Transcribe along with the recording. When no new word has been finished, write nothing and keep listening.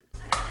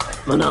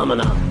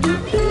Phenomena.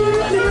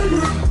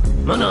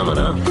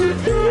 Phenomena.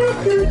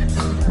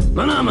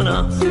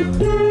 Phenomena.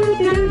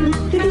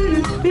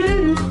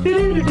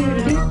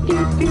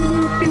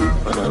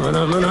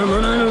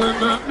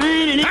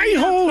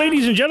 Hi-ho,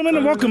 ladies and gentlemen,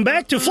 and welcome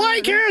back to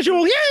Fly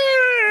Casual. Yay!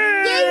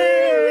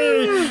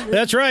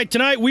 That's right.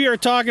 Tonight we are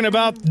talking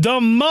about the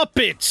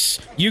Muppets.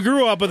 You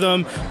grew up with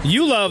them.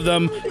 You love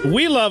them.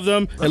 We love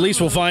them. At least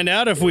we'll find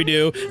out if we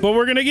do. But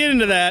we're going to get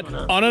into that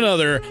on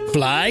another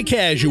Fly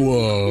Casual.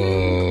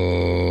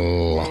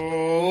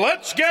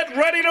 Let's get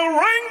ready to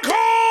wrinkle!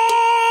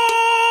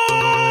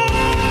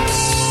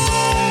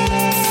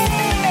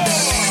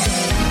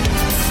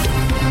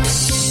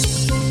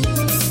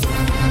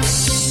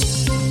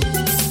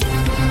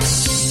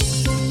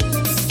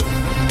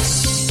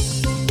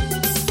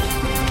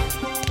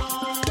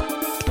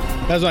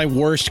 That's my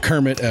worst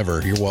Kermit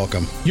ever. You're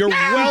welcome. You're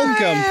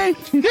welcome.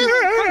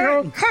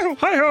 Hi-ho.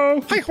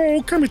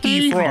 Hi-ho. Kermit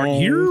the Frog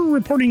here,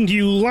 reporting to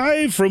you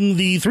live from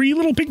the Three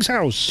Little Pigs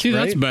house. See,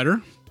 that's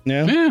better.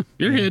 Yeah,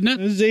 you're hitting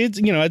it. It's it's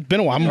been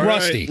a while. I'm All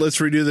rusty. Right, let's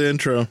redo the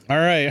intro. All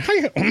right.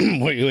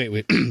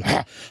 Wait.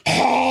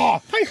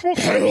 Hi-ho.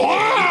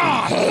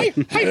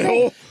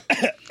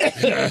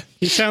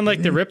 You sound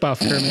like the ripoff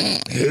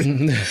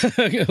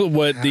Kermit.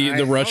 What,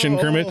 the Russian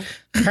Kermit?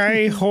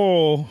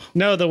 Hi-ho.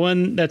 No, the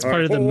one that's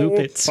part of the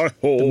Muppets.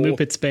 The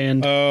Muppets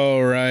band.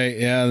 Oh, right.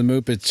 Yeah, the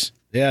Muppets.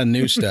 Yeah,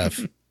 new stuff.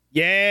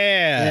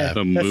 Yeah.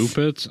 The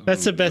Muppets?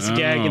 That's the best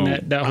gag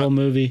in that whole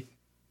movie.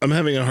 I'm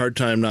having a hard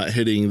time not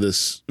hitting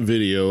this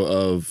video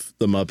of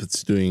the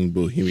Muppets doing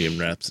Bohemian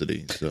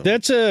Rhapsody. So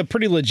That's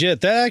pretty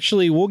legit. That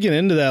actually, we'll get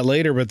into that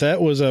later, but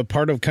that was a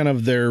part of kind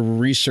of their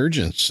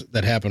resurgence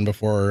that happened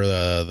before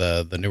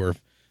the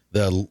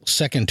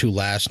second to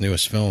last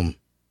newest film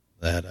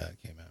that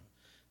came out.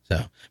 So,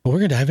 but we're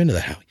going to dive into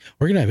that, Howie.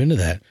 We're going to dive into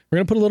that. We're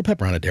going to put a little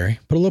pepper on it, Derry.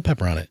 Put a little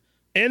pepper on it.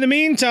 In the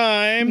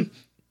meantime,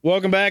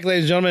 welcome back,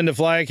 ladies and gentlemen, to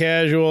Fly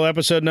Casual,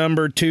 episode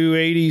number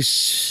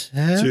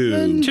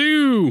 287?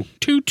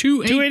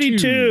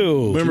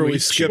 282. remember we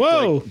skipped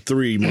like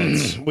 3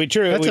 months. We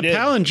did.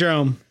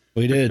 Palindrome.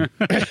 We did.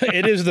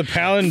 It is the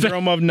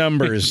palindrome of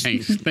numbers.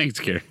 Thanks,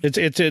 Gary. It's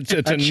a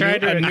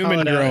Newman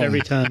Newman-drome.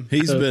 every time.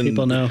 He's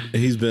people know.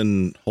 He's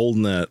been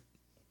holding that.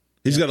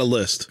 He's got a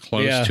list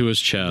Close to his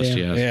chest,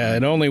 Yeah. yes. Yeah,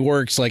 it only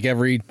works like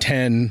every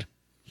 10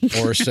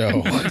 or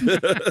so.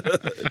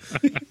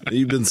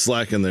 You've been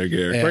slacking there,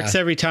 Gary. Yeah. Works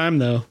every time,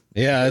 though.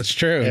 Yeah, that's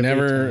true.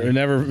 Never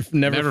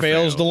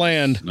fails to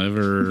land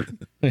Never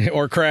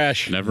or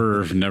crash.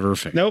 fails.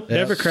 Nope,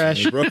 never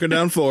crash. Broken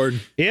down Ford.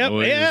 Yep.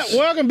 Always- Yeah.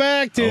 Welcome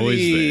back to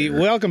always there.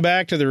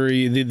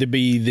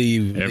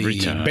 Every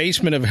the time.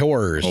 basement of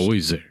horrors.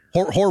 Always there.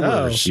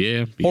 Horrors.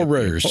 Yeah.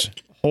 Horrors.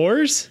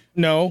 Whores?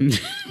 No.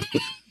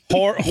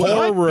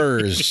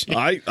 Horrors.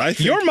 I think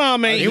Your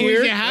mom ain't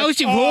here. house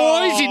of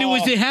whores, and it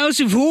was the house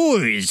of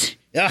whores.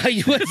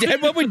 Is that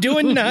what we're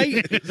doing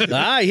tonight?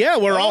 Yeah,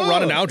 we're all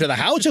running out to the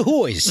house of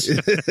whores.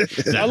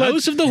 The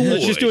house of the whores.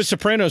 Let's just do it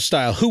Sopranos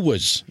style. Who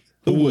was?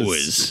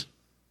 Whores.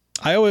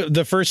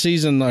 The first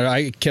season,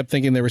 I kept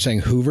thinking they were saying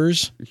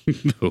Hoovers.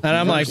 And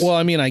I'm like, well,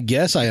 I mean, I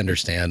guess I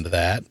understand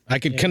that. I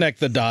could connect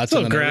the dots,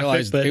 and then I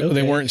realized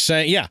they weren't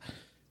saying, yeah.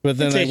 But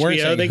then It's they weren't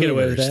HBO, saying they get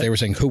away with Hoovers. that. They were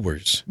saying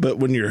Hoovers. But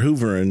when you're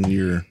hoovering,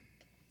 you're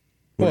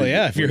Well,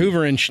 yeah, if you're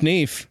Hoovering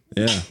Schneef,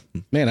 yeah.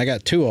 man, I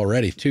got 2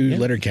 already. 2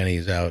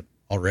 Letterkennys out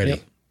already.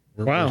 Yep.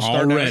 We're Wow.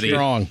 starting out Already.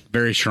 strong.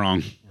 Very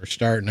strong. We're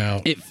starting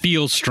out. It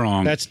feels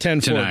strong. That's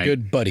 10 for tonight.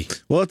 good buddy.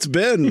 Well, it's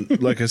been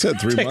like I said,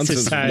 3 months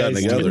since we've gotten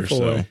Texas together. size, So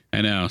 24.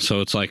 I know.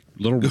 So it's like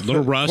little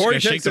rust. Corey Gotta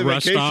shake takes the a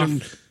rust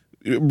vacation. off.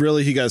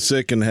 Really, he got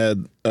sick and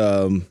had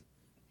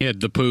He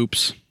had the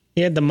poops.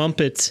 He had the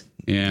Muppets.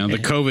 Yeah, the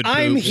COVID poops.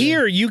 I'm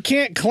here. You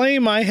can't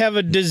claim I have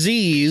a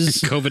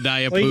disease. COVID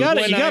diet Well, you poops. got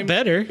it. You got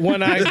better.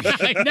 When I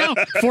I know.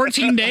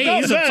 14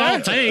 days. That's all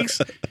it takes.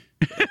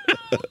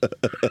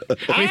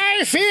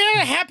 I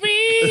feel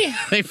happy.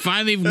 They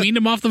finally weaned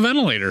him off the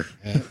ventilator.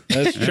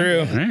 That's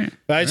true. Right.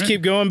 I just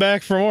keep going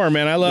back for more,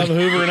 man. I love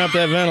hoovering up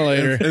that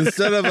ventilator.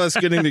 instead of us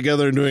getting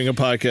together and doing a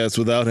podcast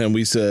without him,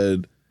 we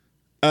said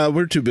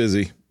we're too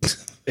busy.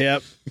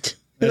 Yep.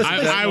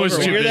 I was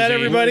too You hear busy. that,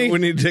 everybody? We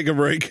need to take a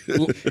break.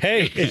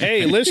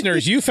 Hey,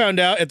 listeners, you found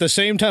out at the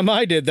same time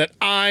I did that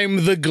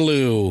I'm the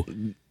glue.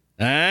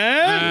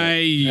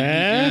 Okay.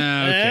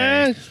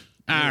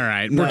 All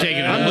right. We're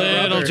taking it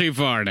a little too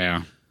far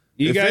now.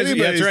 You If guys,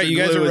 anybody's that's right. the You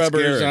guys glue, are it's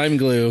rubbers. Garrick. I'm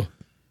glue.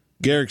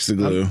 Garrick's the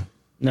glue.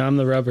 No, I'm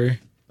the rubber.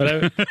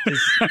 But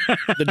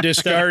The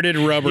discarded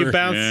rubber. you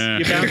bounce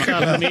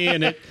off of me,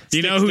 and it.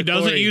 You know sticks who to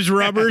doesn't Corey. use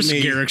rubbers?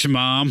 Me. Garrick's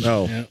mom.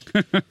 Oh,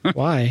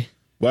 Why?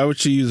 why would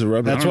she use a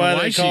rubber? That's I don't know why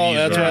why they she'd call. use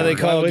That's why rubber. they Why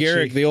call would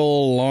Garrick she? the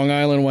old Long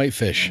Island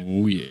whitefish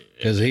Oh, yeah.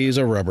 because he's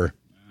a rubber.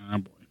 Oh,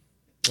 boy.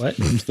 What?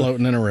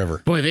 Floating in a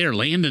river. Boy, they are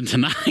landing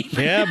tonight.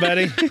 Yeah,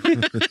 buddy.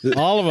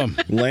 All of them.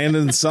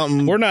 Landing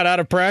something. We're not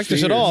out of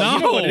practice at all. No. You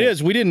know what it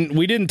is? We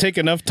didn't take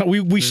enough time.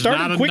 We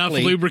started Not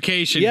quickly. enough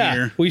lubrication Yeah,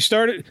 here. we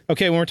started.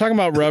 Okay, when we're talking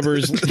about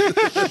rubbers,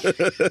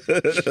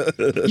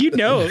 You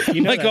know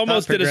Mike that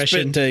almost thought did a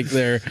spit progression. take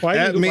there. Why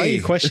At are me.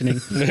 you questioning?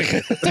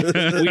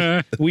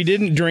 We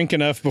didn't drink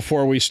enough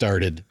before we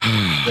started.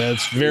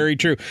 That's very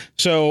true.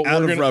 So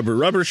out we're of gonna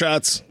rubber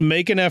shots.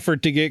 make an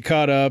effort to get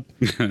caught up.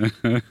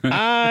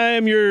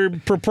 I'm your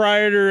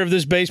proprietor of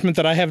this basement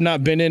that I have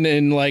not been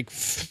in like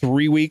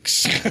 3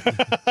 weeks,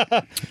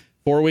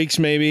 4 weeks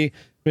maybe.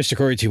 Mr.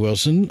 Corey T.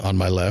 Wilson. On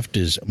my left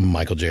is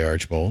Michael J.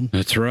 Archbold.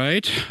 That's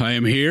right. I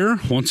am here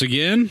once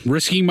again,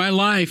 risking my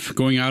life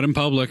going out in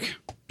public.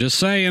 Just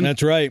saying.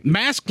 That's right.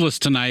 Maskless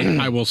tonight.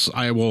 I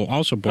will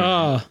also point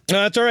out. Oh,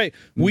 No, that's all right.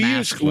 We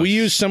Maskless.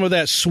 use some of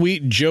that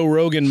sweet Joe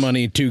Rogan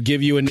money to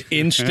give you an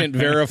instant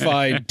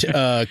verified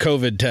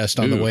COVID test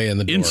on the way in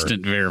the door.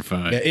 Instant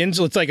verified. Yeah,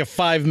 it's like a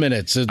 5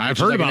 minutes. I've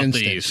heard about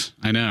these.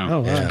 I know. Oh,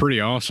 wow. It's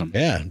pretty awesome.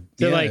 Yeah,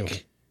 they're yeah.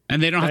 like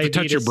And they don't have to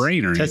touch your diabetes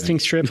brain or anything. testing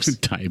strips.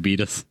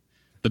 Diabetes.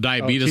 The too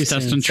diabetes soon,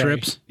 testing sorry.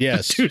 strips.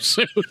 Yes. Too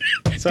soon.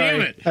 Sorry,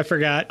 Damn it. I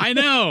forgot. I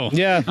know.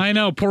 Yeah. I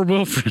know. Poor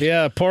Wilfred.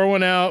 Yeah, pour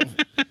one out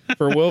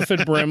for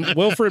Wilfred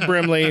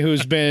Brimley,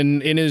 who's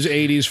been in his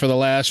 80s for the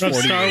last Of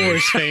 40 Star years.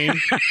 Wars fame.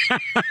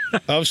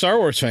 Of Star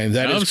Wars fame.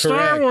 That is Of Star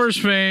correct. Wars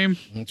fame.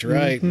 That's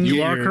right. You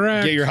Get are your-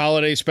 correct. Get your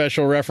holiday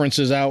special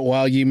references out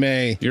while ye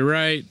may. You're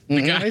right.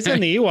 The guy, He's in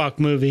the Ewok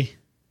movie.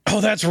 Oh,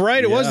 that's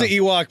right. It was the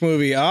Ewok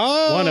movie.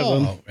 Oh, One of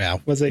them. Yeah.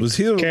 Was it? Was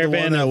he the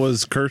Caravan one that of-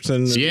 was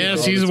cursing?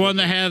 yes, he's the one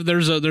that have.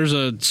 There's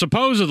a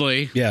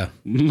supposedly Yeah.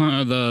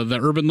 the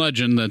urban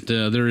legend that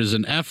there is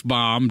an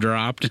F-bomb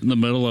dropped in the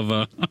middle of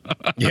a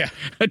Yeah.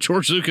 a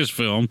George Lucas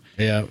film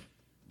Yeah.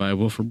 by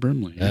Wilford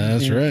Brimley.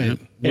 That's right.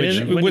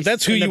 when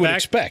That's he's who in the you would back-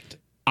 expect.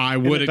 I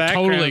in would the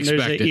totally background, expect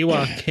there's it. an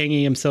Ewok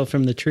hanging himself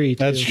from the tree.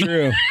 Too. That's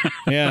true.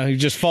 Yeah, he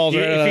just falls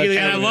right Yeah, out of if you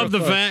that look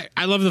And cannon.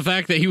 I love the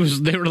fact that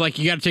they were like,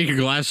 you got to take your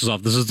glasses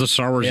off. This is the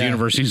Star Wars Yeah.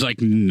 universe. He's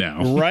like,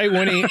 no. Right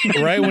when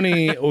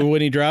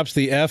he drops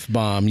the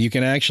F-bomb, you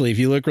can actually, if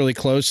you look really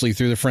closely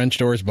through the French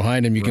doors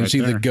behind him, you can Right see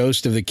the there.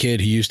 ghost of the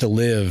kid who used to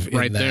live in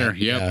Right that. there.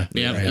 Yep.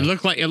 Yeah. Right.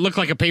 It looked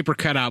like a paper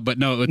cutout, but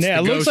no, it's Yeah,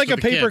 the it looks ghost like of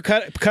a the paper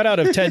kid. cutout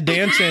of Ted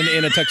Danson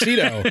in a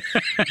tuxedo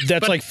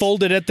that's like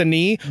folded at the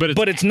knee,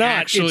 But it's not.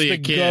 actually It's a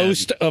the kid.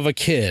 ghost of a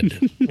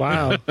kid.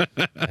 Wow.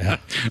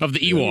 of the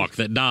Ewok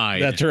that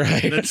died. That's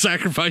right. That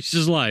sacrificed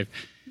his life.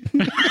 to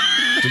bring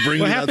What you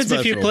that happens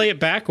if you special. play it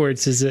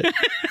backwards? What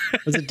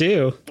does it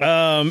do?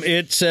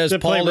 It says Does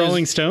it play Paul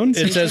Rolling is, Stones?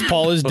 It says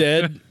Paul is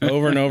dead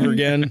over and over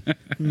again.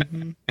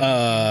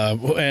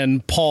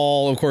 And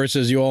Paul, of course,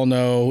 as you all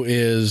know,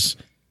 is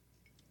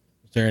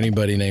there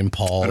anybody named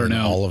Paul I don't in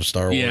know. all of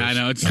Star Wars? Yeah, I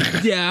know. It's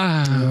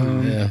yeah.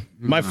 Yeah.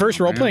 My first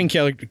role-playing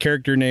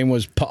character name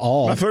was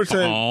Paul. My first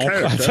name, Paul.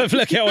 character.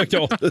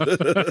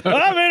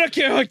 I'm in a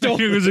character.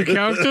 He was a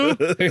character.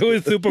 It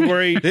was super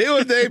great. He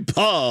was named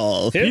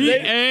Paul.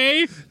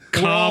 P-A,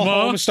 We're all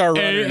comma, Homestar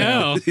Runner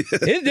now. A-L.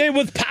 His name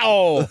was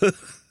Powell.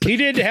 He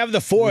didn't have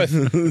the fourth,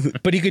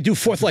 but he could do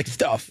fourth-like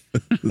stuff.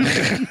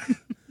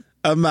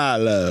 A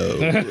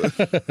Milo.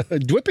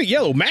 Dripping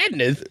Yellow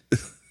Madness.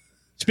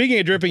 Speaking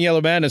of Dripping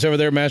Yellow Madness over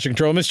there at Master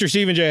Control, Mr.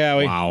 Stephen J.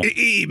 Howie. Wow.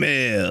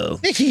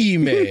 Email.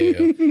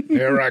 Email.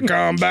 Here I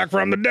come back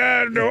from the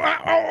dead. Oh,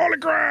 holy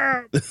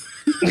crap.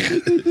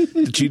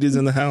 The cheat is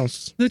in the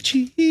house. The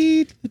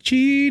cheat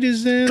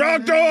is in.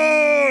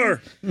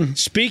 Doctor!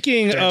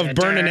 Speaking of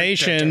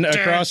Burnination,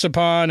 across the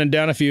pond and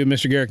down a few,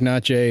 Mr. Garrick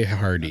Nache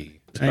Hardy.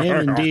 I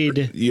am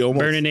indeed You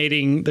almost-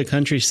 burninating the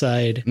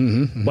countryside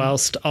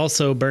whilst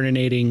also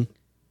burninating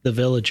the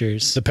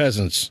villagers, The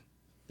peasants.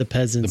 the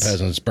peasants,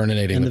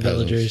 Burninating and the the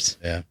peasants. villagers.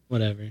 Yeah.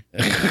 Whatever.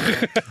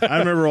 I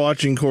remember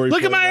watching Corey.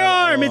 Look at play my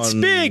that arm. It's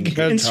on big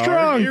and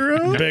strong.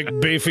 Hero?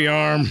 Big, beefy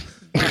arm.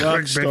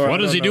 Rockstar. What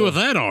does he do with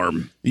that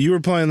arm? You were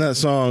playing that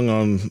song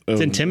on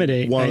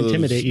intimidate. one I of those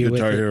intimidate you with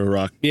Guitar it. Hero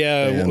rock.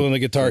 Yeah, band. one of the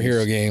Guitar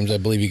Hero games, I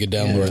believe you could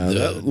download Yeah, the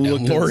that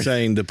looked download.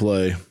 insane to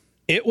play.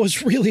 It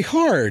was really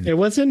hard. It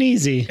wasn't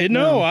easy.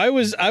 No, I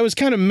was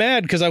kind of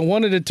mad because I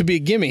wanted it to be a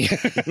gimme.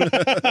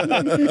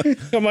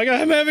 I'm like,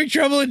 I'm having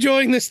trouble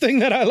enjoying this thing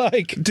that I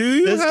like. Do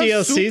you Those have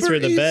DLCs super were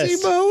the easy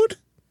best. mode?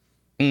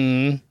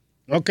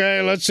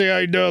 Okay, let's see how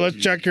you do. Let's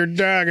check your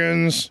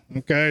dragons.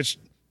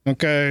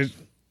 Okay.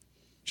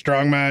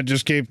 Strong man,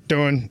 just keep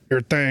doing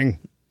your thing.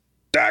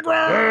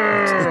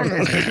 Dagron!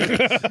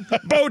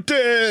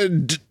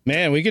 Voted.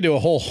 Man, we could do a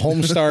whole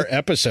Homestar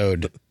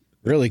episode.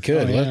 Really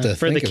could. We'll have to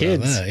For the think about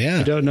kids. that. Yeah.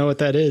 You don't know what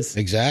that is.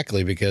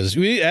 Exactly, because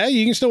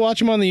you can still watch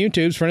him on the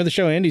YouTubes. Friend of the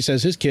show, Andy,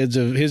 says his kids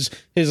of his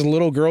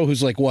little girl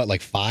who's like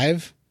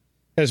 5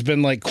 has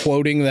been like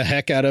quoting the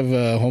heck out of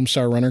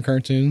Homestar Runner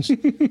cartoons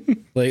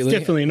lately.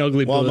 Definitely an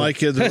ugly While bullet. my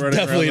kids are running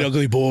Definitely an around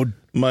ugly board.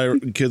 my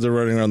kids are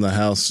running around the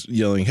house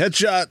yelling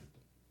headshot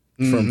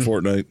from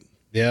Fortnite.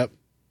 Yep,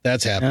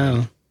 that's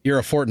happening. Oh. You're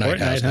a Fortnite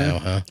house Fortnite, huh? now,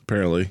 huh?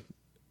 Apparently.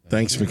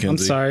 Thanks, Mackenzie. I'm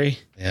sorry.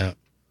 Yeah.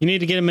 You need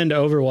to get him into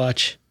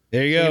Overwatch.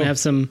 There you You're go. gonna have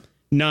some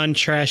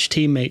non-trash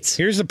teammates.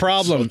 Here's the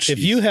problem. So If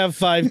you have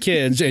 5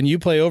 kids and you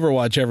play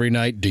Overwatch every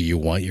night, do you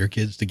want your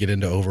kids to get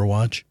into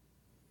Overwatch?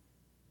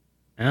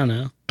 I don't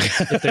know.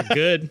 If they're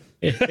good.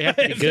 If they have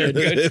to be good.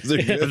 If they're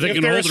good. If they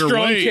can They're a hold their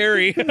strong weight.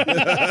 carry.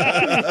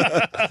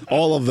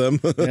 All of them.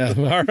 Yeah.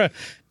 All right.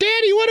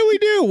 Daddy, what do we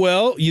do?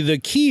 Well, the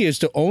key is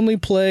to only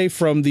play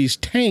from these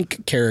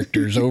tank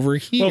characters over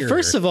here. Well,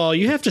 first of all,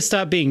 you have to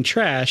stop being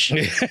trash and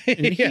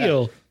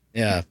heal.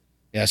 Yeah.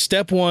 Yeah.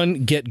 Step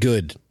 1, get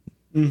good.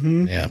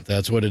 Mm-hmm. Yeah,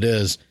 that's what it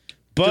is.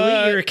 Delete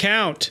But, your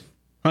account,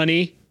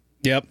 honey.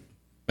 yep.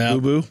 Yeah.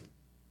 Boo boo.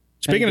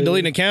 Speaking of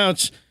deleting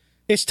accounts,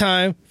 it's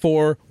time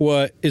for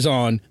what is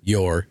on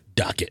your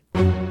docket. I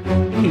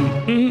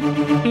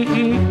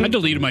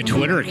deleted my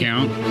Twitter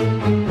account.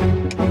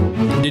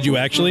 Did you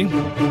actually?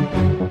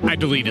 I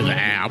deleted the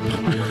app.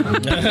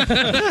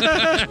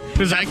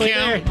 Does that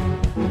count?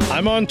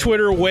 I'm on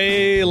Twitter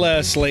way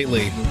less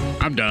lately.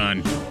 I'm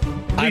done.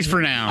 At least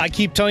for now. I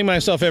keep telling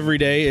myself every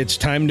day it's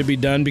time to be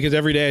done because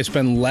every day I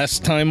spend less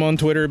time on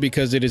Twitter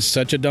because it is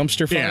such a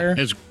dumpster fire.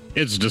 yeah,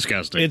 it's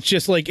disgusting. It's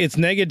just like it's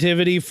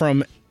negativity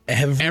from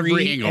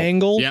every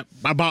angle. Yep,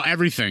 about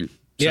everything.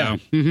 Yeah.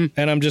 So,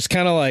 And I'm just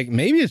kind of like,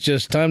 maybe it's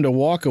just time to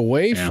walk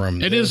away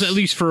from it this. is at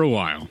least for a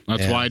while.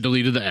 That's why I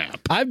deleted the app.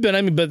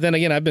 But then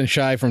again, I've been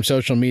shy from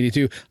social media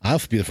too.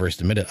 I'll be the first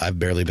to admit it. I've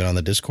barely been on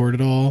the Discord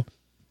at all.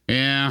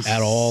 Yeah.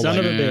 At all. Son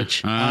Like, of a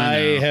bitch.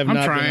 I have I'm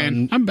not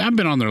trying. been I've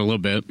been on there a little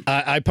bit.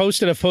 I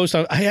posted a post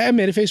on, I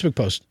made a Facebook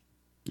post.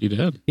 You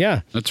did?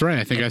 Yeah. That's right.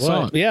 I think I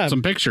saw it. Yeah.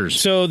 Some pictures.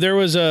 So there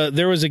was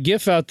a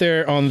GIF out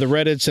there on the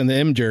Reddits and the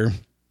Imgur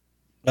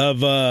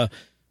of a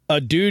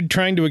dude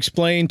trying to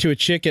explain to a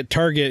chick at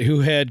Target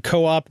who had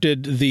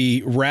co-opted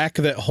the rack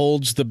that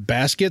holds the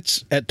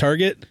baskets at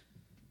Target.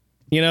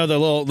 You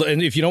know,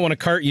 and if you don't want a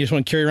cart, you just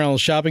want to carry around a little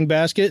shopping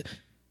basket.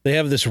 They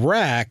have this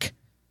rack.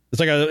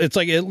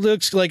 It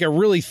looks like a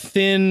really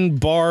thin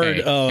barred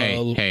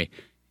hey.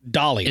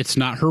 dolly. It's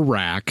not her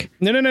rack.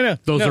 No.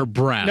 Those are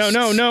breasts.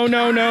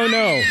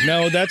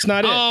 No, that's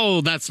not it. Oh,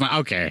 that's not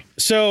okay.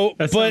 So,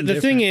 That's but something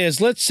the thing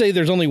is, let's say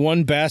there's only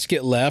one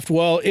basket left.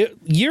 Well,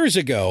 years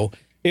ago,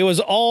 it was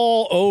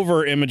all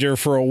over Imgur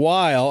for a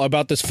while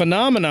about this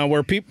phenomenon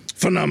where people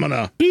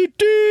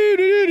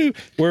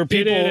where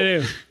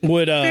people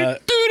would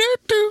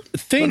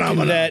think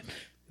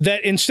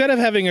that instead of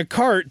having a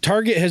cart,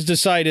 Target has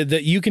decided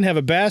that you can have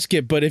a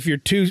basket, but if you're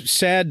too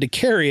sad to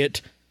carry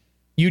it,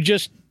 you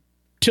just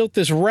tilt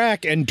this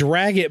rack and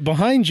drag it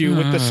behind you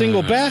with the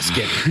single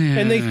basket.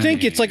 And they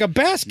think it's like a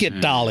basket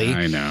dolly.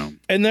 I know.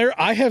 And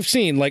I have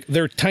seen like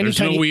they're tiny, There's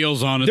tiny no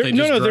wheels on it. They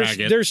just drag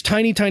it. There's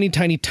tiny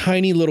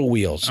little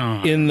wheels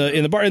in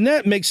the bar, and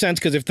that makes sense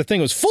because if the thing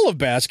was full of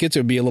baskets, it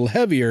would be a little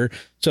heavier.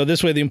 So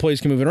this way the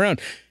employees can move it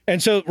around.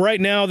 And so right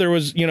now there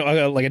was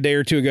like a day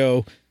or two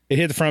ago, it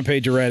hit the front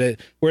page of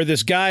Reddit where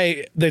this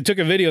guy they took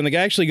a video and the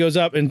guy actually goes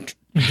up and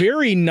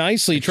very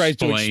nicely tries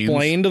to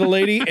explain to the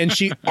lady, and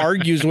she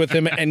argues with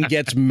him and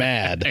gets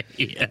mad.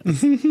 Yes.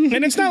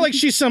 And it's not like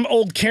she's some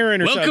old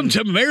Karen or Welcome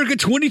something. to America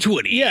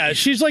 2020. Yeah,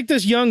 she's like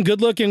this young,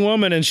 good-looking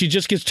woman, and she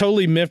just gets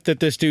totally miffed that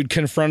this dude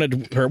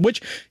confronted her,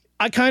 which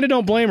I kind of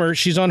don't blame her.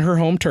 She's on her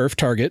home turf,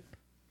 Target.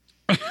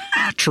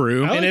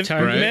 True. And if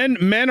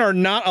Target. men are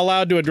not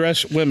allowed to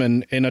address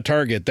women in a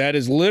Target, that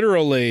is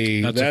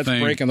literally That's a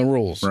thing. breaking the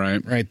rules.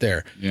 Right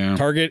there. Yeah.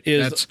 Target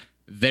is That's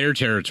their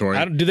territory.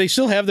 do they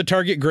still have the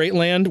Target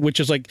Greatland, which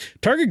is like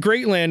Target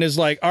Greatland is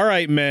like, all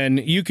right, men,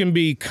 you can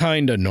be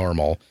kind of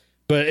normal.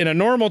 But in a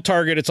normal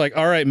Target, it's like,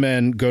 all right,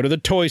 men, go to the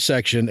toy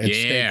section and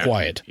stay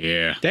quiet.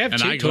 Yeah. They have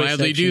and two I toy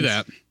gladly do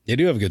sections. that. They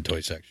do have a good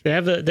toy section. They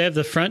have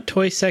the front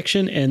toy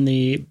section and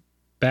the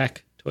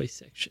back toy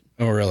section.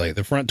 Oh, really?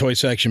 The front toy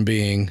section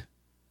being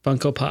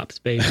Funko Pops,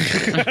 baby.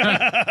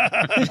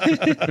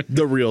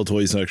 The real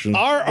toy section.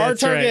 our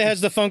That's Target right.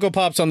 has the Funko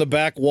Pops on the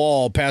back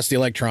wall past the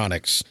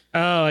electronics.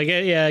 Oh,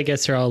 I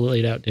guess they're all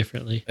laid out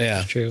differently. Yeah.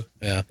 That's true.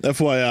 Yeah.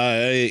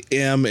 FYI, I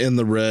am in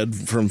the red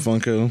from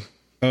Funko.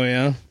 Oh,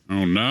 yeah?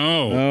 Oh,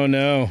 no. Oh,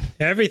 no.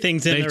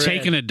 Everything's in They've the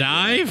taken red. a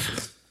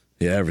dive?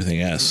 Yeah, everything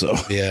has. So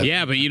Yeah.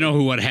 Yeah, but you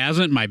know what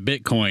hasn't? My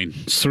Bitcoin.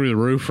 It's through the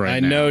roof right I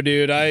now. know,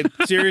 dude. I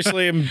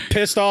seriously am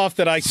pissed off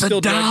that I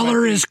still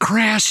is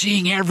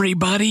crashing,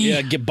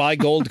 everybody. buy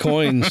gold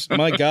coins.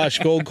 My gosh,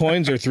 gold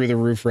coins are through the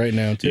roof right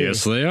now, too.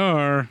 Yes, they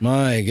are.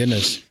 My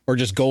goodness. Or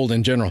just gold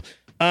in general.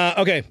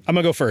 Okay, I'm going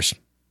to go first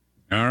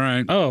All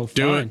right. Oh,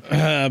 do fine.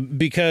 it.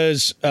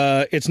 because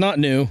it's not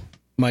new,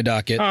 my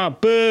docket. Oh,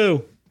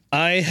 boo.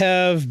 I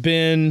have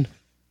been...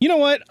 You know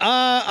what?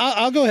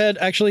 I'll go ahead.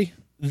 Actually,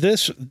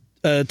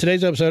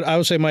 today's episode, I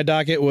would say my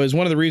docket was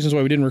one of the reasons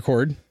why we didn't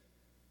record.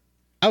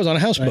 I was on a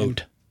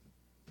houseboat.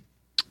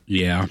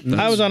 Yeah.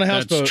 I was on a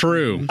houseboat. That's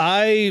true.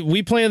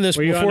 We planned this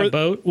Were you before on a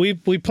boat? We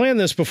planned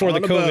this before the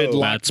On a COVID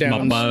boat. That's my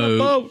lockdowns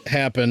boat.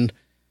 happened,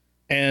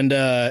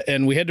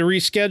 and we had to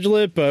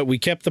reschedule it, but we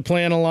kept the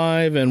plan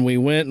alive, and we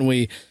went and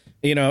we,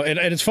 and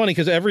it's funny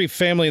because every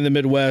family in the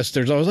Midwest,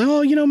 there's always like,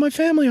 oh, my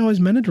family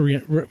always meant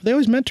to they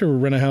always meant to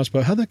rent a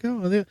houseboat. How'd that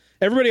go?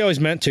 Everybody always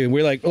meant to.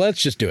 We're like, well,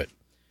 let's just do it,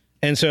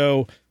 and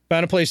so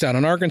Found a place down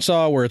in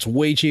Arkansas where it's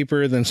way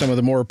cheaper than some of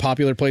the more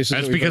popular places.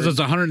 That's because it's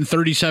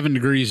 137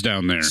 degrees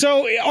down there.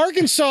 So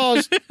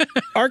Arkansas's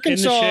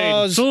It's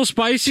a little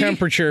spicy,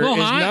 temperature is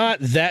not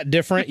that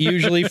different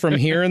usually from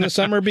here in the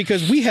summer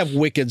because we have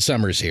wicked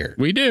summers here.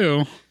 We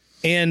do.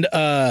 And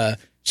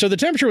so the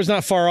temperature was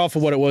not far off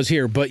of what it was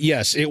here, but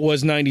yes, it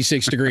was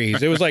 96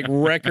 degrees. It was like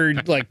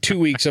record, like 2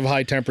 weeks of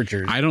high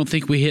temperatures. I don't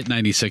think we hit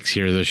 96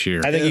 here this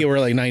year. I think you were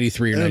like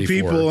 93 or 94.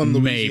 People in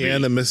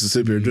Louisiana and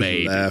Mississippi are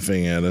just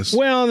laughing at us.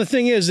 Well, the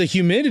thing is, the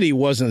humidity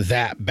wasn't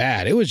that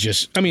bad. It was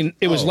just, I mean,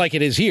 it was like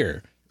it is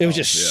here. It was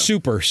just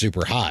super,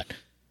 super hot.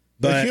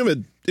 But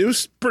humid. It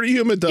was pretty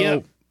humid, though.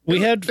 Yeah,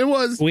 we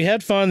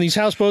had fun. These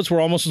houseboats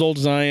were almost as old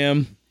as I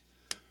am,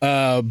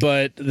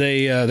 but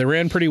they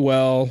ran pretty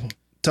well.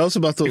 Tell us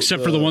about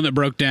except for the one that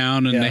broke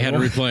down and they had to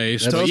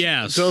replace.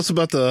 Tell us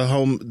about the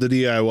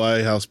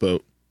DIY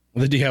houseboat.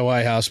 The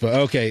DIY houseboat.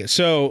 Okay,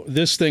 so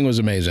this thing was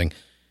amazing.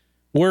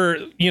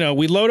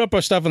 We load up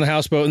our stuff in the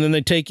houseboat, and then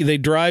they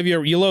drive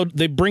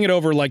they bring it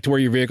over like to where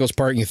your vehicle's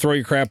parked, and you throw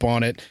your crap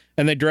on it,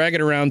 and they drag it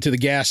around to the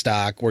gas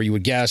dock where you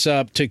would gas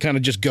up to kind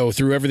of just go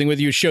through everything with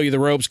you, show you the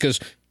ropes, because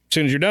as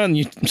soon as you're done,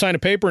 you sign a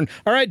paper and,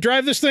 all right,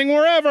 drive this thing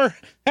wherever,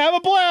 have a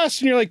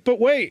blast. And you're like, but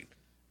wait.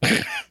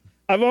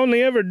 I've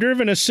only ever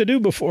driven a Sea-Doo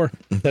before.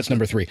 That's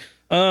number 3.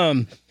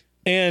 And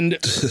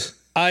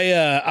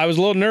I was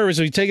a little nervous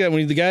when you take that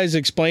when the guy's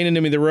explaining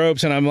to me the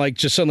ropes, and I'm like,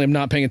 just suddenly I'm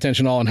not paying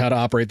attention at all on how to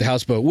operate the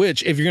houseboat.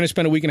 Which, if you're going to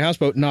spend a week in a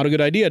houseboat, not a good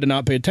idea to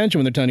not pay attention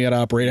when they're telling you how to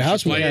operate a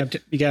houseboat.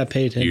 You got to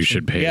pay attention. You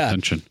should pay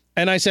attention.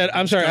 And I said,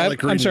 I'm sorry,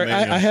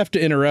 I have to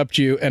interrupt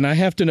you, and I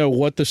have to know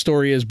what the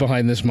story is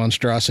behind this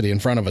monstrosity in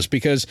front of us,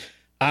 because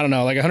I don't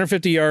know, like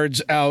 150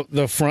 yards out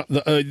the front,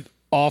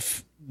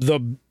 off the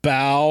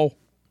bow.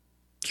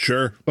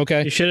 Sure.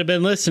 Okay. You should have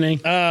been listening.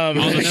 On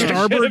the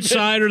starboard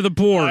side or the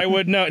port? I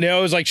would know. No,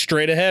 it was like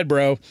straight ahead,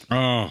 bro.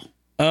 Oh.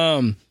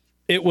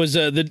 It was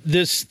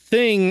this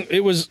thing.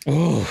 It was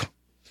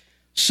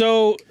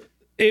so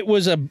it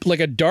was like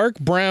a dark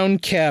brown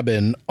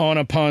cabin on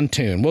a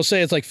pontoon. We'll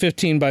say it's like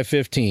 15 by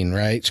 15,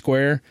 right?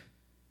 Square.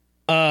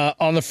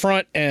 On the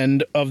front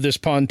end of this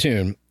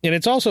pontoon, and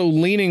it's also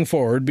leaning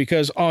forward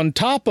because on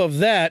top of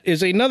that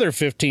is another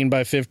 15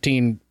 by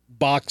 15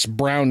 box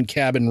brown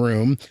cabin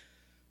room.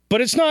 But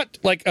it's not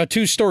like a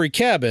 2-story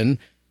cabin.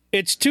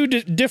 It's 2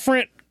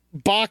 different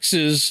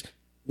boxes,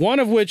 one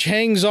of which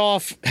hangs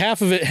off,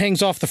 half of it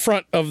hangs off the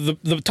front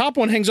of the top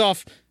one hangs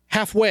off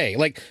halfway.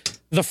 Like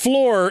the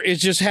floor is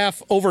just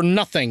half over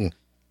nothing,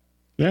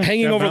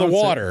 hanging over the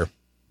water.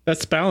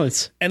 That's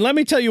balance. And let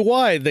me tell you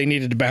why they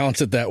needed to balance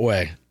it that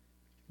way.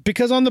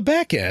 Because on the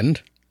back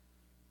end,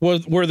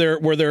 were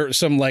there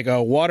some like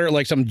a water,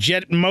 like some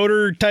jet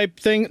motor type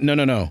thing?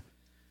 No.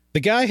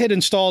 The guy had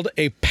installed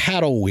a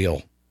paddle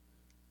wheel.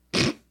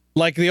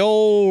 Like the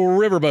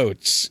old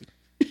riverboats.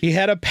 He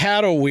had a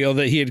paddle wheel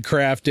that he had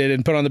crafted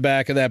and put on the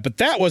back of that, but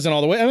that wasn't all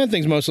the way. I mean, that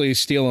thing's mostly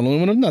steel and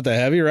aluminum, not that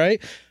heavy, right?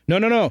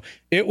 No.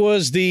 It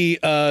was the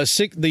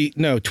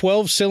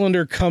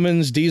 12-cylinder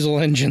Cummins diesel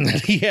engine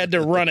that he had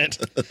to run it,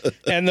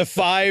 and the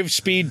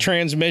 5-speed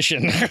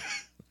transmission.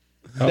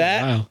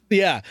 Wow.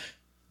 Yeah.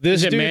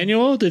 Is it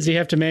manual? Does he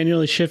have to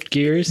manually shift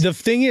gears? The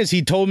thing is,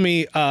 he told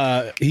me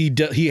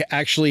he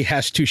actually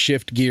has to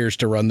shift gears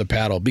to run the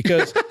paddle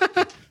because.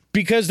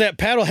 Because that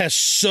paddle has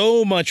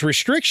so much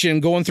restriction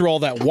going through all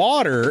that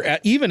water,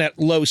 even at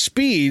low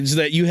speeds,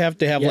 that you have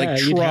to have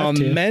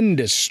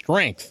tremendous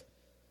strength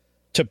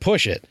to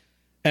push it.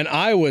 And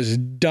I was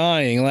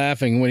dying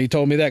laughing when he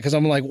told me that, because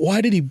I'm like,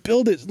 why did he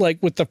build it like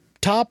with the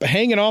top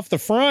hanging off the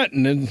front?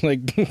 And then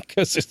like,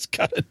 because it's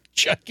got a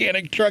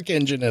gigantic truck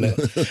engine in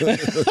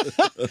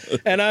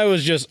it. And I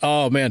was just,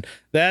 oh man,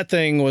 that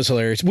thing was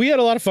hilarious. We had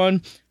a lot of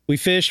fun. We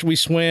fished, we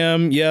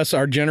swam. Yes,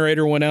 our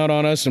generator went out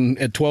on us, and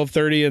at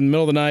 12:30 in the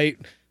middle of the night,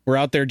 we're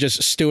out there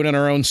just stewing in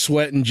our own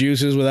sweat and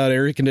juices without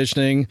air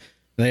conditioning. And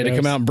they had to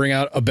come out and bring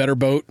out a better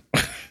boat.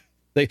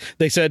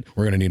 They said,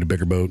 we're going to need a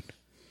bigger boat.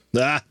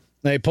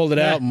 They pulled it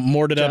out,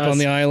 moored it up on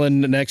the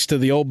island next to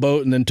the old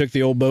boat, and then took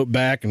the old boat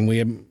back, and we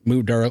had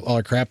moved all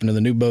our crap into the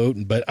new boat.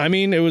 But I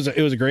mean, it was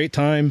a great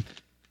time.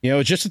 You know,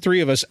 it's just the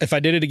 3 of us. If I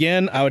did it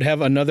again, I would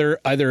have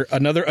either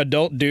another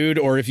adult dude,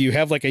 or if you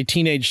have like a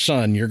teenage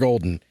son, you're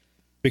golden.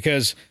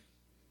 Because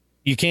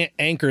you can't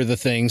anchor the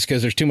things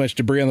because there's too much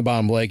debris on the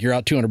bottom of the lake. You're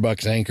out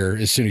 $200 anchor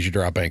as soon as you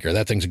drop anchor.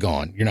 That thing's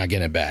gone. You're not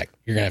getting it back.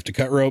 You're going to have to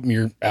cut rope, and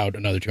you're out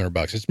another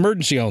 $200. It's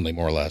emergency only,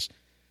 more or less.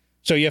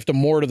 So you have to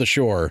moor to the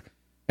shore.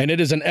 And it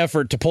is an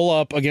effort to pull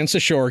up against the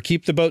shore,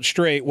 keep the boat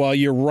straight while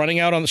you're running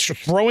out on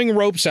throwing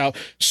ropes out,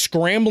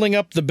 scrambling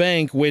up the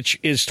bank, which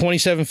is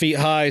 27 feet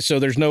high. So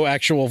there's no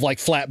actual like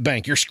flat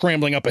bank. You're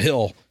scrambling up a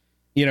hill,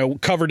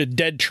 covered in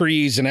dead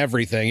trees and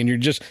everything. And you're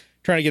just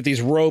trying to get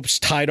these ropes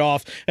tied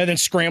off and then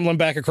scrambling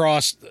back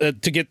across to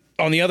get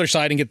on the other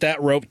side and get that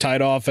rope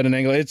tied off at an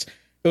angle. It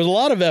was a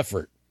lot of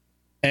effort,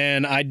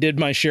 and I did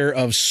my share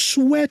of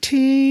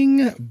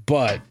sweating,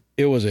 but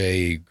it was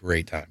a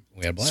great time.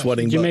 We had a blast.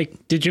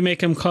 Did you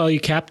make him call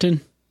you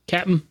Captain?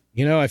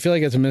 I feel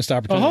like it's a missed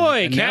opportunity.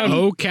 Ahoy, And now,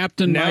 Captain.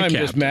 Captain, now my I'm captain.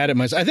 just mad at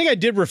myself. I think I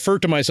did refer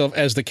to myself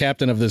as the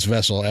captain of this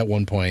vessel at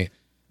one point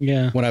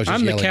Yeah. when I was just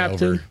I'm the yelling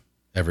captain. over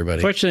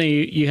everybody.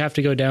 Fortunately, you have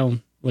to go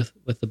down with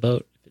the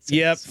boat.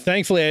 Yep.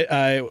 Thankfully,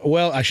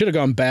 I should have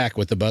gone back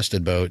with the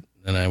busted boat,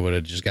 and I would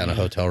have just gotten a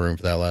hotel room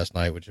for that last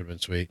night, which would have been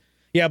sweet.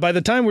 Yeah. By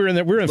the time we were in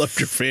there, we were in Left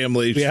your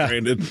family Yeah.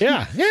 stranded.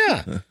 Yeah.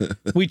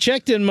 We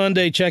checked in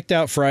Monday, checked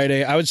out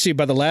Friday. I would see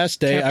by the last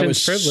day,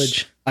 Captain's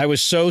privilege. I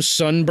was so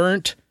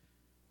sunburnt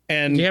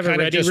and Do you have a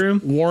kind of ready just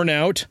room? worn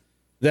out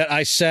that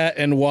I sat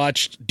and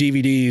watched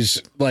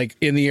DVDs like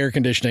in the air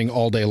conditioning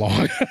all day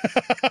long.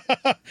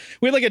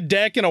 We had like a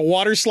deck and a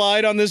water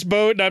slide on this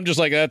boat, and I'm just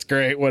like, that's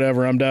great,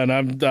 whatever. I'm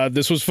done.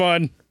 This was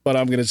fun, but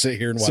I'm gonna sit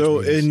here and watch. So,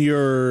 movies. in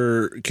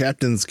your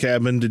captain's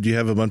cabin, did you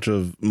have a bunch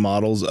of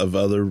models of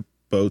other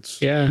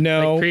boats? Yeah.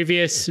 No. Like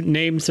previous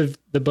names of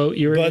the boat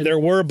you were But in. there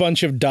were a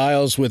bunch of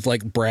dials with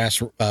like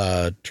brass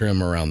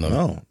trim around them.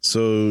 Oh,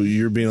 so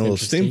you're being a little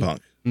Interesting. steampunk.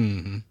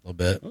 A little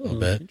bit, a little Oh,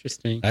 bit.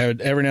 interesting. I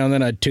would every now and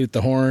then I'd toot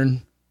the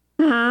horn.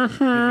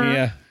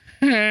 Yeah.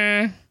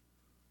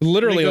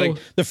 Literally, They go-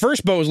 like the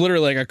first boat was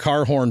literally like a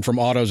car horn from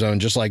AutoZone,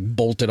 just like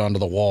bolted onto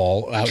the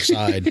wall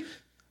outside.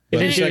 But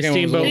didn't do a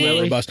Steamboat little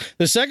Willie? robust.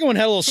 The second one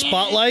had a little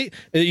spotlight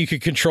that you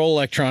could control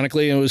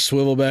electronically, and it was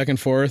swivel back and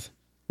forth.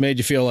 Made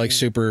you feel like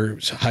super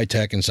high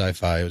tech and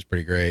sci-fi. It was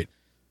pretty great.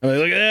 I'm like,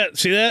 look at that!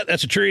 See that?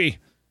 That's a tree.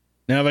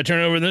 Now if I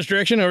turn over in this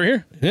direction over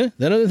here, yeah,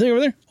 that other thing over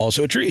there,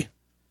 also a tree.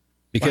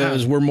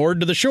 Because we're moored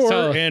to the shore,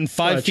 So- and so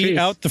 5 feet trees.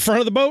 out the front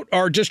of the boat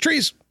are just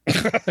trees.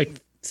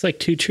 It's like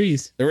two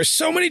trees. There were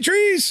so many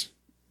trees.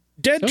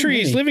 Dead So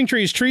trees, many. living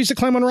trees, trees that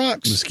climb on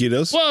rocks.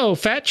 Mosquitoes? Whoa,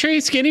 fat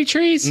trees, skinny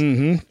trees.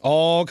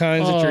 All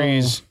kinds of Oh.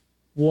 trees.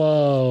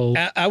 Whoa.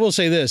 I will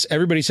say this.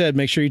 Everybody said,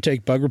 make sure you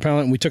take bug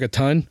repellent. And we took a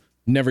ton.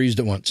 Never used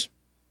it once.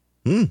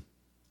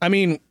 I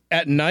mean,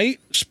 at night,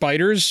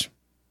 spiders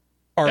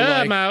are like...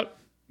 I'm out.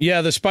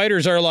 Yeah, the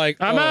spiders are like,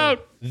 I'm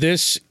out.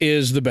 This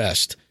is the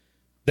best.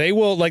 They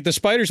will, like, the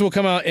spiders will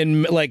come out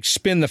and, like,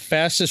 spin the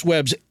fastest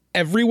webs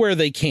everywhere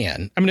they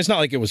can. I mean, it's not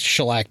like it was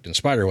shellacked in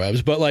spider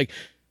webs, but, like,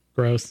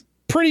 Gross.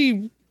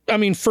 pretty, I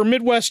mean, for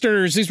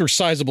Midwesterners, these were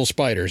sizable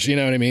spiders, you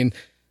know what I mean?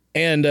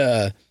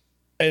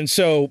 And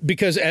so,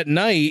 because at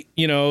night,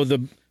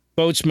 the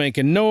boat's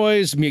making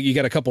noise, you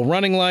got a couple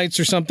running lights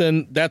or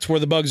something, that's where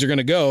the bugs are going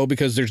to go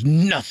because there's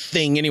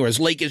nothing anywhere. This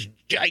lake is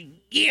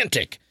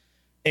gigantic.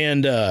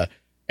 And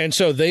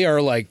so they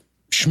are like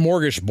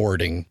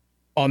smorgasbording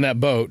on that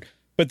boat.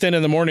 But then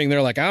in the morning,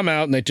 they're like, I'm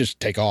out, and they just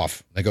take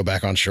off. They go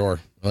back on shore.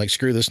 They're like,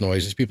 screw this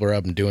noise. These people are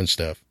up and doing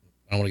stuff.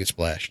 I don't want to get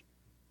splashed.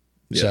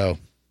 Yeah. So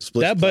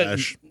Split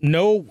splash. but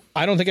no,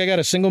 I don't think I got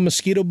a single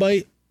mosquito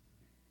bite.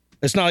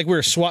 It's not like we were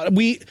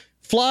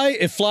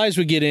if flies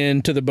would get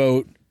into the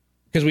boat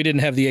because we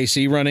didn't have the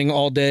AC running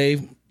all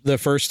day the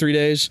first 3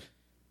 days.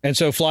 And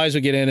so flies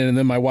would get in, and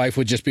then my wife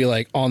would just be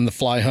like on the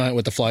fly hunt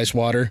with the fly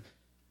swatter.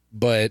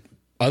 But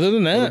other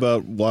than What that,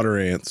 about water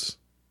ants?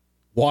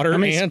 water How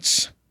many-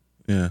 ants.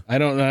 Yeah. I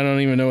don't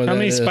even know what How that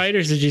many is.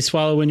 spiders did you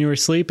swallow when you were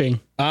sleeping?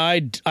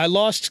 I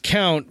lost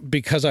count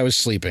because I was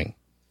sleeping.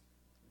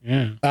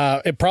 Yeah.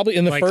 It probably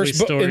in the Likely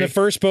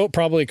first boat,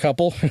 probably a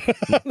couple.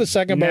 The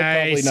second boat,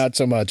 probably Nice. not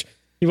so much.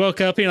 You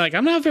woke up and you're like,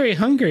 I'm not very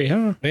hungry,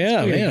 huh?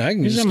 Yeah, man, I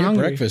can Maybe just I'm skip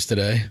hungry. breakfast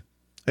today.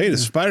 Hey, the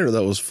spider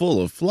that was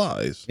full of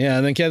flies. Yeah,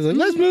 and then Kevin's like,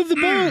 let's move the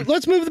boat.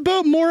 Let's move the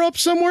boat more up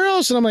somewhere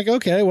else. And I'm like,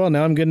 okay, well,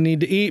 now I'm going to need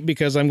to eat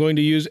because I'm going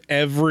to use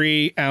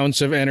every ounce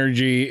of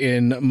energy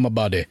in my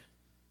body.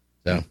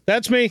 So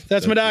that's me.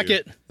 That's my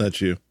docket.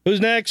 That's you. Who's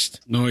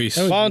next? Nice.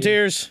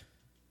 Volunteers.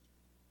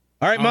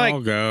 All right, Mike.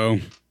 I'll go.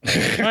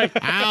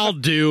 I'll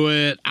do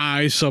it,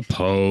 I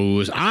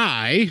suppose.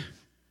 I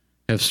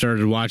have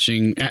started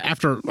watching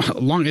after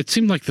long. It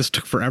seemed like this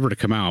took forever to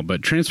come out,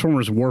 but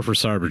Transformers: War for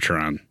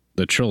Cybertron,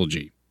 the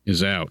trilogy,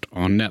 is out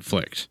on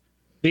Netflix.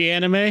 The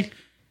anime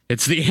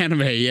It's the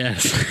anime,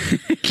 yes,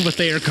 but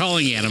they are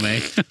calling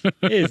anime.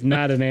 is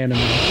not an anime.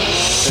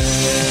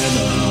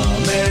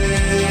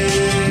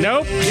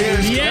 Nope.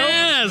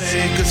 Yes.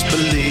 Make us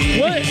believe.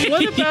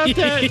 What about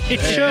that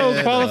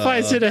show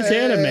qualifies it as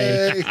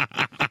anime?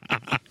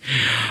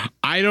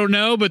 I don't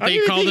know, but I they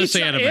don't even call think this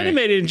it's anime.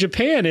 animated in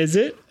Japan, is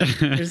it?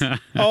 If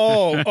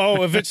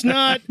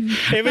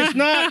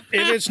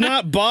it's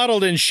not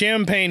bottled in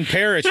Champagne,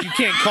 Paris, you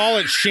can't call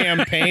it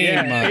champagne,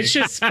 Yeah, Mike. it's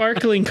just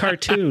sparkling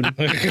cartoon.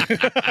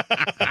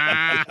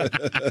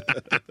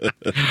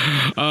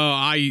 Oh,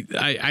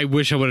 I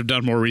wish I would have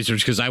done more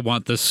research because I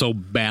want this so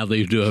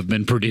badly to have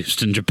been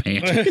produced in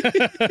Japan.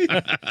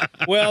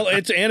 Well,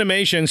 it's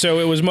animation, so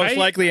it was most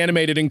likely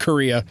animated in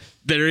Korea.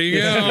 There you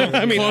go.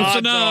 I mean, close odds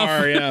enough.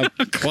 are, yeah.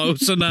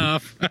 Close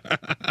enough.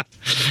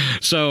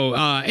 So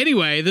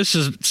anyway,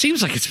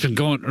 seems like it's been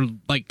going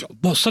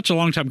such a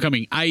long time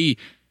coming. I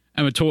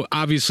am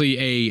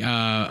obviously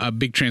a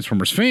big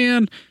Transformers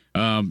fan.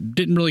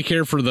 Didn't really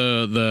care for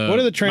the What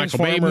do the Michael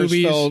Bay Transformers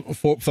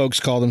movies. folks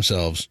call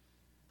themselves?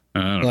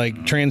 Like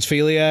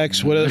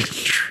transphiliacs? What are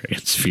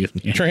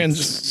Transphiliacs.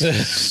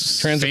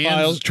 Transophiles? Fans of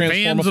the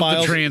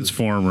Transformophiles?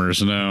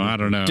 Transformers. No, I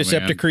don't know.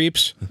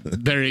 Decepticreeps?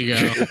 There you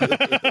go.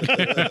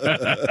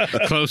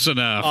 Close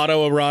enough.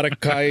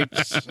 Autoerotic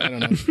kites? I don't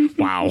know.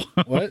 Wow.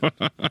 What?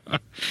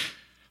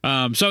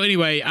 So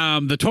anyway,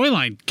 the toy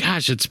line,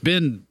 gosh,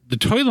 the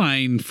toy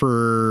line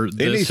for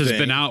this has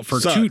been out for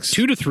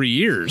two to 3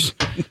 years.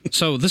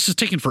 So this is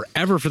taking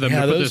forever for them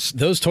to put this.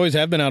 Those toys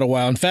have been out a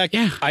while. In fact,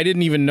 I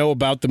didn't even know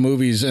about the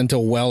movies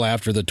until well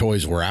after the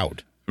toys were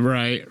out.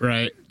 Right.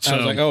 So I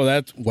was like, oh,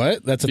 that's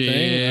a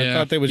thing? I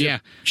thought they was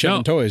just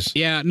shoving toys.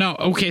 Yeah, no.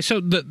 Okay, so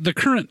the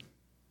current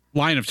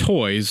line of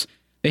toys,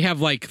 they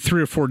have like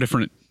 3 or 4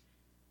 different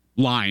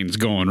lines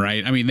going,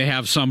 right? I mean, they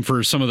have some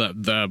for some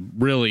of the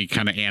really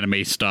kind of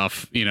anime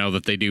stuff,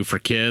 that they do for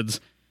kids.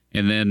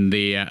 And then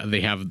they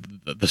have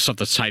the stuff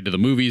that's tied to the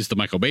movies, the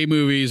Michael Bay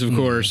movies, of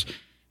course.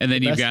 And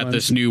then you've got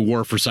this new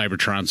War for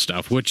Cybertron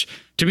stuff, which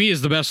to me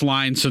is the best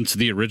line since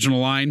the original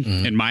line,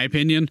 in my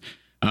opinion.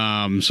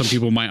 Some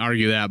people might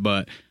argue that,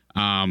 but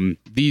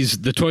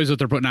the toys that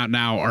they're putting out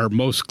now are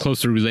most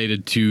closely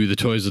related to the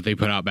toys that they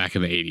put out back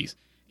in the 80s.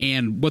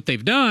 And what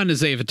they've done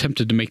is they've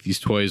attempted to make these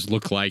toys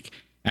look like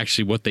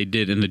actually what they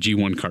did in the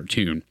G1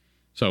 cartoon.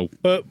 So,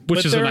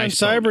 which is a nice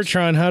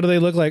Cybertron. How do they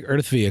look like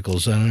Earth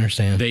vehicles? I don't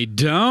understand. They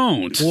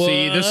don't. What?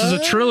 See, this is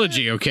a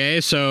trilogy, okay?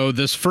 So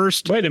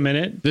wait a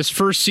minute. This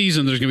first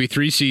season, there's going to be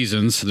 3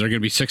 seasons. There are going to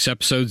be 6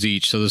 episodes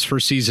each. So this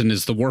first season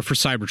is the War for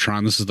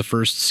Cybertron. This is the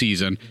first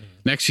season.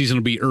 Next season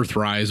will be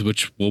Earthrise,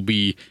 which will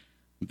be,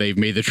 they've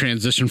made the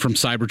transition from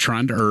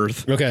Cybertron to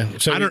Earth. Okay,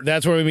 so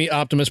that's where we meet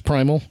Optimus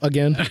Primal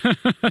again?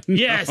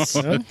 Yes.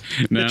 No, the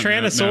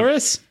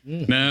Tyrannosaurus?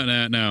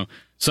 No.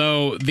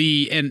 So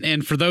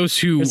and for those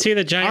who is he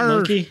the giant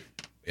monkey?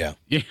 Yeah,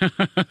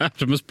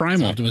 Optimus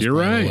Primal. You're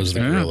right. Was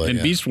the gorilla,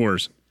 and Beast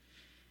Wars.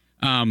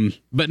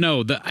 But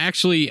no,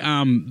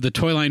 the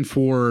toy line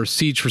for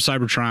Siege for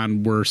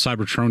Cybertron were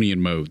Cybertronian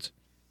modes.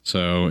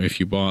 So if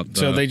you bought,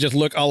 so they just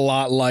look a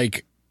lot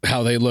like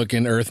how they look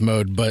in Earth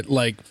mode, but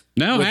like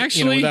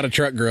without a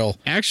truck grill.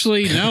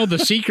 Actually, no, the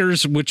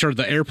Seekers, which are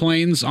the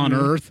airplanes on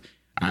Earth,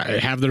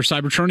 have their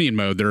Cybertronian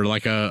mode. They're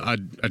like a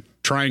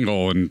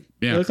triangle, and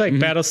they look like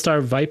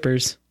Battlestar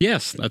Vipers.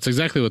 Yes, that's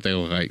exactly what they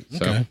look like.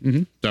 So,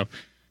 okay. So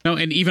no,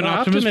 and even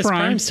Optimus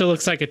Prime still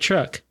looks like a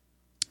truck.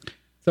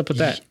 What's up with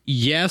that?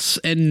 Yes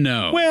and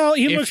no. Well,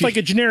 he looks like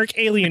a generic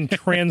alien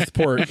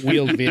transport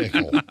wheeled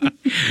vehicle.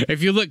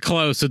 If you look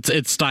close,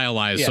 it's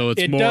stylized, so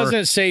it's more. It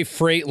doesn't say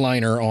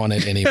Freightliner on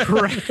it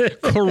anymore.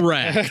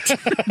 Correct.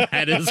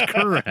 That is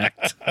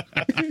correct.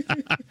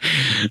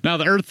 Now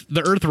the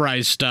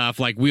Earthrise stuff,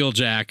 like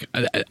Wheeljack,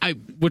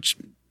 which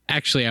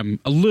actually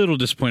I'm a little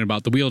disappointed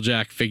about. The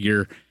Wheeljack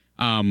figure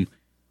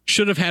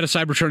should have had a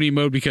Cybertronian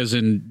mode, because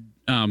in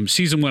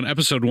season 1,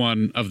 episode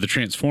 1 of the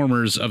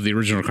Transformers of the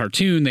original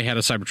cartoon, they had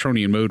a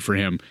Cybertronian mode for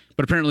him,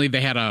 but apparently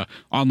they had a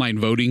online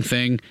voting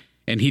thing,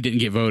 and he didn't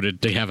get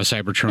voted to have a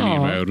Cybertronian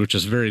mode, which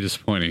is very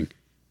disappointing.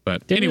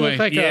 But didn't anyway, he look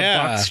like a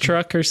box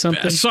truck or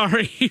something?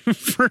 Sorry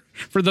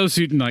for those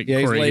who like.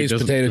 Yeah, Corey, he's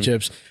Lay's potato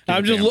chips.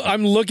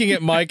 I'm looking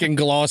at Mike and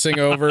glossing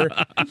over,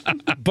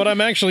 but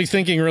I'm actually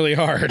thinking really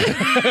hard.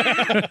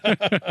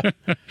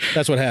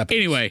 That's what happened.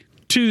 Anyway,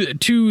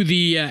 to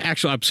the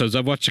actual episodes,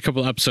 I've watched a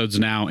couple episodes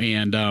now,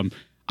 and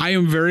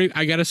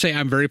I gotta say,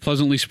 I'm very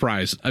pleasantly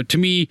surprised. To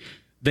me,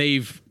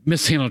 they've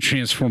mishandled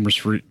Transformers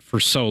for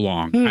so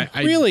long.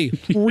 Really?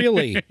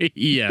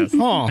 Yes.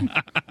 Huh.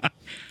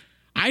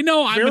 I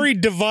know. Very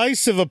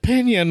divisive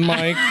opinion,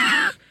 Mike.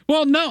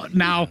 Well, no.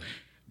 Now,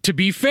 to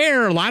be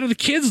fair, a lot of the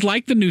kids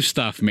like the new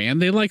stuff, man.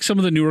 They like some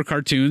of the newer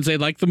cartoons. They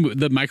like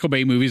the Michael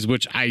Bay movies,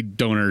 which I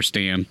don't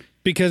understand.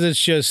 Because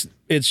it's just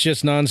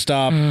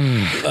nonstop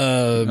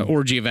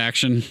orgy of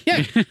action.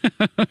 Yeah.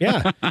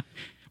 Yeah.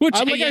 Which,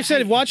 I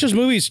said, watch those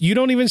movies. You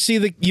don't see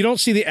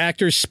the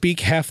actors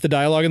speak half the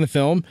dialogue in the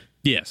film.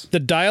 Yes. The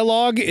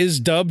dialogue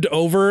is dubbed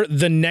over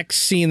the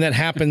next scene that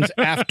happens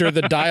after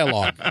the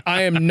dialogue.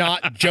 I am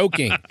not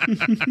joking.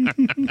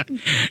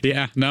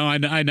 Yeah, no,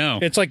 I know.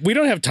 It's like, we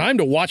don't have time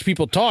to watch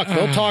people talk.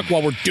 They'll talk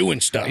while we're doing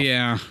stuff.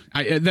 Yeah.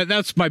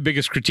 That's my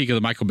biggest critique of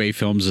the Michael Bay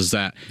films, is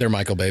that they're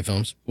Michael Bay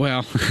films.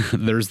 Well,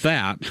 there's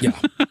that. Yeah.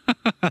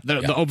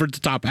 The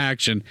over-the-top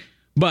action.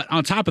 But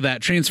on top of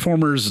that,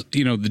 Transformers,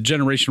 the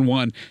Generation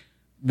 1,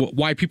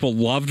 why people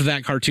loved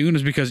that cartoon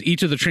is because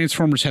each of the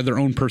Transformers had their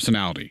own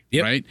personality,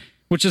 right?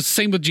 Which is the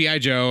same with G.I.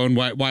 Joe, and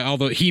why all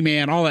the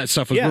He-Man, all that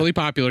stuff was really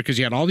popular, because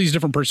you had all these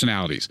different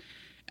personalities.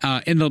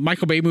 In the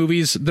Michael Bay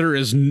movies, there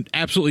is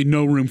absolutely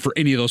no room for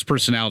any of those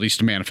personalities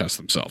to manifest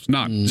themselves.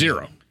 None.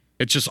 Zero.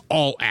 It's just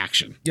all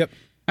action. Yep.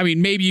 I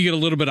mean, maybe you get a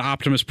little bit of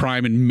Optimus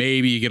Prime, and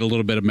maybe you get a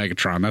little bit of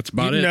Megatron. That's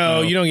about it.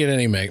 No, you don't get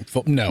any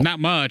No, not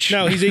much.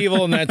 No, he's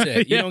evil, and that's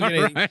it. You don't get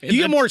any. Right.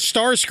 You get more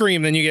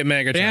Starscream than you get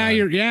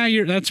Megatron.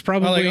 Yeah, that's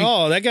probably.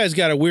 That guy's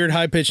got a weird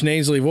high pitched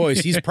nasally voice.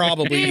 He's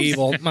probably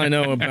evil. I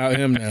know about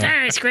him now.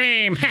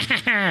 Starscream.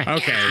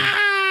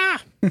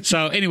 Okay.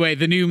 So anyway,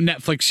 the new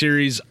Netflix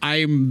series,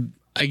 I'm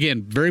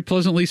again very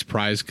pleasantly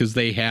surprised, because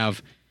they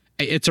have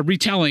it's a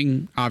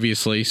retelling,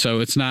 obviously, so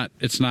it's not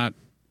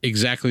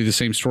exactly the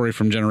same story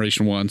from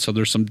Generation 1, so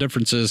there's some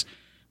differences,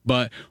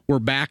 but we're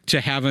back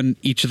to having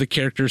each of the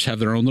characters have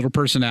their own little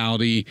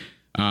personality.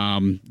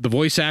 The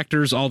voice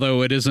actors,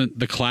 although it isn't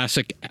the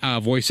classic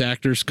voice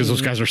actors, because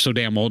those guys are so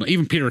damn old,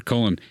 even Peter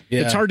Cullen,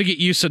 it's hard to get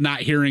used to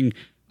not hearing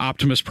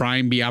Optimus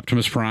Prime be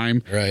Optimus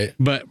Prime. Right.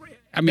 But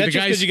I mean, That's the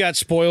just guys, because you got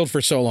spoiled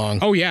for so long.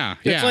 oh yeah,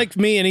 It's like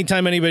me.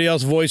 Anytime anybody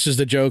else voices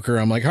the Joker,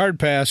 I'm like, hard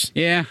pass.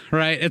 yeah,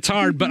 right. It's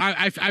hard, but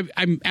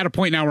I'm at a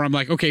point now where I'm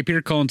like, okay,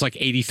 Peter Cullen's like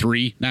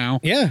 83 now.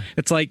 Yeah.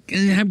 It's like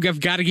I've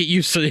got to get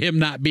used to him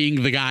not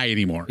being the guy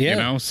anymore. Yeah.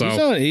 You know,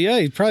 so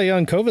he's probably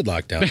on COVID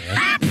lockdown.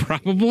 Yeah.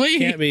 probably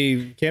can't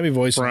be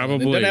voicing.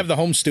 Probably. It doesn't have the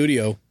home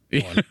studio.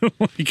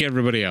 like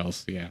everybody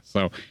else. Yeah.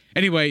 So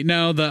anyway,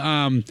 no,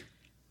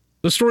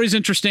 the story's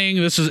interesting.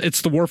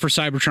 It's the war for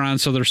Cybertron,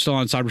 so they're still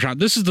on Cybertron.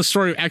 This is the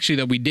story actually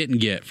that we didn't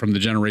get from the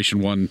Generation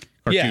 1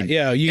 cartoon.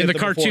 Yeah. In the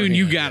cartoon,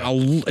 you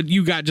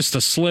got just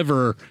a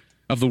sliver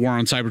of the war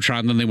on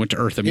Cybertron, then they went to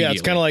Earth immediately. Yeah,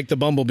 it's kind of like the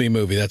Bumblebee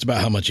movie. That's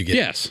about how much you get.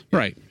 Yes,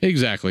 right.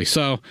 Exactly.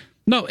 So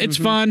no, it's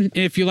fun.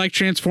 If you like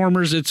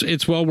Transformers,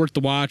 it's well worth the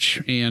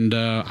watch, and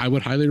I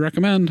would highly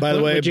recommend. By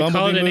the way, would you Bumblebee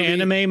call it an movie,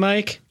 anime,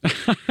 Mike?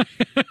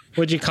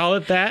 Would you call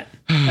it that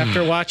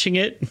after watching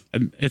it?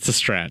 It's a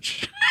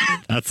stretch.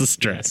 That's a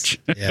stretch.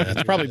 Yeah,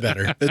 it's probably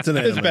better. It's an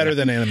It's anime. better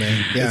than anime.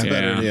 Yeah. It's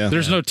better, yeah.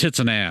 There's no tits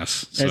and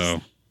ass. So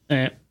It's-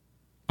 eh.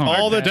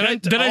 All the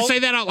did I say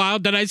that out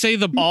loud? Did I say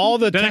the all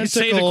the Did I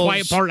say the tentacles-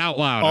 quiet part out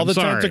loud? all I'm the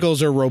sorry.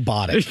 tentacles are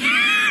robotic.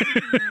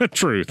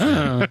 Truth.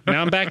 Oh,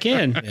 now I'm back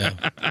in.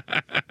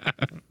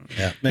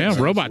 Yeah. Yeah,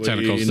 robot We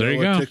tentacles. There know you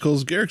what go.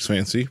 tickles Garrick's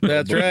fancy.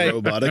 That's right.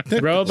 Robotic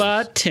tentacles.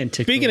 Robot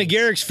tentacles. Speaking of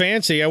Garrick's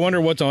fancy, I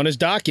wonder what's on his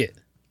docket.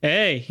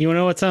 Hey, you want to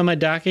know what's on my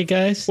docket,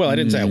 guys? Well, I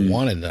didn't say I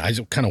wanted it. I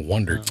just kind of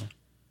wondered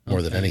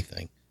more than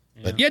anything.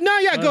 But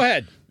go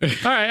ahead. All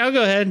right, I'll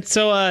go ahead.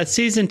 So,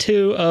 season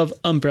 2 of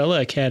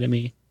Umbrella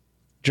Academy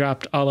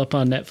dropped all up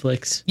on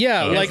Netflix.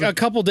 Yeah, like a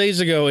couple days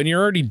ago, and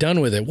you're already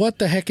done with it. What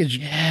the heck is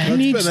you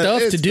need It's been-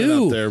 stuff it's to been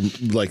do? up there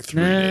like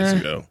 3 days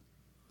ago.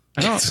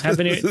 I don't have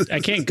any. I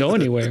can't go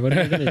anywhere. What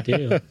am I gonna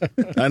do?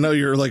 I know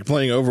you're like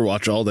playing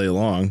Overwatch all day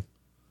long.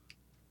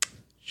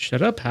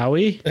 Shut up,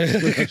 Howie.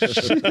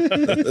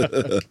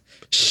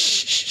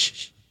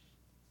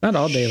 Not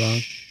all day long.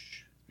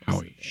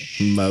 Howie.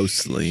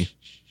 Mostly.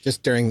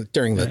 Just during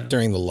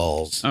the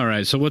lulls. All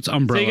right. So what's So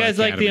Umbrella? you guys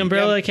like the Academy?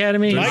 Umbrella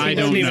Academy? I Mike don't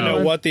doesn't even know.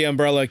 know what the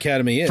Umbrella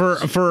Academy is.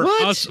 For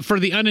What? us, for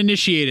the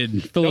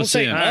uninitiated, fill Don't us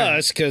say in.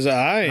 us, because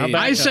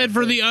I said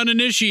for the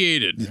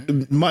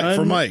uninitiated. Mike,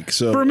 for Mike.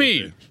 So For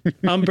me.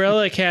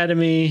 Umbrella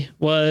Academy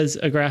was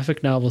a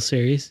graphic novel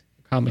series,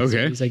 comic Okay.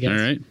 series, I guess.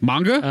 All right.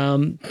 Manga?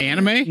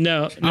 Anime?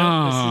 No, Oh.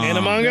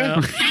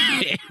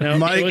 Animanga? no,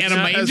 Mike it was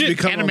not, has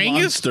become a Animangus?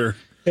 monster.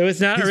 it was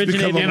not He's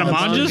originated become in a the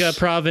monster. manga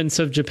province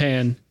of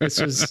Japan.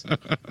 This was,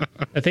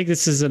 I think,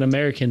 this is an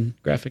American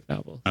graphic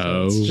novel.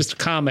 So it's Oh. just a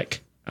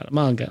comic, not a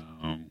manga.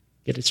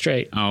 Get it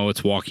straight. Oh,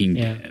 it's Walking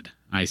Yeah. Dead.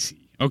 I see.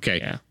 Okay.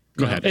 Yeah.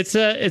 Go ahead.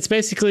 It's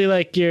basically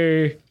like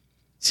your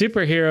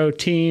superhero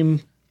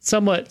team,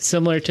 somewhat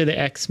similar to the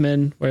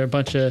X-Men, where a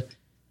bunch of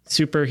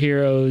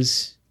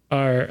superheroes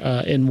are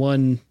in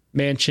one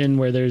mansion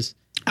where there's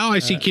Oh, I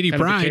see Kitty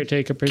kind of a Pryde.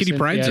 caretaker person. Kitty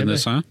Pryde's Yeah, in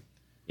this, huh?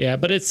 yeah,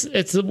 but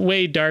it's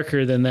way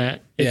darker than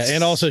that. Yeah, It's,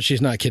 and also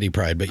she's not Kitty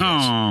Pryde, but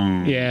yes.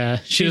 Oh. yeah,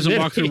 She doesn't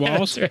walk through yeah,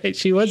 walls? That's right,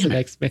 she was an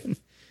X-Men.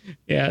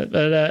 Yeah,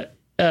 but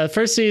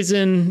first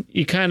season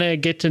you kind of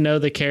get to know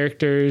the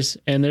characters,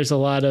 and there's a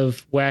lot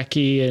of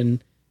wacky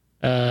and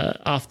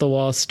off the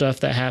wall stuff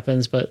that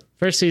happens. But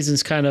first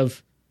season's kind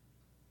of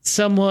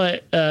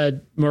somewhat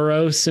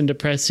morose and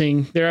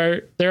depressing.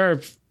 There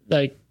are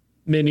like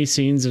mini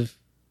scenes of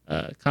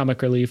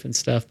comic relief and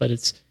stuff, but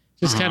it's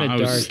just kind of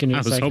dark. And I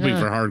it's was like, hoping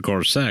for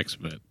hardcore sex,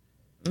 but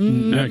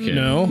okay,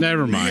 no.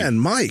 never mind. Man,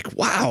 Mike,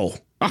 wow.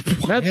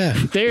 not, Yeah.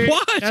 they're-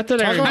 What? Not that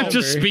I I'm just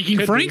remember. speaking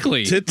Could be.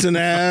 frankly. Tits and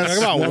ass.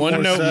 Talk about one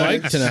more note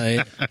sex. Mike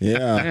tonight.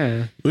 Yeah.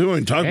 Yeah. We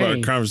won't talk about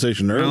Hey. a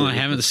conversation earlier. Well, I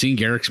haven't seen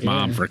Garrick's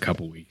mom for a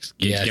couple weeks.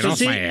 Get Yeah, off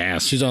she's- my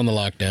ass. She's on the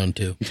lockdown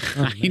too.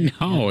 I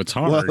know it's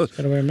hard. Well,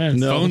 Gotta wear a mask.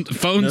 no.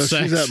 phone No,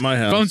 sex. she's at my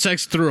house. Phone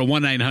sex through a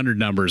 1-900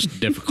 number is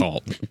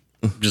difficult.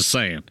 Just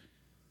saying.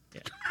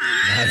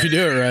 If you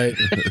do it right,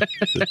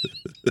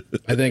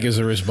 I think is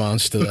a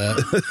response to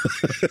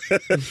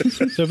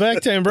that. So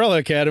back to Umbrella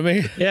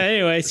Academy. Yeah,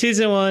 anyway,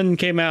 season 1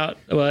 came out,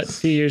 a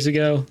few years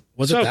ago.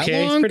 Was It's it that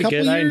okay. long? It's pretty Couple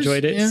good. I years?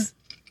 enjoyed it. Yeah.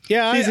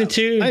 Yeah, Season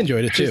 2. I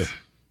enjoyed it too.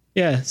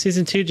 Yeah,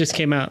 season 2 just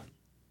came out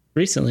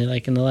recently,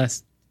 like in the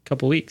last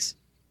couple weeks.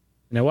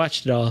 And I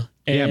watched it all.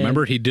 And Yeah,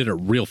 remember he did it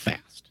real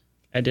fast.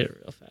 I did it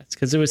real fast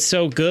because it was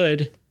so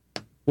good.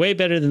 Way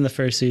better than the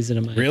first season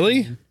of mine.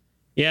 Really?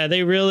 Yeah,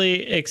 they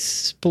really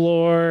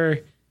explore,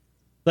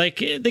 like,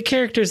 the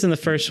characters in the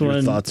first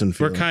one thoughts and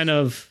were feelings. kind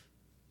of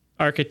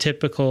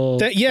archetypical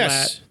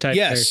Yes. flat type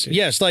Yes. characters.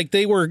 Yes. Like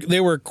they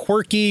were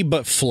quirky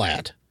but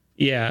flat.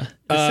 Yeah.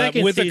 The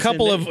second With a season,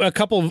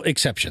 couple of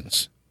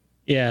exceptions.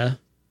 yeah,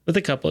 with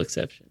a couple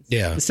exceptions.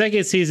 Yeah. The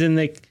second season,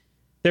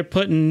 they're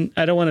putting,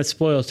 I don't want to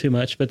spoil too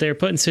much, but they're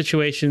putting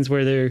situations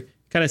where they're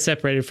kind of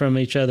separated from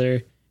each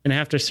other and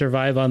have to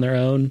survive on their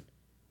own.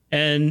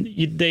 And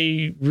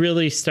they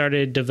really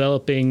started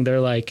developing their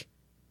like,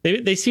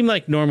 they seem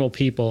like normal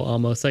people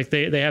almost. Like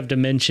they have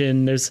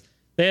dimension.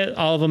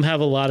 All of them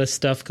have a lot of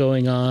stuff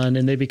going on,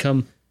 and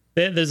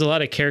there's a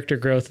lot of character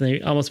growth, and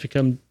they almost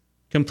become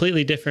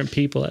completely different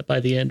people by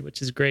the end,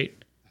 which is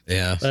great.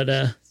 Yeah.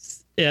 But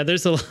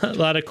there's a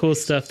lot of cool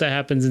stuff that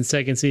happens in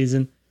second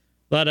season.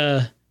 A lot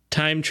of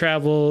time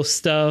travel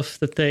stuff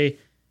that they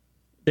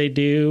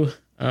do.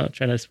 I'll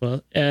try not to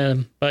spoil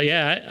it. But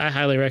yeah, I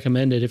highly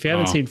recommend it. If you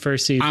haven't seen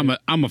first season,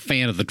 I'm a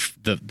fan of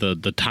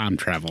the time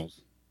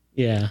travels.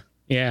 Yeah.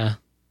 The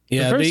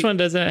first one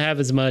doesn't have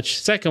as much.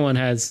 Second one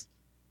has.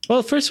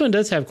 Well, the first one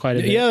does have quite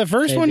a bit. Yeah, the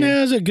first one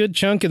has a good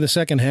chunk in the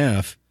second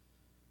half.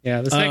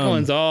 Yeah, the second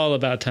one's all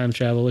about time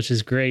travel, which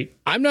is great.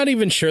 I'm not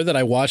even sure that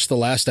I watched the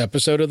last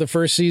episode of the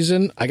first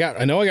season. I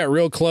know I got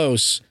real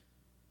close,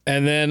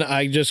 and then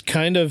I just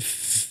kind of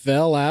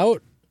fell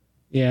out.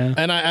 Yeah,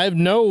 and I have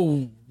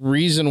no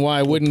reason why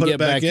I wouldn't get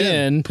back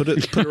in. Put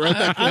it right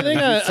back in. I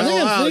think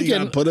I'm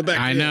thinking. Put it back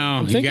in. I know.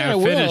 I'm You thinking I gotta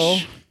will.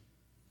 finish.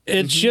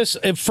 It's just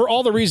for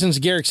all the reasons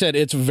Garrick said.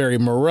 It's very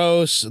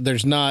morose.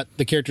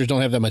 The characters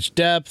don't have that much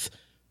depth,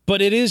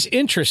 but it is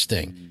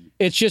interesting.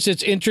 It's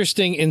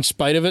interesting in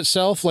spite of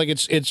itself. Like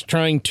it's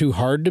trying too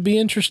hard to be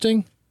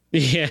interesting.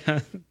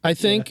 Yeah, I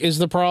think is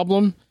the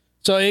problem.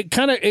 So it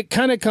kind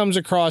of comes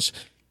across.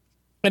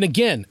 And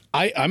again,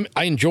 I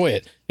enjoy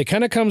it. It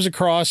kind of comes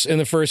across in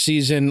the first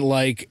season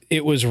like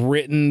it was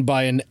written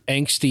by an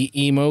angsty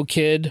emo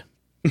kid.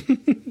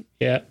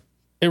 Yeah,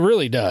 it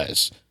really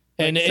does,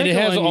 and it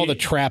has all the you-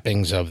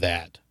 trappings of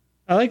that.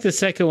 I like the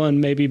second one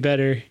maybe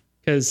better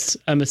because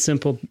I'm a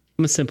simple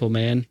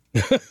man,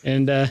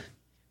 and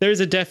there's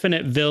a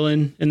definite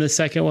villain in the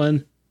second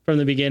one from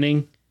the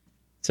beginning.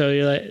 So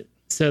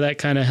that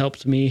kind of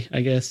helped me, I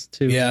guess.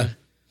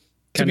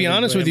 To be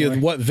honest with you,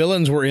 what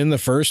villains were in the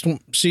first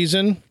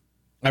season,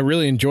 I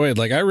really enjoyed.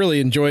 Like I really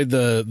enjoyed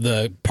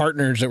the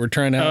partners that were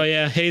trying to. Oh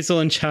yeah, Hazel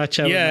and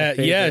Cha-Cha. Yeah,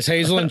 yes,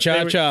 Hazel and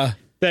Cha-Cha.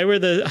 They were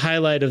the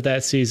highlight of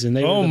that season.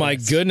 Oh my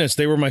goodness,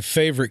 they were my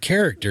favorite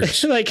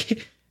characters.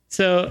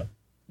 So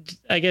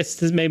I guess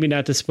this maybe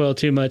not to spoil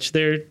too much.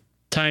 They're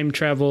time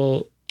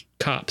travel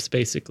cops,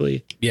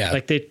 basically. Yeah.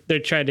 Like they're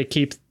trying to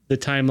keep the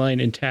timeline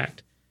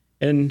intact.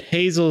 And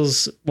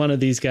Hazel's one of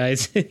these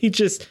guys.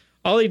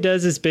 All he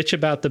does is bitch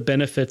about the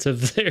benefits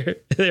of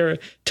their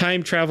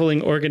time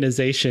traveling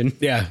organization.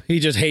 Yeah, he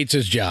just hates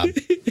his job.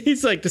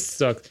 He's like, this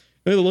sucks.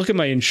 Look at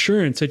my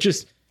insurance.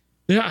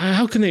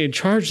 How can they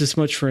charge this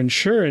much for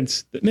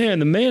insurance? Man,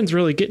 the man's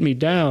really getting me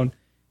down.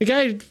 The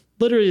guy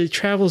literally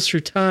travels through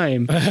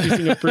time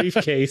using a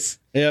briefcase.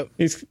 Yep.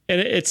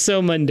 And it's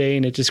so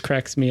mundane. It just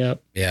cracks me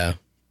up. Yeah.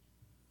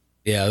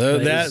 Yeah,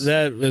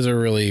 that is a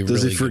really, Does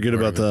really he forget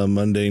about the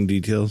mundane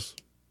details?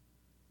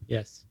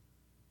 Yes.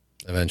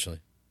 Eventually.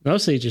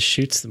 Mostly he just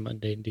shoots the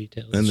mundane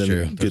details. And then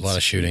True. There's a lot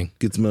of shooting.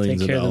 Gets millions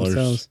Take of care of dollars.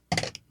 themselves.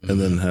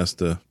 And then has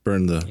to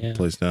burn the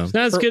place down. It's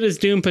not as good as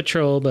Doom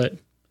Patrol, but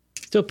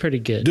still pretty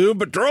good. Doom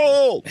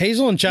Patrol!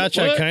 Hazel and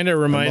Cha-Cha What? kind of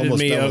reminded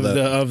almost me done with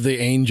of the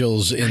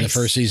angels in the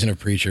first season of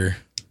Preacher.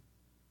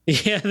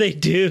 Yeah, they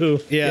do.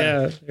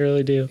 Yeah. They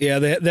really do. Yeah,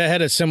 they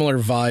had a similar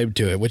vibe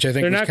to it, which I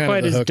think They're was not kind quite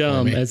of the as hook for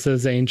dumb me. as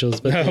those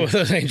angels, but No,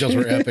 those angels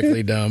were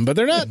epically dumb, but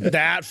they're not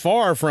that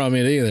far from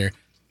it either.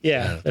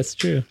 yeah, that's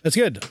true. That's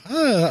good.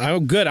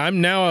 I'm good.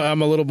 I'm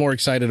a little more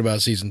excited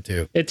about season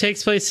 2. It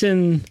takes place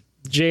in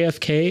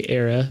JFK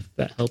era. If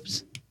that helps.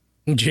 Spice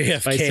it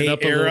JFK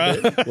up a era.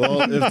 little bit.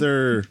 Well, if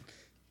they're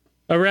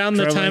Around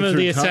the Traveling time of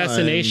the through time,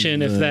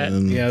 assassination, if that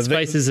Yeah,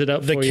 spices it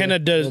up the for you a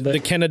little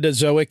bit.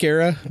 Kennedy-Zoic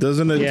era.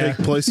 doesn't it Yeah.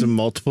 take place in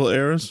multiple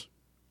eras?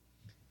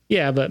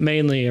 Yeah, but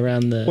mainly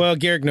around the Well,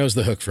 Garrick knows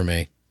the hook for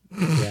me.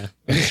 yeah.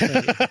 If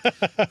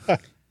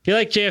you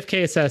like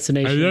JFK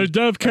assassination,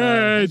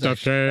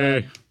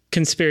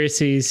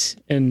 conspiracies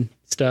and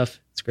stuff,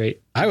 it's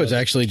great. I was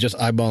actually just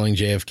eyeballing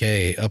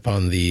JFK up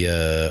on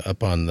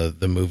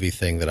the movie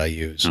thing that I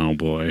use Oh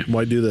boy.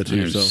 Why do that to I'm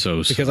yourself?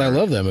 so because I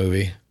love that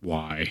movie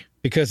Why?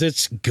 because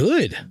it's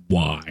good.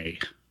 Why?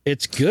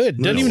 It's good.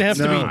 Doesn't even have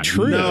to No, be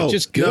true. No, It's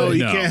just no, good.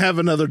 you can't have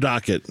another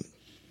docket.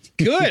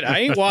 Good. I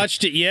ain't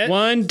watched it yet.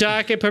 One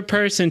docket per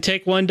person.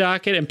 Take one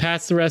docket and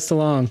pass the rest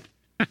along.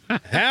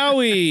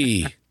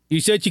 Howie, you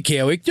said you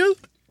can't wait to?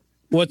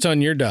 What's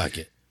on your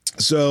docket?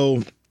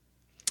 So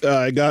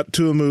I got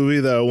to a movie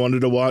that I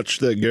wanted to watch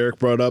that Garrick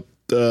brought up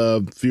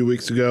a few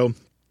weeks ago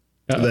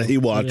that he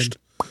watched.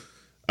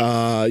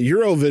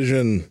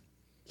 Eurovision.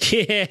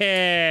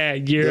 Yeah,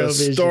 The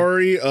Eurovision.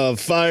 story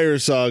of Fire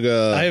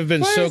Saga. I have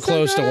been so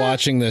close to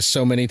watching this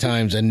so many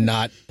times and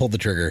not pulled the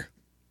trigger.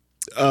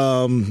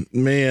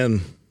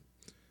 Man,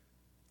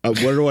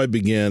 where do I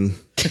begin?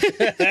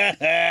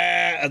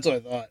 That's what I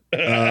thought.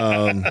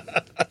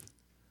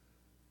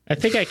 I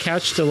think I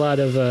couched a lot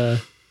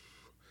of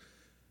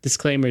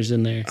disclaimers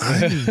in there.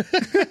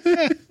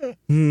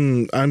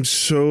 I'm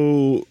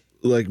so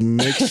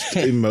mixed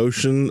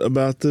emotion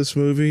about this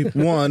movie.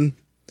 One,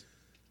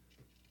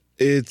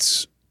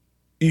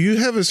 you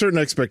have a certain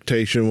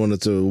expectation when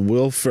it's a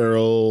Will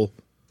Ferrell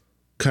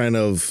kind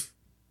of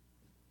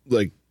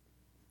like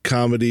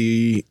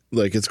comedy.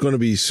 Like it's going to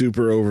be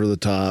super over the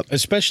top.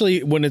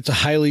 Especially when it's a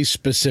highly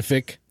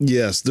specific.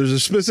 Yes, there's a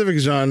specific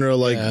genre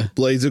like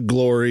Blades of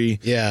Glory.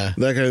 Yeah.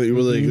 That kind of thing.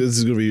 Like, this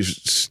is going to be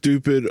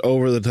stupid,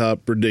 over the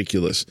top,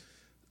 ridiculous.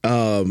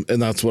 And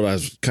that's what I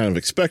was kind of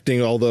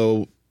expecting.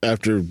 Although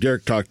after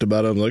Derek talked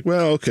about it, I'm like,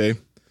 well, okay.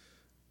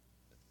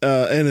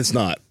 And it's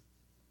not.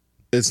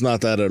 It's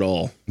not that at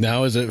all.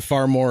 Now, is it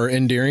far more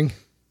endearing?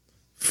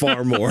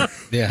 Far more.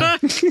 Yeah.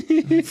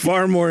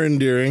 Far more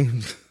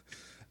endearing.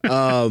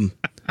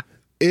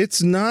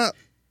 It's not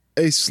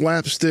a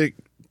slapstick,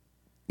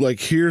 like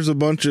here's a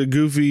bunch of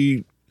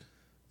goofy,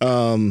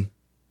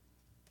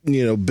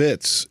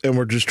 bits and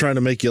we're just trying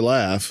to make you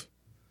laugh.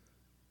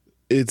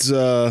 It's,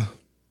 well,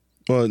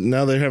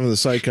 now they're having the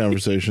side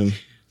conversation.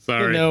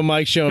 Sorry. No,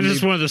 Mike showing This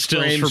is me one of the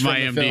stills frames from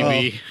my from the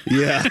IMDb.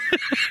 Yeah.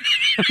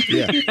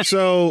 Yeah.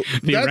 So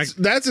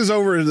that's as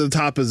over the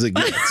top as it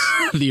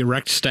gets. The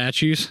erect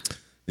statues.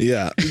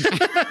 Yeah.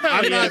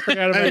 I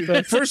forgot about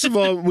that. First of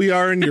all, we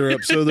are in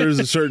Europe, so there's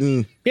a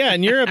certain. Yeah,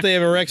 in Europe they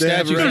have erect They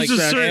have statues erect like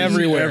statues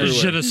everywhere.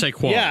 Je ne sais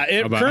quoi Yeah,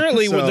 about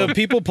currently So- the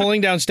people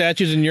pulling down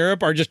statues in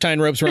Europe are just tying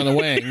ropes around the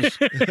wings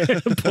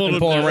and pulling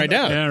them right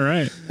down. Yeah,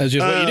 right. That's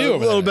just what you do. A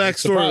Over little there.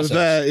 It's the backstory with process.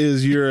 that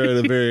is you're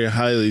at a very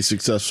highly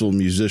successful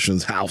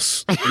musician's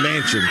house,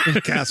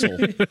 mansion, castle.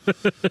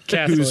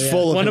 Castle, Who's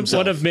full of one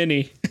himself. one of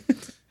many.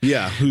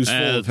 Yeah, who's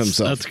full of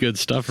himself. That's good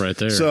stuff right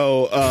there.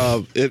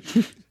 So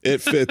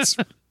it fits.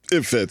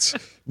 It fits.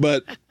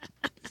 But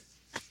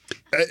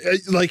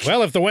like,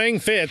 Well, if the wing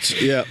fits,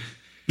 yeah,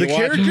 the watch-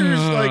 characters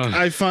like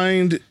I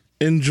find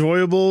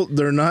enjoyable.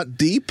 They're not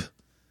deep,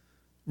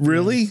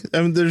 really.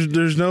 I mean,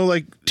 there's no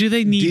like do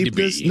they need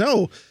deepness. to be?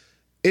 No,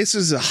 this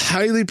is a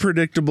highly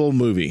predictable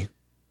movie.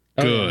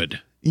 Good.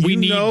 We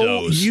need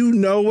those. You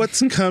know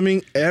what's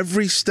coming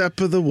every step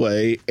of the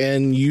way,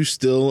 and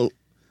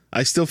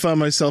I still found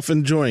myself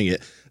enjoying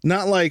it.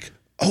 Not like,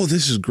 oh,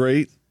 this is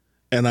great,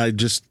 and I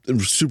just am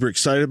super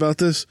excited about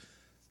this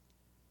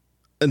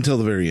until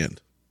the very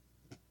end.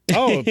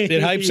 oh, it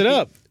hypes it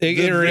up. It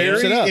The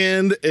ramps it very up.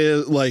 end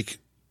is like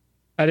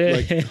I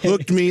did.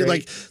 hooked me. It's great.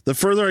 Like the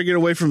further I get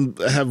away from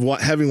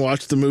having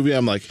watched the movie,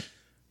 I'm like,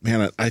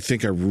 man, I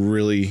think I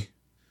really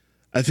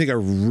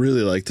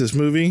like this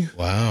movie.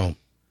 Wow.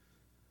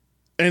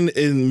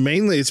 And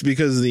mainly it's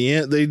because of the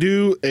end. They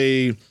do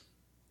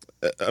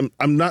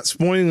I'm not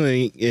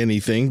spoiling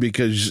anything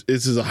because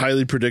this is a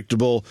highly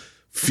predictable,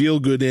 feel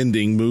good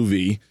ending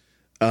movie,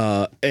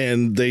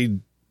 and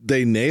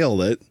they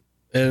nailed it.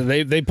 And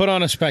they put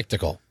on a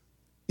spectacle.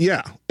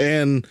 Yeah,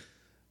 and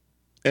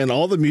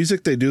all the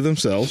music they do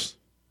themselves.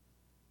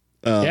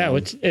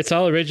 which it's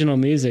all original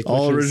music.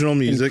 All which is original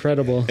music,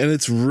 incredible. and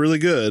it's really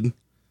good.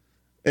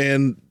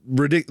 And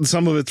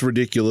some of it's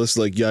ridiculous,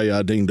 like "Ya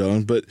Ya Ding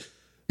Dong," but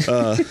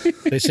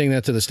They sing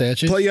that to the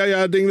statue. play "Ya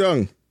Ya Ding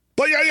Dong."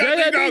 Play "Ya Ya Yeah,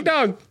 Ding ding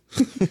Dong." dong.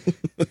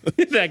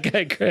 That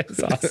guy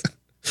Chris, awesome.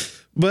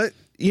 But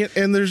yeah,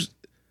 and there's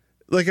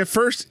like at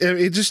first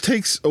it just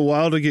takes a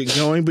while to get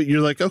going, but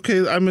you're like,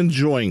 okay, I'm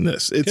enjoying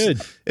this.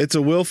 Good. It's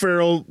a Will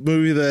Ferrell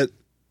movie that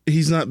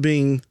he's not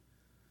being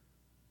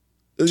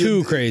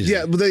Too crazy.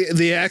 Yeah, but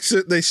the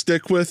accent they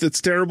stick with,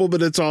 it's terrible,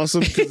 but it's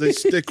awesome because they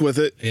stick with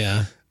it.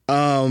 Yeah.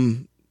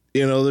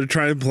 They're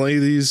trying to play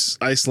these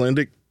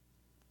Icelandic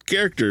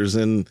characters,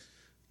 and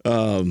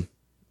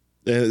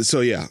so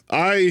yeah,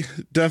 I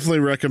definitely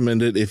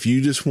recommend it if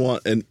you just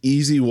want an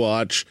easy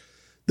watch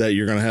that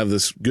you're gonna have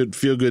this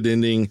feel good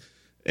ending.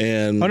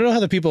 And I don't know how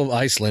the people of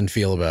Iceland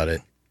feel about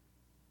it.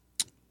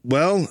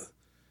 well,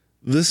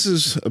 this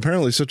is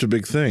apparently such a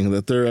big thing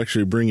that they're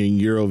actually bringing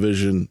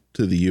Eurovision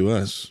to the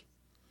U.S.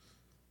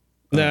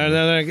 No,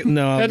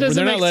 That doesn't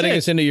they're not make letting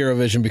sense. us into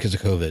Eurovision because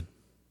of COVID.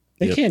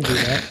 They can't do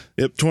that.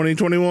 Yep,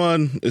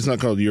 2021. It's not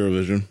called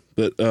Eurovision,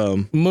 but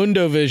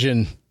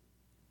Mundovision.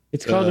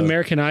 It's called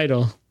American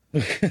Idol.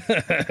 Look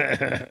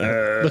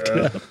it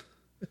up.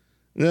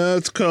 no,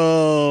 it's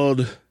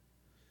called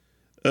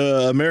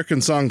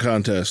American Song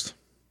Contest.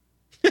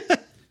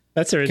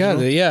 That's original.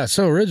 God, yeah,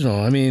 so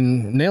original. I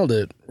mean, nailed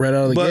it right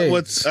out of the But gate.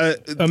 what's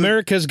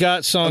America's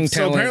Got Song so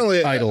Talent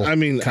apparently, Idol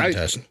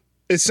contest.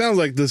 it sounds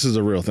like this is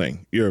a real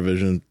thing,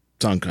 Eurovision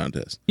Song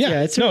Contest.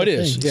 yeah, it's a no, real it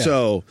is. thing. Yeah.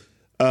 So,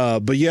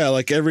 but yeah,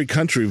 like every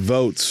country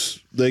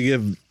votes, they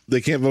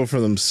can't vote for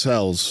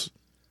themselves.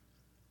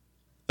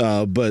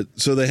 But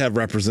so they have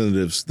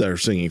representatives that are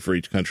singing for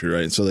each country,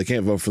 right? So they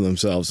can't vote for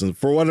themselves. And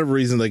for whatever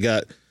reason, they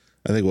got,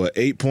 I think,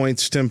 8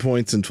 points, 10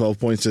 points, and 12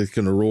 points they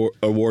can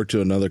award to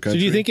another country.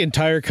 So do you think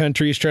entire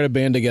countries try to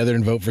band together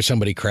and vote for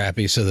somebody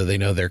crappy so that they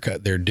know their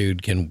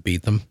dude can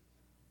beat them?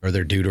 Or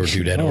their dude or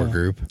dudette or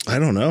group? I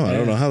don't know. I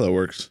don't know how that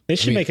works. They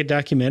should make a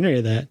documentary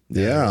of that.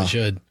 Yeah. They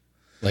should.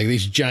 Like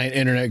these giant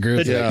internet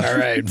groups. The- like, all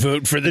right,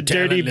 vote for the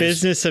Dirty talentless-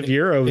 business of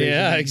Eurovision.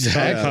 Yeah,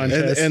 exactly. Song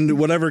contest. And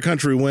whatever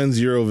country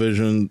wins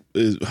Eurovision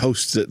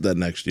hosts it that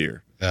next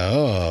year.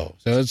 Oh,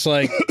 so it's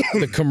like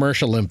the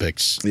commercial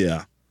Olympics.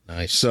 Yeah.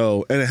 Nice.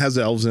 So, and it has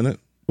elves in it.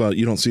 Well,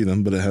 you don't see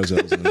them, but it has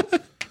elves in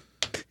it.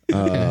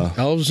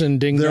 Elves and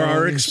ding There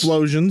are dongs.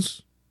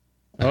 explosions.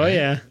 Oh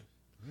yeah.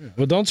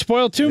 Well, don't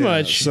spoil too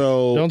much.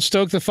 so- don't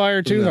stoke the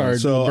fire too No, hard.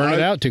 so Burn it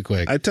I- out too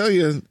quick. I tell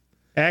you,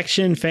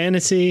 Action,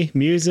 fantasy,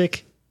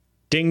 music,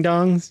 ding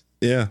dongs.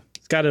 yeah.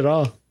 It's got it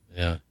all.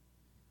 yeah.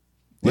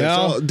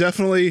 Well,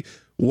 definitely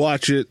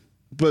watch it,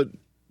 but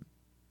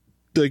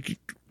like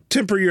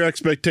temper your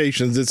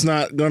expectations. It's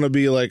not going to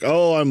be like,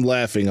 oh, I'm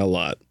laughing a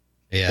lot.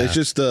 Yeah. It's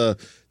just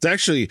it's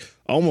actually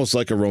almost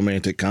like a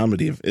romantic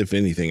comedy, if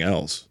anything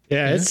else.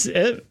 Yeah,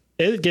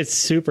 it gets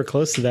super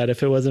close to that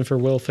if it wasn't for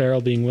Will Ferrell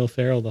being Will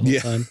Ferrell the whole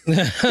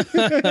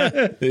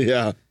time.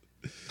 Yeah.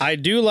 I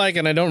do like,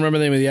 and I don't remember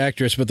the name of the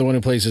actress, but the one who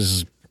plays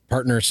his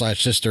partner /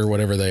 sister,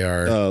 whatever they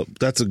are.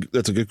 That's a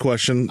good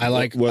question. I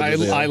like whether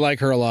they I are. like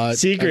her a lot.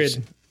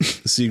 Sigrid.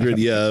 Sigrid.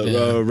 Yeah,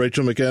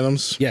 Rachel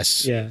McAdams.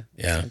 Yes. Yeah.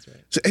 Yeah. That's right.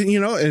 So, and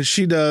and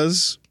she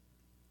does.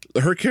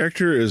 Her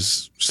character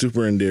is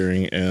super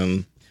endearing,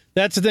 and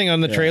That's the thing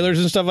on the trailers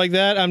and stuff like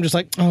that. I'm just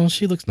like, oh,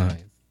 she looks nice.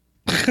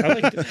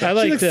 I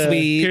liked looks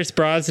sweet. Pierce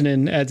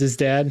Brosnan as his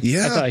dad.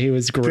 yeah, I thought he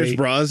was great. Pierce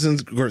Brosnan,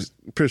 of course.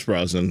 Pierce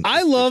Brosnan.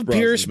 I love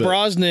Pierce but-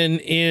 Brosnan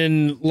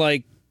in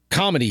like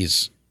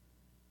comedies.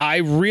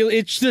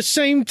 It's the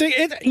same thing.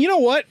 You know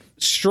what?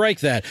 Strike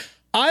that.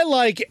 I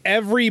like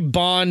every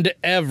Bond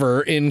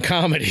ever in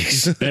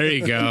comedies. There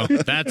you go.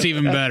 That's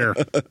even better.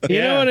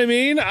 You know what I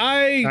mean?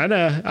 I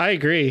know. I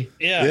agree.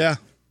 Yeah.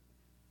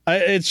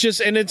 It's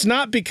just, and it's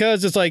not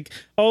because it's like,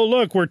 oh,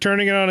 look, we're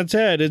turning it on its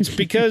head. It's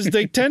because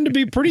they tend to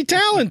be pretty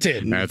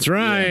talented. That's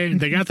right.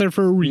 They got there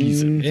for a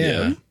reason.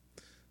 Yeah.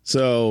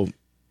 So,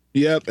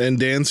 yep, and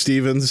Dan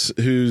Stevens,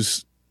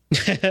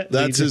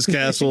 that's his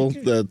castle,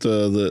 that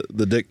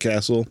the Dick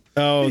Castle,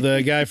 Oh,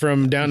 the guy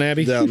from Downton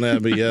Abbey? Downton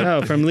Abbey. Yeah,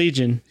 Oh, from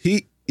Legion.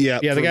 Yeah,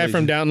 the guy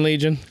from Downton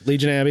Legion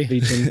Abbey.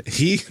 Legion.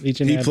 he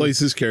Abbey. plays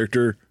his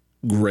character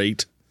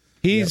great.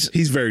 He's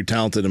very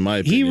talented in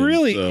my he opinion.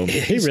 really so.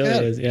 he's really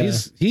got- is,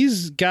 yeah.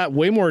 He's got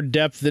way more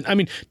depth than, I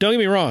mean, don't get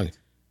me wrong.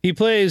 He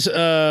plays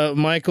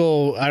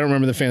Michael, I don't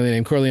remember the family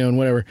name, Corleone,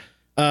 whatever.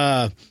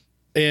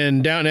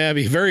 In Downton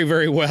Abbey very,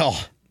 very well.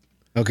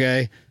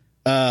 Okay?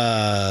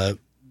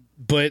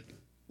 But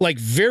like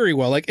very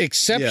well, like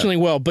exceptionally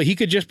well, but he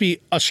could just be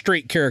a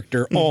straight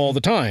character all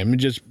the time. He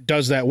just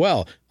does that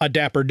well. A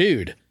dapper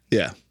dude.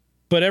 Yeah,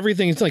 But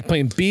everything's like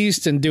playing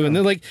Beast and doing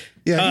like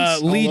he's all over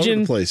the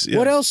Legion. place, yeah.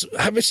 What else?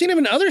 I've seen him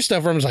in other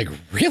stuff where I was like,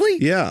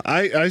 really? yeah.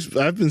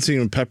 I've been seeing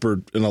him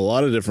peppered in a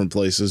lot of different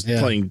places, Yeah.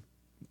 playing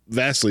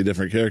vastly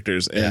different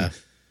characters, and Yeah.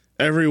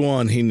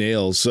 everyone he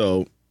nails.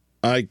 So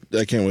I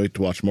can't wait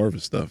to watch more of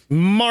his stuff.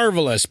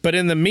 Marvelous. But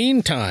in the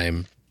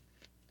meantime,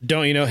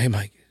 don't you know, hey,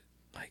 Mike,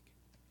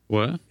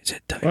 What? is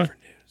it time for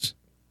news?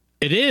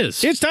 It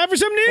is. It's time for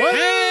some news.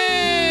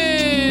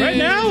 Hey! Right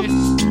now?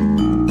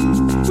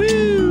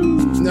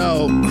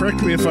 No,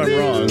 correct me if I'm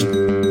wrong,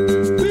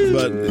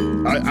 but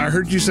I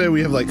heard you say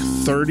we have like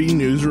 30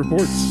 news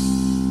reports.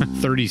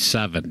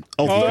 37.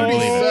 Oh,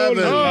 37.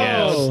 no.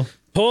 Yes.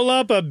 Pull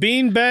up a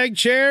beanbag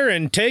chair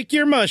and take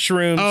your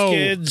mushrooms, Oh,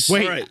 kids.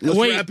 wait. All right, let's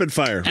rapid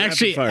fire.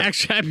 Actually, Rapid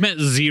fire. I meant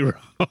 0.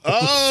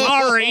 Oh!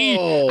 Sorry.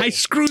 I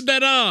screwed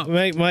that up.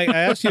 Mike, I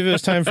asked you if it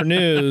was time for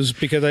news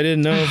because I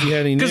didn't know if you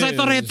had any news. Because I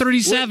thought I had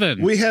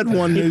 37. We had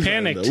one news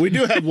panicked. item, though. We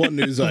do have one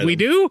news item. We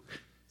do?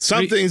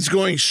 Something's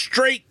going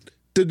straight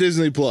to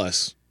Disney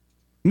Plus.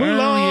 Oh,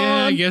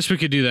 yeah, I guess we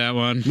could do that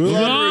one.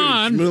 Moulin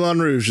Rouge. Moulin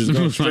Rouge is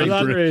going straight.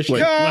 Moulin Rouge.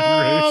 Wait,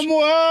 Come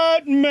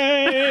what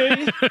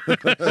may.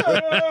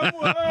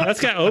 That's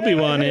got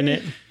Obi-Wan in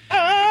it. Okay.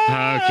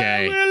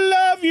 I will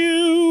love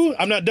you.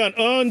 I'm not done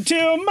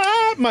until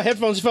my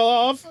headphones fell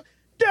off.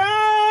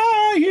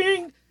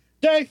 Dying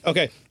day.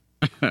 Okay.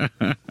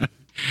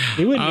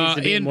 He wouldn't need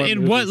to be in more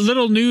In what movies.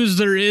 little news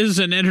there is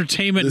in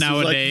entertainment this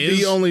nowadays, is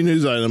like the only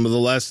news item of the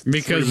last 3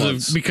 because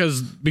months.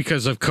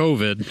 of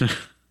COVID,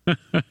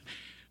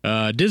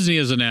 Disney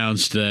has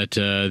announced that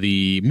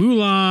the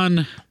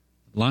Mulan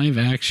live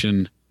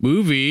action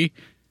movie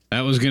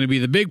that was going to be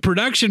the big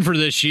production for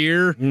this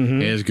year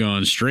has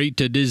gone straight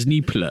to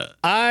Disney Plus.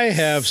 I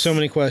have so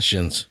many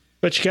questions.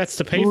 But you got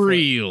to pay for it.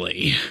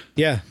 Really?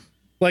 Yeah.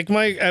 Like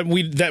we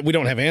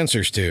don't have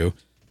answers to,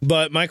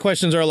 but my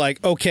questions are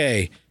like,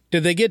 okay,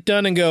 did they get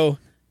done and go,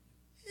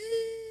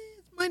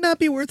 it might not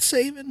be worth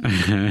saving?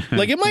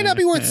 Like, it might not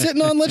be worth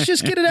sitting on. Let's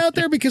just get it out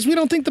there because we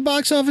don't think the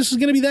box office is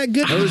going to be that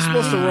good. It was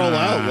supposed to roll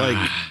out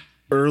like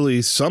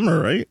early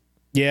summer, right?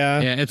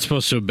 Yeah. Yeah, it's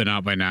supposed to have been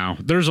out by now.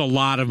 There's a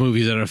lot of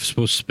movies that are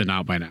supposed to have been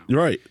out by now.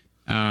 Right.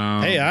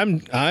 Hey, I'm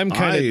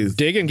kind I- of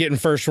digging getting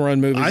first run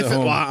movies at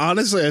home.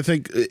 Honestly, I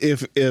think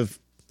if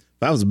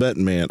I was a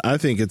betting man, I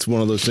think it's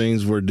one of those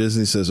things where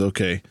Disney says,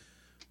 okay,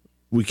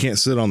 we can't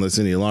sit on this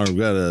any longer. We've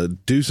got to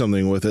do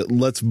something with it.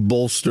 Let's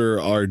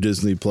bolster our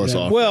Disney Plus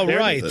offer. Well, They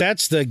right.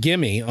 That's the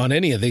gimme on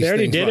any of these They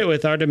already things. did it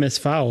with Artemis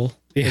Fowl.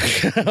 oh, yeah.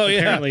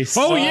 Apparently.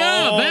 Oh,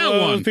 yeah, All that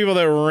those one. people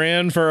that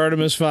ran for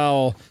Artemis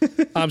Fowl.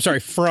 I'm sorry,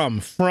 from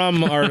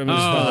Artemis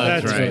Fowl.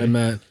 that's what right. I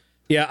meant.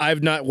 Yeah,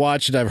 I've not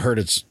watched it. I've heard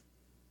it's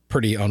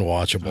pretty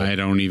unwatchable. I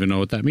don't even know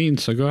what that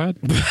means, so go ahead.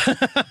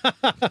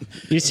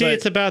 You see,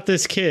 it's about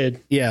this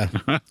kid Yeah.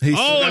 He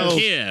Oh, a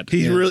kid.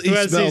 He really who he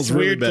has smells these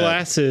really weird bad.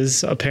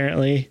 glasses,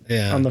 apparently.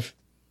 Yeah.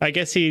 I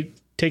guess he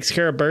takes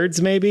care of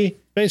birds. Maybe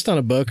Based on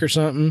a book or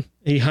something.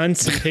 he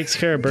hunts and takes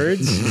care of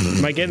birds.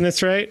 Am I getting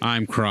this right?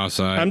 I'm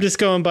cross-eyed. I'm just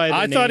going by. The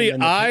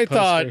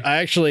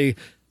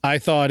I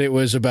thought it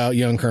was about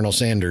young Colonel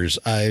Sanders.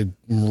 I'm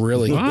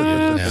really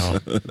confused now.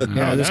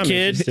 Yeah, this that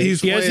kid,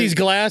 makes he has these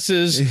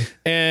glasses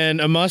and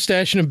a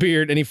mustache and a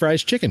beard, and he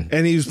fries chicken.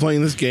 And he was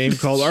playing this game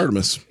called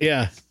Artemis.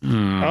 Yeah, Oh,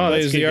 that's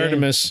plays a the good game.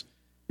 Artemis.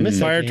 Missed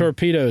that Fire game.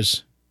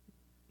 torpedoes.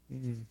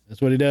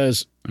 That's what he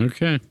does.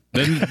 Okay.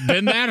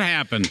 Then that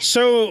happened.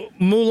 So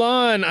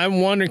Mulan,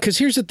 I'm wondering, because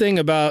here's the thing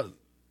about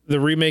the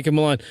remake of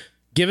Mulan.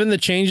 Given the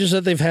changes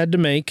that they've had to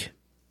make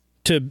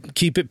to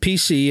keep it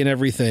PC and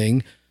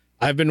everything,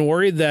 I've been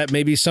worried that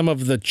maybe some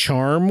of the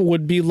charm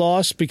would be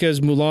lost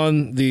because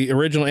Mulan, the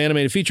original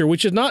animated feature,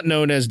 which is not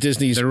known as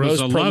Disney's There was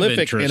most a love prolific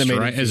interest, animated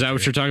right? feature. Is that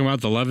what you're talking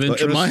about? The love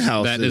interest? in my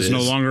house, that it is no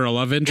is. longer a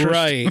love interest?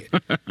 Right.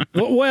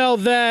 Well,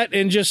 that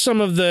and just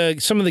some of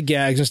the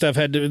gags and stuff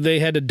had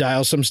to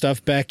dial some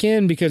stuff back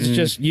in because it's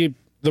just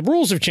the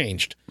rules have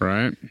changed.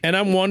 Right. And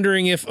I'm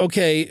wondering if,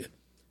 okay,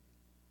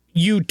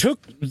 you took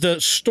the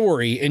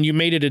story and you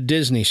made it a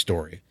Disney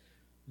story,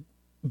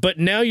 but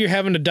now you're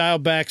having to dial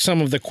back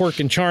some of the quirk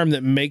and charm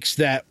that makes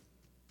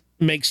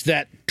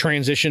that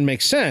transition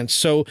make sense.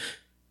 So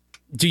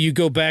do you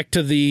go back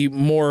to the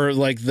more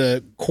like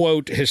the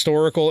quote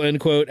historical end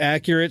quote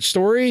accurate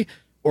story,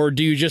 or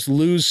do you just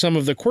lose some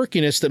of the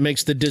quirkiness that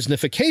makes the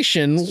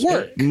Disneyfication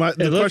work?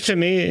 It looked to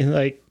me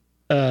like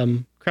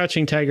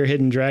Crouching Tiger,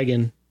 Hidden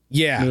Dragon,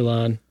 Yeah.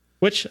 Mulan,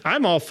 which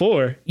I'm all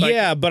for. Like,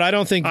 yeah, but I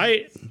don't think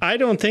I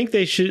don't think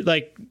they should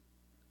like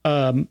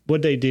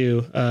what'd they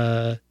do?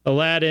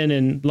 Aladdin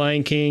and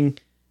Lion King,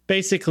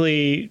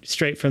 basically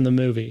straight from the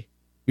movie.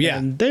 Yeah.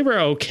 And they were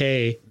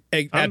okay.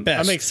 at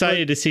best. I'm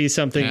excited to see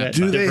something that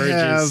Do they diverges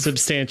have-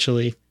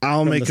 substantially.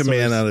 I'll from make the a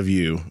man source. out of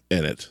you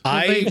in it.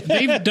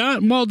 They've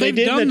done well. They They've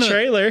did done the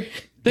trailer.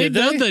 They've Did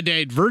done they?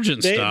 the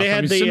Divergent They, stuff. they I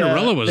had mean, the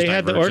Cinderella was they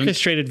had the Divergent.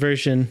 orchestrated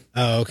version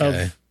Oh,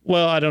 okay. of.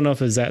 Well, I don't know if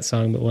it was that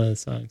song, but one of the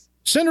songs.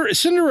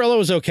 Cinderella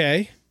was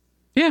okay.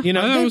 Yeah, You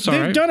know, that was all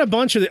they've right. done a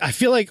bunch of. I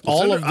feel like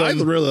all of I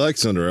them. really like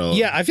Cinderella.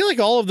 Yeah, I feel like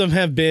all of them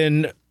have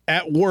been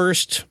at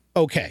worst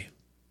okay,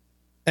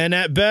 and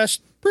at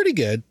best pretty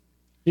good.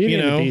 Beauty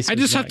and the know, Beast I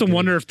was just not have to good.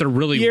 wonder if they're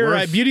really You're worth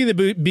right. Beauty and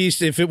the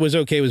Beast, if it was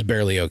okay, was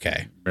barely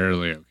okay.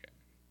 barely okay.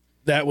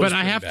 That was. But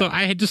I pretty have bad. to.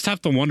 I just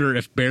have to wonder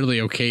if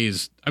barely okay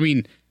is. I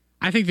mean,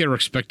 I think they were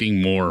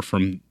expecting more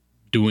from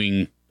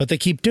doing. But they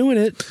keep doing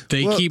it,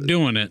 They Well, keep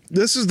doing it.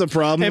 This is the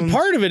problem. and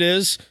part of it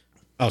is.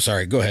 Oh,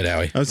 sorry. Go ahead,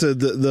 Howie. I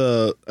said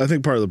I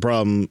think part of the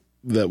problem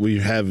that we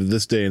have in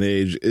this day and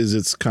age is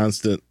its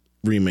constant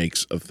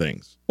remakes of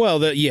things.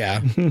 Well,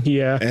 yeah,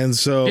 Yeah. And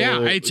so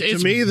Yeah, it's to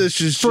me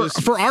this is for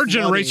just for our flooding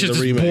generation. the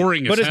It's remake.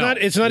 boring, but as it's hell. not.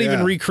 It's not even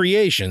Yeah.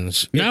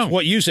 recreations. No. It's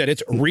what you said.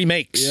 It's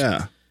remakes.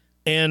 Yeah.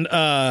 and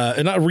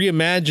not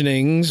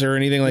reimaginings or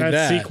anything like Not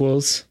that.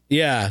 sequels.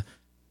 Yeah.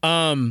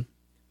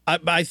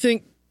 I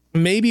think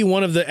maybe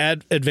one of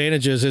the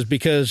advantages is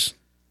because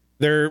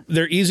they're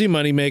easy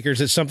money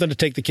makers. It's something to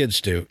take the kids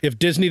to. If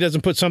Disney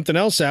doesn't put something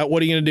else out,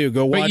 what are you going to do?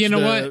 Go watch you know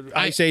the what?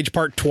 Ice Age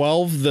Part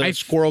 12, the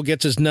squirrel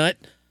gets his nut,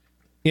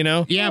 you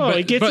know? Yeah, Oh, but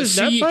he gets but his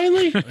nut see-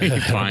 finally?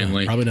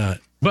 finally. Probably not.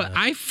 But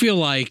I feel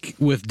like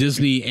with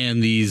Disney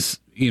and these,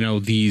 they're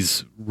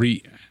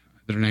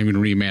not even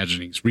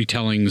reimaginings,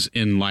 retellings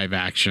in live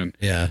action.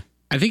 Yeah.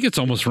 I think it's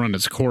almost run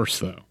its course,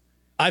 though.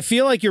 I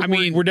feel like I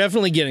mean- we're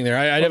definitely getting there.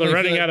 I Well, definitely they're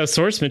running feel like- out of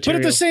source But material.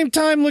 at the same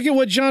time, look at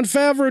what Jon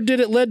Favreau did.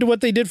 It led to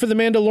what they did for The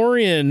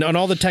Mandalorian and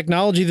all the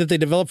technology that they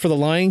developed for The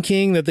Lion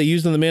King that they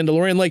used in The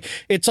Mandalorian. Like,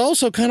 it's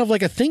also kind of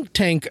like a think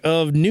tank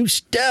of new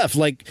stuff.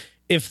 Like,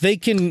 if they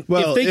can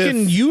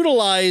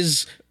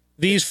utilize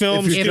these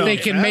films, If Jon they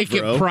can make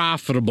it Favreau.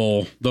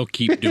 profitable, they'll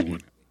keep doing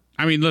it.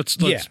 I mean, let's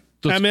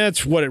I mean,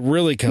 that's what it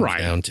really comes Right.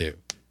 down to.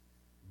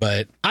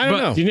 But I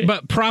don't but, know.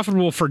 But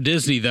profitable for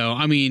Disney, though.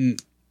 I mean,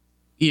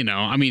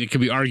 it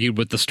could be argued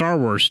with the Star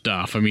Wars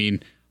stuff. I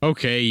mean,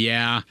 okay,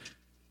 yeah,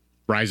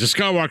 Rise of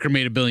Skywalker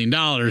made $1 billion,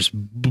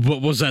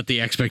 but was that the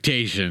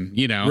expectation?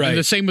 Right. And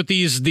the same with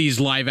these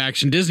live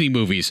action Disney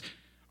movies.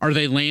 Are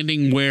they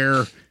landing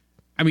where?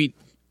 I mean,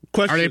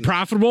 Question. are they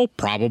profitable?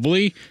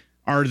 Probably.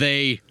 Are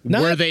they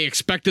where they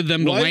expected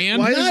them to Why- land?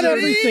 why- Not there-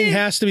 everything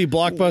has to be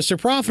blockbuster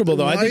profitable,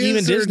 though. I Why think even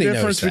is there Disney a knows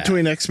difference that.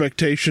 between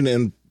expectation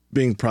and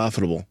being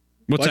profitable?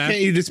 What's Why that?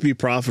 can't you just be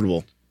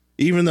profitable,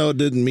 even though it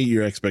didn't meet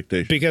your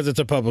expectation? Because it's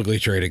a publicly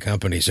traded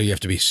company, so you have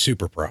to be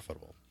super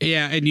profitable.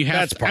 Yeah, and you have.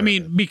 That's part I of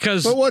mean, it.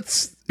 because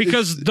But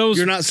because those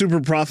you're not super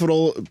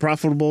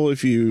profitable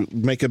if you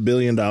make $1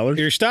 billion.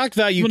 Your stock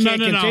value Well, no,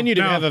 can't no, no, continue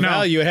to no, have a no.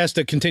 value. It has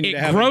to continue it to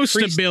have grossed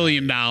increased $1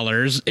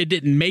 billion. It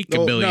didn't make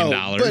 $1 billion.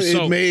 But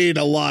So it made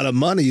a lot of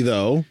money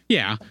though.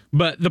 yeah,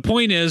 but the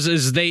point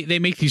is they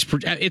make these.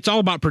 It's all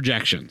about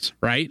projections,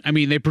 right? I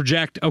mean, they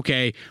project.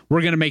 Okay,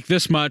 we're going to make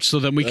this much, so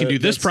then we can do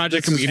this that's-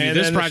 project, and we can and do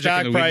this then the project,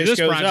 stock and then we can do price this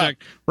goes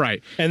project,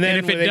 right? And then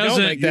if when it they don't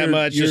doesn't, make that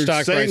much, the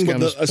stock price saying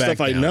comes the stuff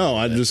back I down know. a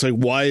I'm bit. just like,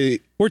 why?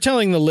 We're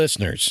telling the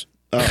listeners.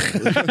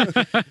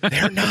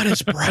 They're not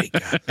as bright,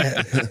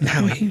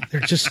 Howie.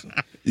 They're just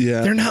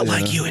Yeah, They're not yeah.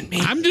 like you and me.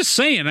 I'm just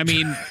saying. I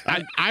mean,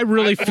 I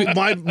really feel.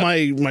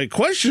 My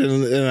question,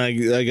 and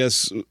I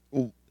guess,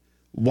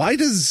 why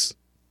does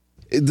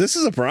this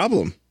is a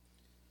problem?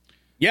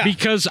 Yeah,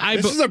 Because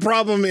This is a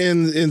problem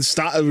in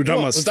stock. We're talking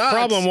about it's a stocks.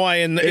 problem why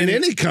in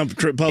any public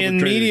in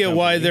traded media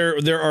why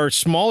company. there are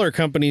smaller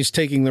companies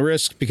taking the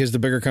risk because the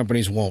bigger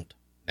companies won't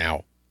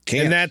now.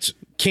 Can't. And that's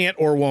can't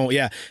or won't.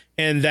 Yeah.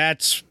 And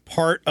that's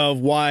part of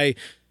why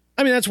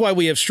that's why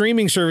we have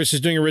streaming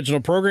services doing original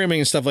programming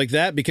and stuff like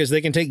that, because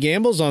they can take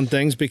gambles on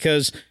things,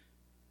 because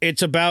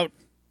it's about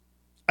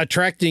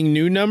attracting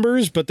new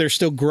numbers, but they're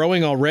still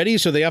growing already,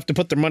 so they have to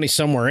put their money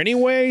somewhere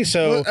anyway.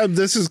 So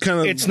this is kind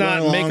of it's not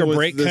going make along or with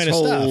break this kind of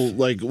whole, stuff.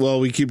 Like,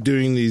 well, we keep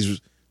doing these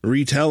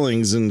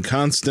retellings and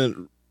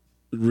constant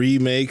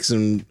remakes,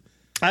 and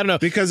I don't know,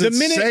 because it's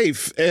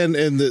safe, and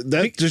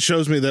that just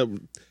shows me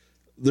that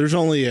there's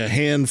only a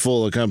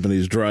handful of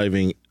companies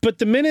driving. But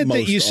the minute that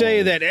most you say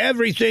all. that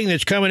everything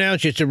that's coming out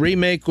is just a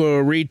remake or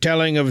a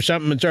retelling of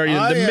something that's already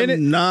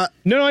Not.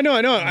 No, I know,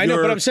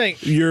 but I'm saying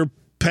you're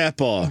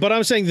Papa. But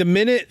I'm saying the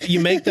minute you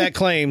make that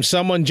claim,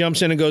 someone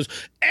jumps in and goes,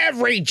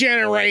 every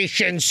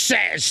generation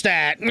says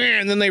that.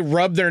 And then they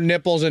rub their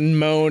nipples and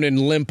moan and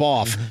limp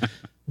off.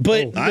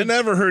 But I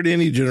never heard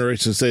any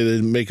generation say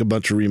they make a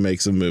bunch of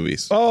remakes of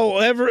movies.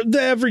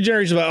 every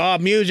generation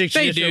about music's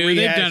They just do. a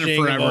They've rehashing done it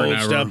forever of old and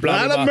ever. stuff. Blah,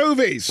 Not blah, of blah.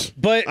 movies.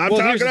 But I'm well,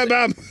 talking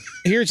about.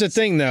 Here's the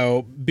thing,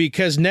 though,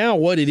 because now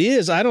what it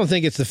is, I don't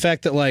think it's the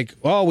fact that, like,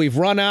 we've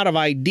run out of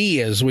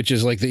ideas, which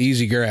is like the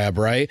easy grab,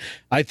 right?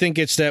 I think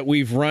it's that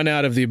we've run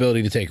out of the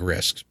ability to take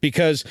risks,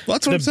 because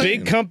That's what the I'm saying.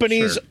 big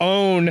companies Sure.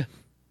 own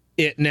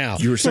it now.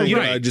 You were saying what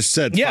Right. I just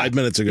said 5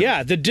 minutes ago.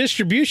 Yeah, the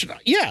distribution.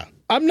 Yeah,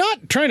 I'm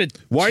not trying to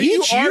Why are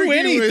you teach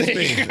arguing with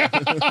anything. me?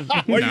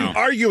 Why are you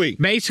arguing?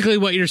 Basically,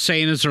 what you're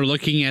saying is they're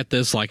looking at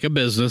this like a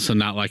business and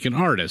not like an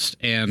artist.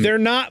 And They're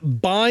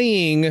not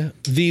buying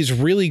these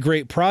really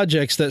great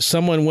projects that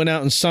someone went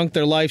out and sunk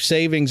their life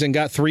savings and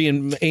got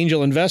 3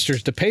 angel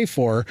investors to pay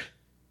for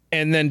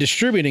and then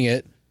distributing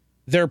it.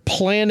 They're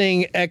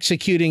planning,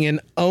 executing, and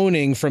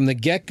owning from the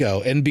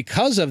get-go. And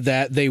because of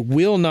that, they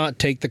will not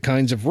take the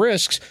kinds of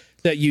risks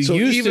that you So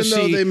used even to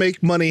though see. they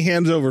make money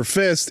hand over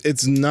fist,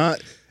 it's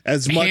not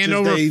as much Hand as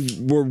over- they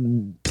were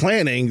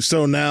planning.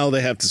 So now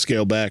they have to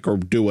scale back or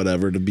do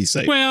whatever to be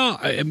safe. well,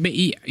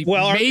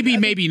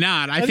 maybe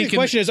not. I think the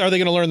question is, are they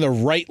going to learn the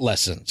right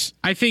lessons?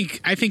 I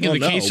think in Well, the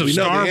no, case of we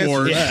know the Star answer to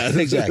Wars, that.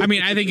 Exactly. I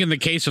mean, I think in the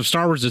case of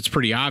Star Wars, it's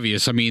pretty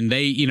obvious. I mean,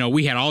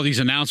 we had all these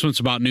announcements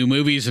about new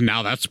movies, and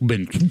now that's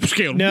been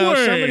scaled No,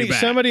 way back.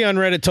 somebody on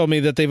Reddit told me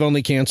that they've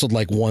only canceled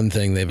like one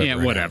thing they've Yeah,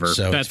 ever whatever. announced,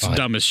 so That's it's fine.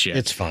 dumb as shit.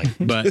 It's fine.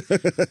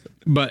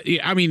 But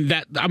yeah, I mean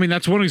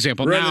that's one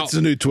example. Reddit's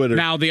the new Twitter.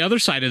 Now the other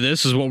side of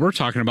this is what we're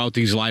talking about,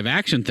 these live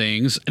action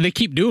things. They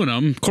keep doing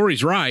them.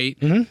 Corey's right.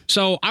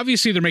 So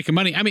obviously they're making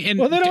money. I mean, and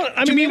Well, they don't.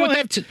 I to mean, me, they don't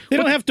have to. They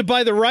don't have to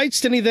buy the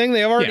rights to anything.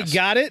 They've already Yes.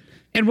 got it.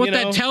 And what you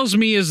that know? tells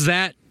me is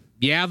that,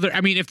 yeah,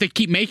 I mean, if they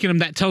keep making them,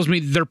 that tells me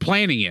they're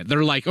planning it.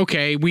 They're like,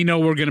 okay, we know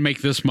we're going to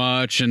make this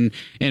much, and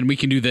we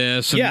can do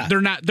this. And Yeah. they're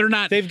not.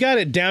 They've got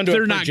it down to.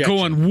 They're a not projection.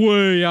 going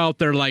way out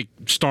there like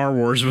Star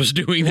Wars was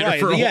doing there right.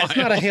 for a Yeah, while. it's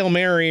not a Hail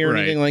Mary or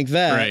Right. anything like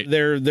that. Right.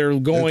 They're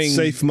going It's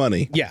safe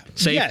money. Yeah,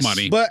 Safe Yes.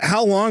 money. But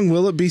how long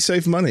will it be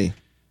safe money?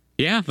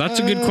 Yeah, that's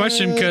a good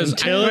question because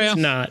Until it's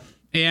not.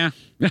 Yeah,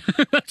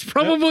 that's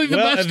probably the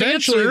Well, best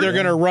eventually answer. they're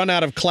going to run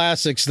out of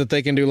classics that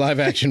they can do live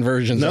action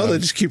versions. No, of. they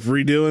just keep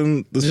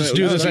redoing the Just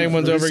do the same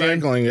ones over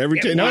again? recycling every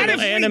 10 No, years. they'll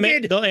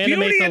animate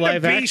the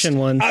live action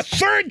ones. a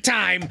third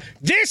time.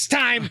 This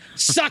time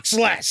sucks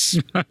less.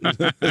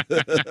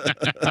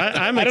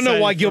 I don't know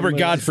why Gilbert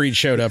Gottfried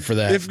showed up for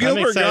that. If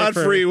Gilbert excited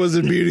for- Godfrey was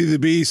in Beauty and the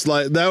Beast,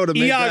 like that would have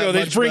made Iago, that they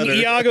much bring better.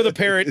 Iago the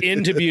parrot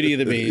into Beauty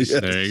and the Beast.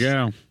 there you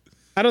go.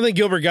 I don't think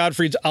Gilbert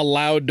Gottfried's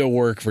allowed to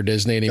work for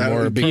Disney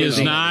anymore would He because is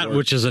he not,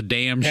 which is a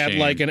damn had shame.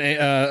 like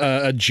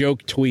a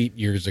joke tweet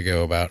years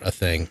ago about a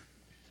thing.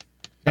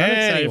 I'm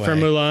excited for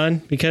Anyway.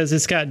 Mulan because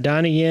it's got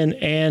Donnie Yen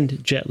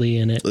and Jet Li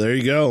in it. There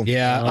you go.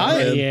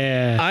 Yeah,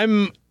 Yeah.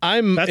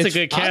 I'm. That's a it's-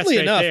 good cast oddly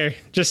right enough, there.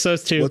 Just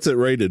those two. What's it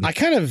rated? I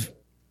kind of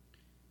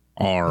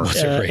R.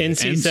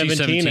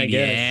 NC-17, I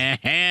guess.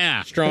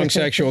 Yeah. strong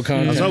sexual I was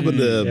content. hoping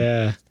to.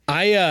 Yeah.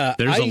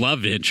 There's a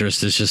love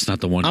interest. It's just not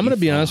the one. I'm going to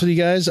be honest with you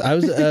guys. I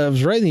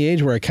was right in the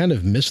age where I kind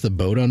of missed the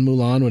boat on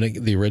Mulan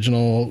when the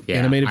original Yeah,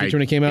 animated feature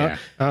when it came out. yeah.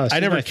 Oh, she's I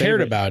never my cared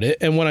favorite. about it,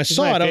 and when I She's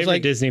saw my it, I was favorite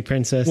like, Disney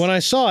princess. when I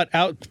saw it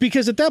out,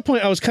 because at that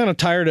point I was kind of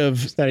tired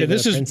of. not even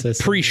This a is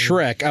princess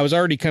pre-Shrek. I was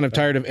already kind of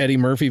tired of Eddie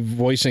Murphy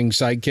voicing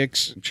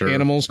sidekicks Sure,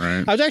 animals.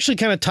 right. I was actually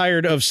kind of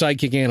tired of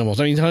sidekick animals.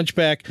 I mean,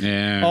 Hunchback.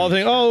 Yeah. All the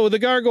thing. Oh, the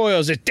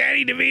gargoyles. It's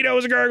Danny DeVito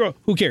was a gargoyle.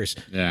 Who cares?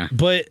 Yeah.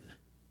 But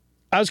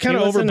I was kind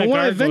of over. But when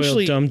I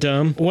eventually, dum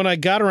dum. when I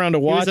got around to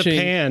He was a watching,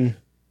 pan.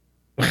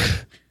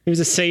 He was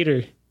a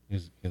satyr.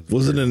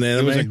 Was it an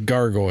it was a anime?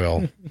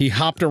 gargoyle. He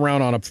hopped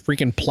around on a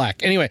freaking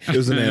plaque. Anyway, It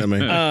was an anime.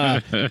 when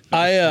I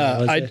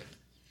it?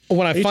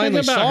 when I you finally talking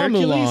about saw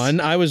Hercules? Mulan,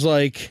 I was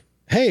like,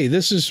 "Hey,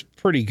 this is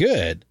pretty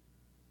good."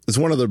 It's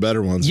one of their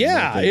better ones. in my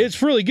Yeah, opinion.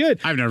 it's really good.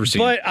 I've never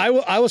seen But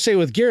I will say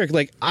with Garrick,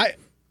 like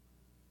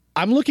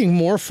I'm looking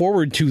more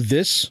forward to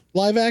this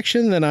live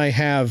action than I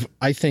have,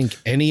 I think,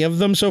 any of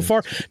them so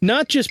far.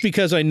 Not just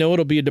because I know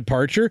it'll be a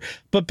departure,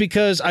 but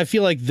because I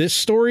feel like this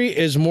story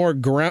is more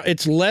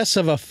it's less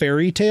of a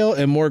fairy tale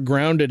and more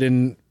grounded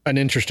in an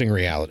interesting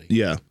reality.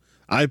 Yeah.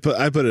 I put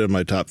it in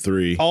my top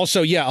 3.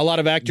 Also, yeah, a lot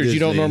of actors you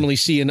don't Disney. normally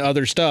see in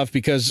other stuff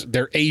because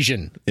they're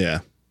Asian. Yeah.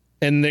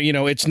 And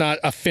it's not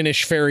a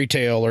Finnish fairy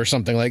tale or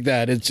something like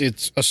that.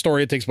 It's a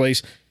story that takes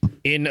place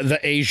in the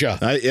Asia.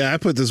 I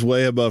put this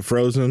way above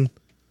Frozen.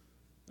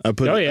 I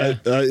put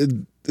of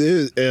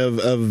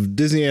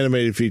Disney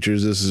animated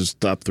features, this is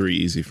top 3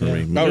 easy for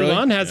me. Oh, really?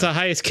 Mulan has the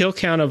highest kill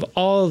count of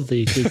all of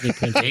the Disney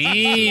princesses.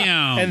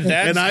 Damn. And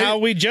that's how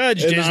we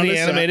judge And Disney honestly,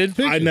 animated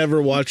pictures. I never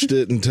watched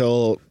it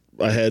until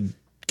I had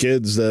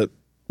kids that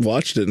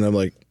watched it, and I'm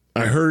like,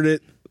 I heard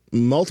it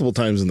multiple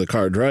times in the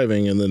car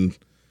driving, and then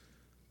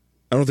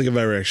I don't think I've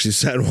ever actually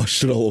sat and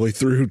watched it all the way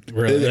through.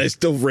 Really? I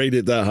still rate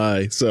it that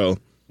high. So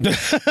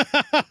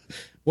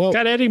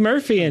Got Eddie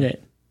Murphy in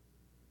it.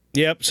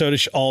 Yep, so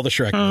does all the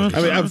Shrek movies.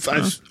 I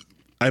mean,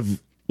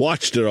 I've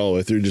watched it all the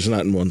way through, just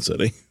not in one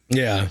sitting.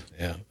 Yeah.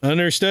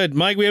 Understood.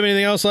 Mike, we have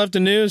anything else left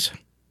in news?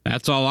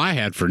 That's all I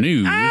had for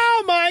news.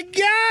 Oh my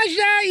gosh,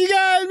 now you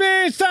guys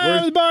man,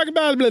 Simon's bark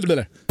about blah, blah,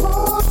 blah.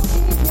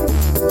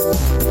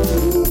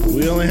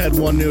 We only had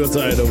one newest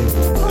item,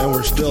 and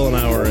we're still an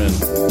hour in.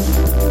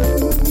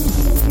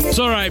 It's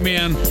all right,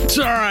 man. It's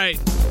all right.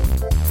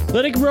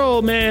 Let it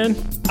roll, man.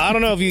 I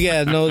don't know if you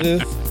guys know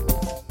this,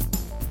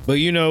 but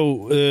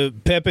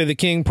Pepe the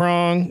King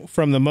Prawn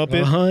from the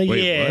Muppets.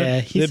 Wait, Yeah.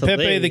 what? He's The Pepe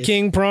the hilarious.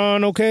 King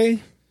Prawn, okay?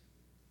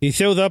 He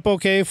shows up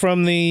okay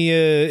from the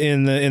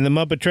in the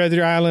Muppet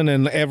Treasure Island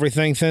and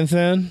everything since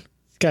then.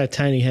 He's got a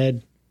tiny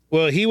head.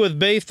 Well, he was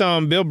based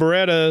on Bill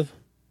Beretta,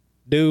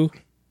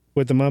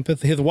 with the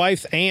Muppets, his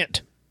wife's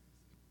aunt.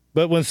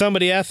 But when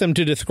somebody asked him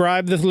to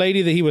describe this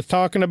lady that he was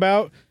talking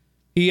about,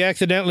 he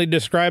accidentally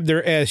described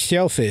her as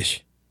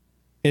shellfish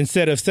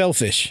instead of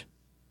selfish.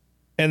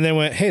 And then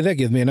went, hey, that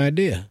gives me an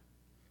idea.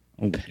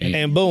 Okay.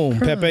 And boom,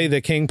 Pepe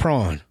the King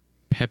Prawn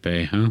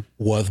Pepe, huh?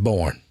 was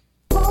born.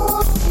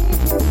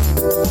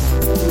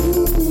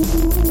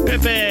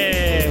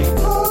 Pepe.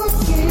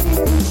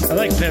 I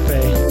like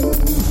Pepe.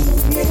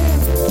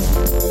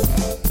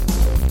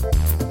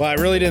 Well, I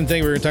really didn't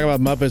think we were going to talk about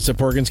Muppets. The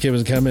Porkins Kid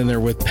was coming in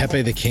there with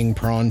Pepe the King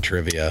Prawn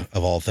trivia,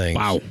 of all things.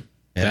 Wow.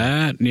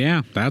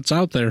 Yeah. That's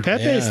out there.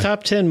 Pepe's Yeah.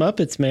 top 10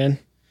 Muppets, man.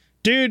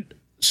 Dude,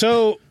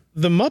 so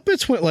the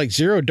Muppets went like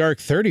 0 Dark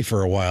 30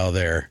 for a while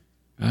there.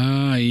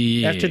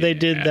 Yeah. After they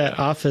did that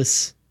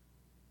Office.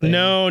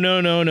 No.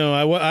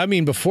 I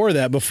mean, before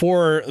that,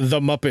 before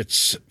the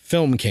Muppets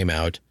film came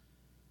out.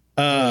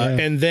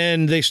 And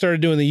then they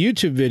started doing the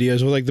YouTube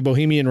videos with like the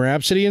Bohemian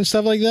Rhapsody and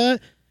stuff like that.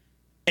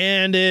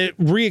 And it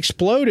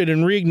re-exploded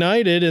and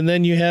reignited. And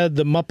then you had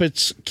the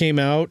Muppets came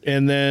out.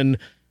 And then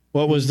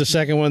what was the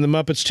second one? The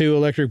Muppets 2,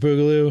 Electric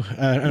Boogaloo.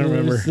 I don't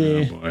remember.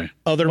 Oh, boy.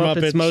 Other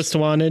Muppets Muppets. Most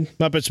Wanted.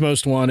 Muppets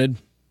Most Wanted,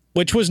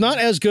 which was not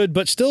as good,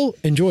 but still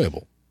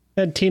enjoyable.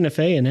 Had Tina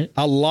Fey in it.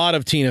 A lot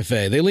of Tina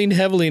Fey. They leaned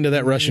heavily into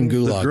that Russian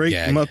gulag The Great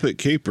gag. Muppet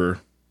Caper.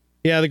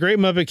 Yeah, the Great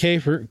Muppet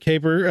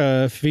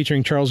Caper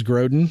featuring Charles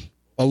Grodin.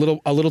 A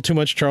little too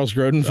much Charles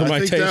Grodin for I my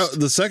think taste.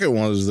 the second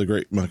one is the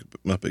Great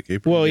Muppet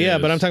Caper. Well, yeah,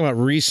 Yes. but I'm talking about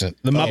recent.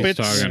 The Muppets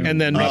talking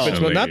and then Muppets.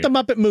 recently. Not the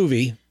Muppet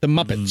movie. The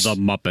Muppets. The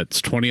Muppets,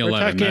 2011.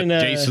 We're talking,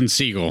 that Jason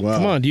Segel. Wow.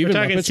 Come on, do you We're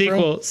even talking Muppets,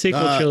 bro?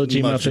 sequel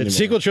trilogy much Muppets. anymore.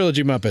 Sequel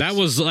trilogy Muppets. That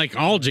was like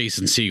all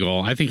Jason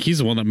Segel. I think he's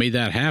the one that made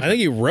that happen. I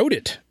think he wrote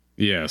it.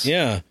 Yes.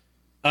 Yeah.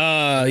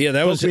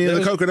 That was, Poke me in that the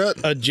was coconut.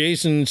 a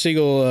Jason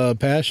Segel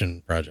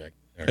passion project.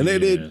 And they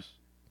did. Yes.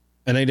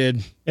 And they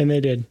did. And they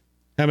did.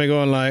 Have me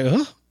going like,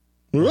 huh?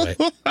 Right.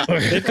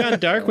 They've gone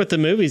dark with the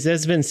movies.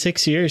 It's been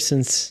 6 years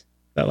since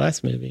that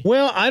last movie.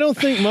 Well, I don't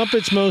think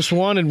Muppets Most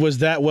Wanted was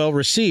that well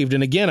received.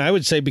 And again, I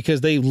would say because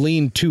they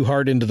leaned too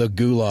hard into the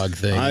gulag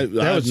thing.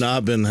 I've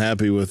not been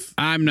happy with.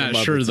 I'm not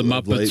the sure the of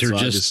late, Muppets so are I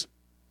just.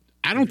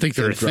 I don't think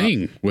they're a drop.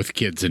 thing with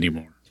kids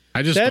anymore.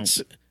 I just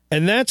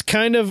That's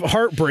kind of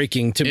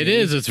heartbreaking to me. It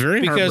is. It's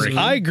very because heartbreaking.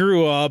 I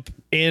grew up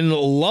in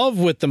love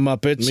with the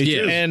Muppets, Me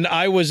too. and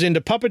I was into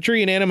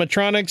puppetry and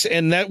animatronics,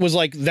 and that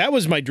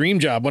was my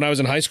dream job when I was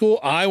in high school.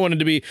 I wanted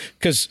to be,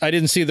 because I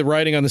didn't see the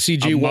writing on the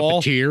CG a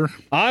wall. Muppeteer.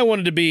 I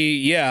wanted to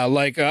be, I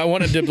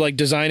wanted to like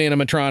design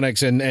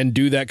animatronics and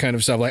do that kind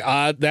of stuff.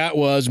 Like that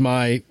was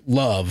my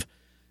love,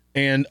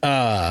 and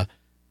so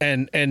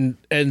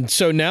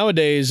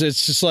nowadays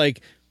it's just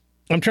like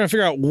I'm trying to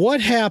figure out what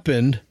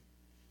happened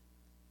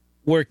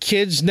where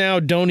kids now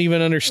don't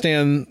even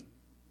understand,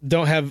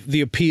 don't have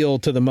the appeal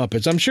to the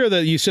Muppets. I'm sure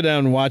that you sit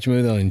down and watch a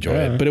movie, they'll enjoy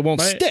it, but it won't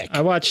stick.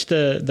 I watched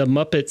the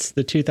Muppets,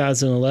 the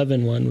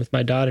 2011 one with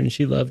my daughter, and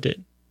she loved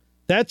it.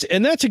 That's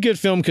a good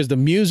film because the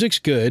music's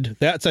good.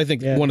 That's, I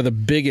think, one of the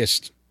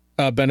biggest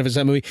benefits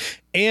of that movie.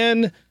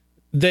 And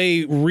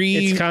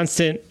It's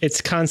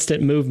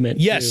constant movement.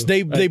 Yes,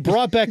 too. they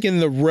brought back in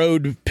the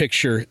road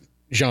picture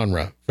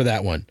genre for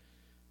that one.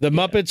 The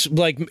Muppets,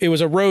 like, it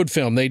was a road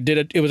film. They did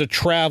it. It was a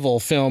travel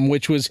film,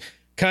 which was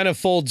kind of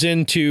folds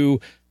into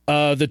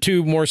the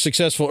two more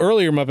successful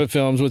earlier Muppet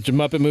films, with the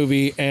Muppet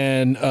Movie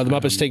and the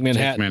Muppets Take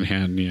Manhattan.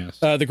 Manhattan, yes.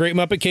 The Great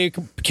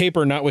Muppet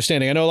Caper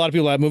notwithstanding. I know a lot of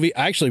people like that movie.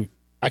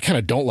 I kind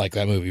of don't like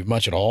that movie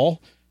much at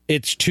all.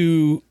 It's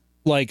too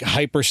like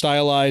hyper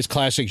stylized,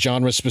 classic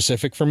genre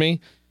specific for me.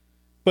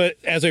 But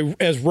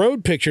as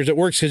road pictures, it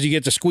works because you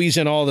get to squeeze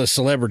in all the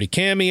celebrity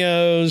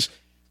cameos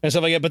and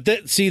stuff like that. But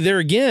there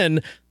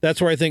again, that's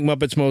where I think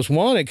Muppets Most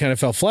Wanted kind of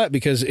fell flat,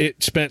 because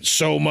it spent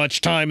so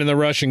much time in the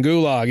Russian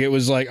gulag. It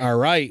was like, all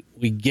right,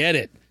 we get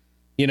it.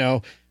 You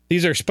know,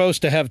 these are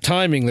supposed to have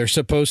timing. They're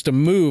supposed to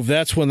move.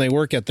 That's when they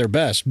work at their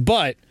best.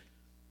 But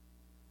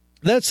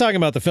that's talking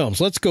about the films.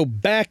 Let's go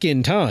back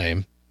in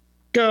time.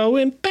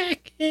 Going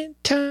back in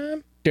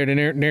time. The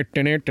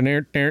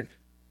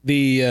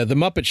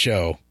Muppet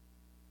Show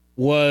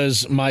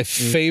was my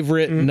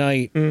favorite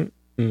night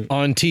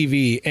on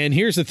TV. And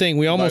here's the thing,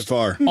 we almost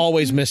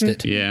always missed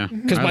it. Yeah.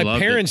 Because my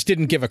parents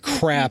didn't give a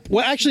crap.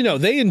 Well, actually, no,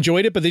 they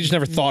enjoyed it, but they just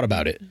never thought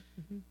about it.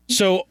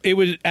 So it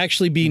would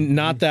actually be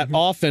not that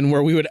often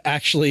where we would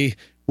actually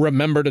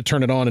remember to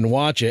turn it on and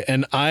watch it.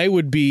 And I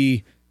would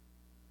be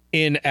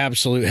in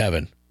absolute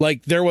heaven.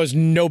 Like, there was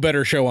no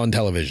better show on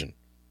television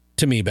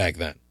to me back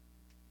then.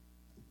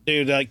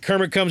 Dude, like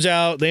Kermit comes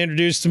out, they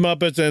introduce the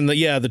Muppets, and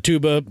the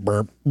tuba,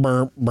 burp,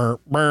 burp,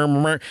 burp,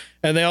 burp, burp,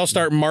 and they all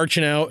start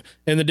marching out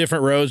in the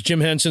different rows. Jim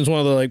Henson's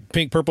one of the like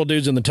pink purple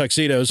dudes in the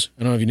tuxedos.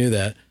 I don't know if you knew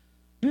that,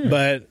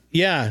 but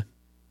yeah,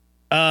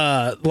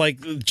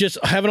 like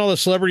just having all the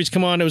celebrities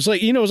come on. It was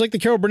like, it was like the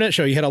Carol Burnett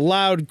show. You had a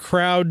loud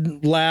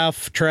crowd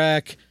laugh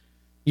track.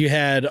 You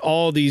had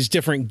all these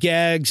different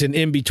gags and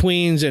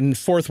in-betweens and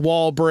fourth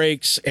wall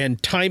breaks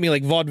and timing,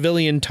 like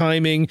vaudevillian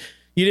timing.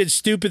 You did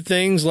stupid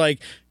things like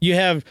you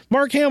have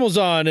Mark Hamill's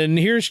on and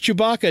here's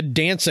Chewbacca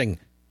dancing.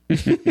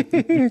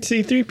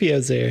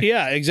 C-3PO's there.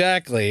 Yeah,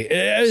 exactly.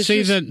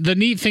 The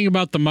neat thing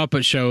about the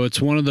Muppet Show,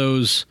 it's one of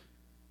those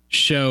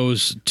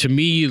shows to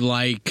me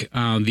like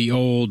the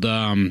old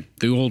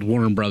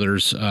Warner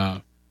Brothers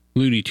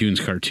Looney Tunes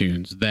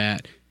cartoons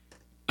that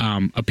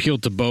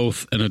appealed to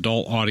both an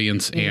adult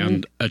audience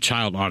and a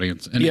child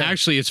audience. And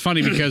actually, it's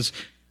funny because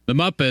the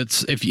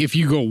Muppets, if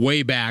you go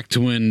way back to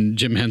when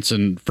Jim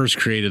Henson first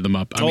created the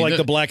Muppets. Like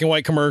the black and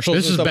white commercials.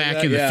 This is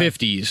back in the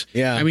 50s.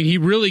 Yeah. I mean, he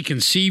really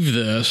conceived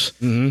this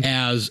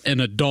as an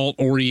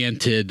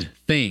adult-oriented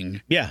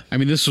thing. Yeah. I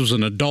mean, this was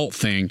an adult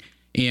thing.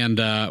 And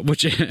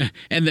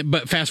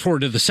but fast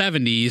forward to the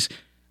 70s,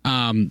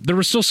 there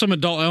were still some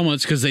adult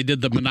elements because they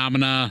did the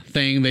Phenomena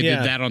thing. They did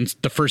that on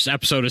the first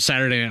episode of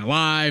Saturday Night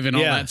Live and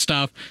all that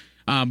stuff.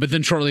 But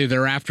then shortly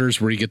thereafter is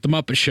where you get the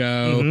Muppet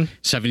Show.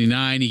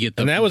 79, you get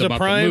the and that was the a Muppet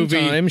prime movie.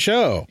 time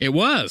show. It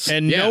was,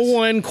 and no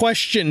one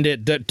questioned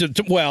it.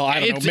 Well, I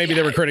don't know. Maybe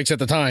there were critics at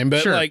the time,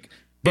 but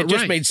it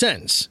just made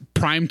sense.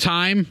 Prime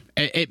time.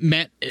 It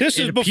meant this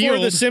is before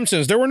The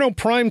Simpsons. There were no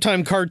prime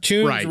time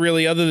cartoons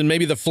really, other than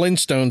maybe the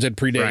Flintstones had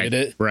predated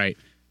it. Right.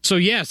 So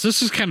yes,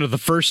 this is kind of the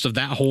first of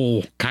that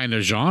whole kind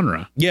of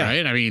genre. Yeah.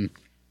 Right. I mean.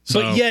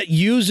 But yet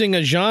using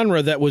a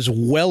genre that was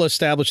well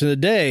established in the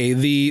day,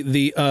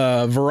 the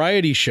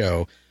variety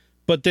show,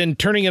 but then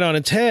turning it on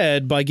its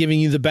head by giving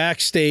you the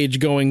backstage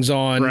goings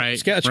on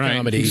sketch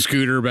comedy.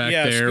 Scooter back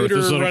there Scooter with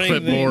his little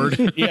clipboard.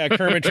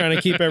 Kermit trying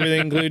to keep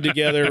everything glued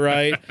together,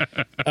 right?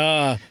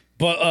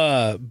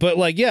 But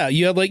like,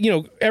 you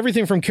had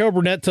everything from Carol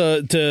Burnett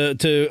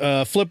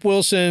to Flip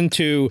Wilson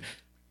to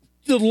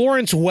the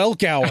Lawrence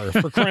Welk Hour,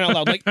 for crying out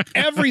loud. Like,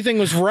 everything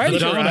was right. The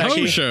Don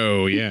Ho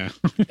Show, yeah.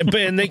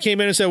 And they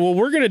came in and said, well,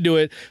 we're going to do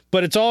it,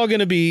 but it's all going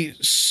to be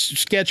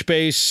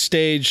sketch-based,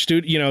 stage,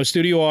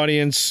 studio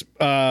audience,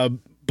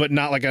 but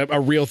not like a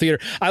real theater.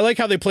 I like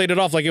how they played it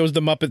off like it was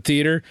the Muppet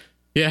Theater.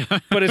 Yeah.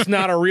 But it's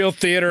not a real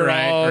theater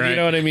at all, you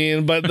know what I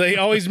mean? But they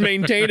always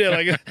maintained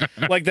it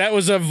like that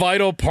was a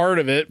vital part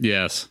of it.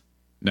 Yes.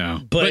 No.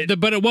 But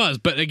it was.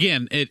 But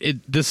again,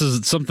 this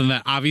is something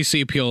that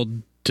obviously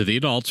appealed to the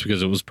adults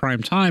because it was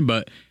prime time,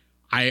 but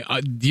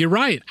you're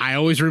right. I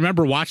always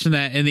remember watching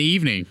that in the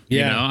evening.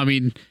 Yeah. You know, I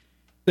mean,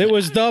 it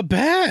was the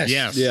best.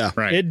 Yes. Yeah.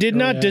 Right. It did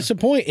not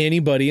disappoint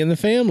anybody in the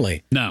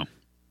family. No.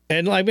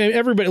 And like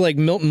everybody, like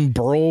Milton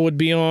Berle would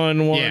be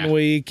on one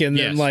week, and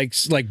then like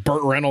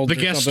Burt Reynolds, the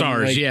guest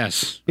stars,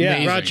 yes,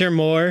 yeah, Roger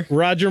Moore,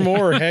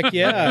 heck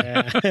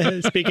yeah.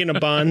 Speaking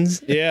of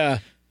Bonds, yeah.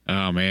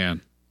 Oh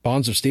man.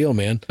 Bonds of Steel,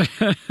 man.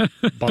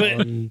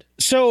 Bond.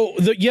 So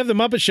you have the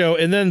Muppet Show,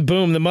 and then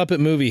boom, the Muppet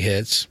movie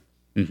hits,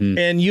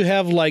 and you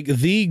have like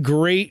the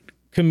great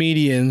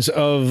comedians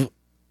of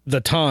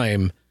the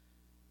time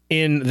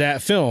in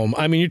that film.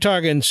 I mean, you're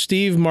talking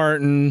Steve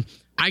Martin,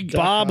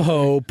 Bob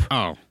Hope.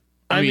 Oh,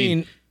 I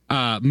mean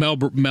Mel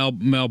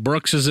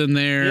Brooks is in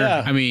there.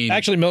 Yeah. I mean,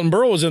 actually, Milton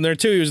Berle was in there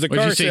too. He was the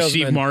car salesman.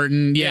 Steve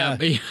Martin. Yeah,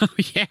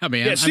 yeah,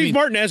 man. Yeah, Steve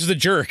Martin as the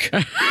jerk.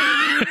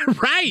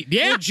 Right.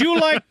 Yeah. Would you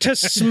like to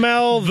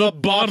smell the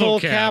bottle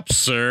cap,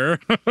 sir?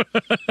 Oh,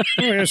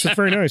 yes, it's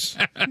very nice.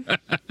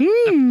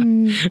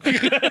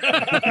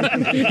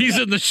 He's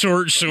in the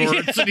short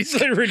shorts. And he's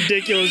like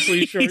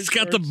ridiculously short. He's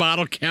got the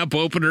bottle cap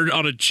opener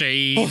on a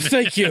chain. Oh,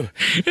 thank you.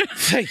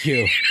 Thank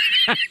you.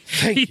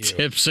 Thank He you.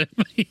 tips him.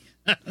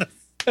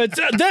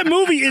 That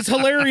movie is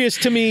hilarious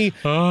to me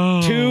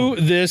to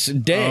this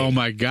day. Oh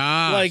my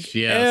gosh. Like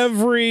yes.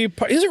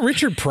 is it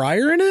Richard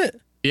Pryor in it?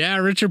 Yeah,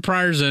 Richard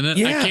Pryor's in it.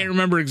 Yeah. I can't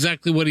remember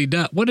exactly what he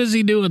does. What does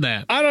he do in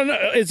that? I don't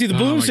know. Is he the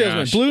balloon my salesman?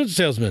 gosh. Balloon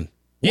salesman.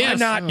 Yes.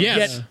 Why not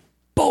Yes. get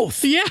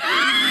both? Yeah.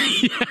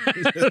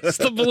 It's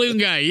the balloon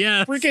guy.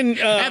 Yeah. Freaking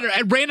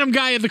A random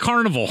guy at the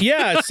carnival.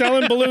 yeah,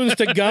 selling balloons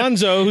to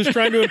Gonzo, who's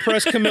trying to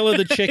impress Camilla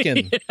the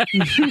chicken.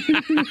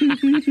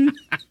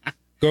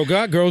 Go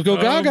gaga, girls, go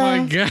gaga. Oh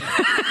my god.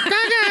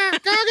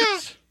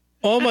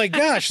 Oh my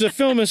gosh, the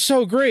film is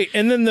so great.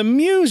 And then the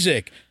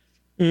music.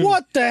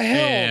 What the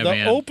hell? Yeah, the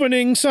man.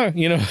 opening song,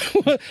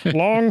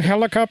 long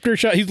helicopter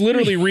shot. He's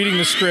literally reading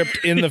the script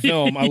in the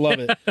film. I love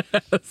it.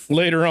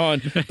 Later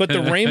on. But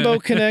the Rainbow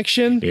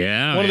Connection,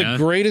 Yeah, one of man. the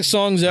greatest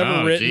songs ever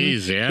Oh, written.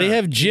 geez, yeah. They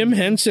have Jim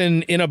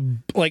Henson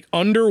in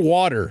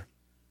underwater.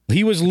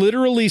 He was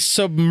literally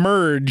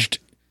submerged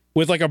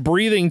with like a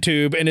breathing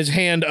tube and his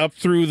hand up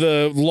through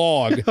the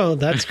log. Oh,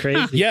 that's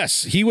crazy.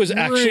 Yes, he was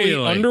actually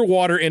Really?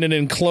 underwater in an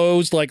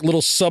enclosed like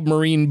little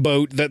submarine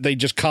boat that they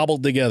just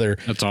cobbled together.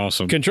 That's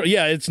awesome.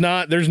 Yeah, it's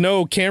not. There's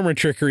no camera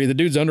trickery. The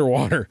dude's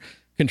underwater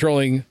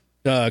controlling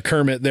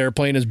Kermit there,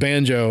 playing his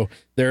banjo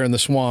there in the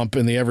swamp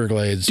in the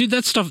Everglades. Dude,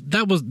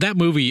 that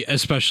movie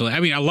especially.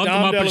 I mean, I love the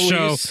Dom Muppet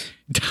Show. DeLuise.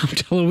 Dom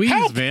DeLuise,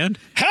 Help! man.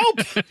 Help!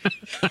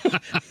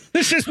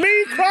 This is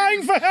me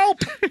crying for help.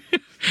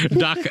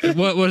 Doc,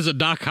 what is it?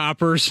 Doc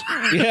Hoppers.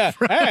 Yeah,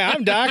 hey,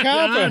 I'm Doc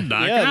Hopper. I'm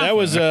Doc yeah,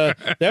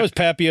 Hopper. that was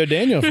Pappy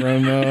O'Daniel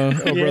from Oh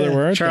Brother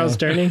Where Art Charles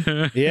Thou?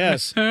 Durning.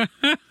 Yes.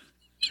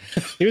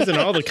 He was in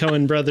all the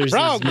Coen brothers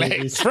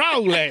movies.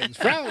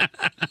 Froglegs.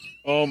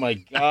 Oh my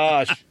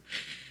gosh.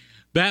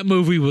 That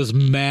movie was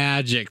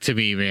magic to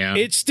me, man.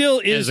 It still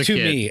is As a to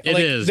kid. me. It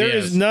is, There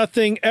yes. is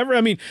nothing ever.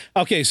 I mean,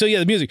 okay, so yeah,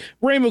 the music,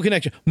 Rainbow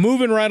Connection,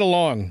 moving right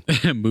along.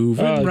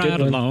 moving Oh, right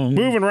good one. along.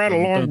 Moving right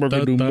along.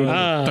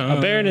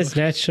 A bear in its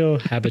natural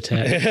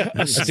habitat.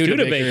 A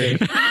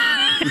Studebaker.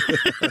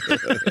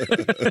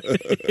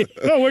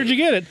 Oh, where'd you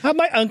get it?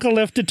 My uncle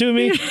left it to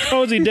me.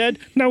 Oh, is he dead?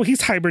 No,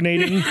 he's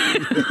hibernating.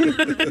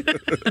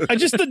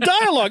 Just the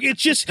dialogue.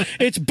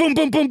 It's boom,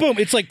 boom, boom, boom.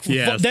 It's like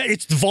Yes.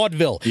 it's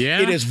vaudeville. Yeah.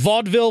 It is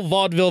vaudeville.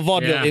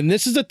 Yeah. And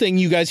this is the thing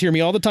you guys hear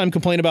me all the time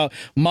complain about.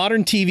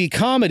 Modern TV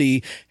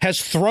comedy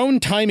has thrown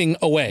timing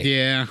away.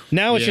 Yeah.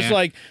 Now it's just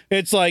like,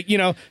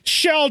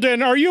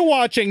 Sheldon, are you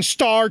watching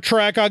Star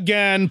Trek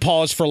again?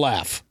 Pause for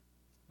laugh.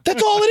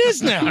 That's all it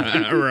is now.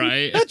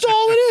 Right. That's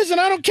all it is.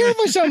 And I don't care if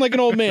I sound like an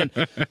old man.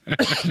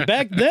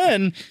 Back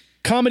then,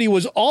 comedy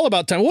was all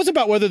about time. It wasn't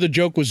about whether the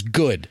joke was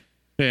good.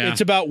 Yeah. It's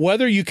about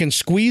whether you can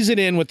squeeze it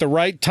in with the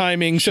right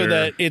timing so Sure.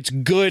 that it's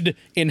good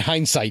in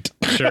hindsight.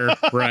 Sure.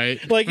 Right.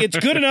 Like, it's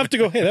good enough to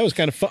go, hey, that was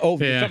kind of fun. Oh,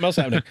 Yeah. something else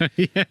happening.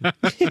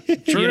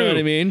 True. You know what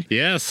I mean?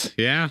 Yes.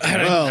 Yeah.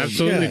 Well,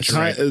 Absolutely yes.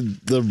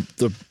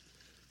 true.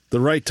 The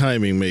right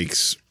timing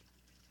makes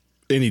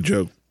any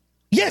joke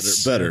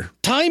Yes. better.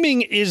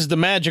 Timing is the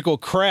magical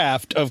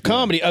craft of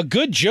comedy. A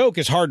good joke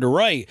is hard to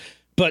write,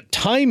 but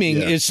timing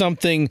Yeah. is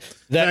something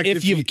that fact,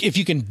 if if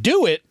you can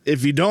do it,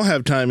 If you don't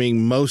have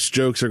timing, most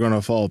jokes are going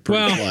to fall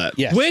pretty Well, flat.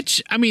 Yes.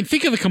 Which, I mean,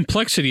 think of the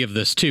complexity of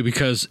this too,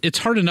 because it's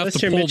hard enough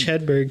Unless to you're pull. Mitch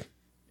Hedberg.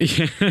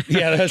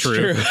 yeah, that's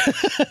True.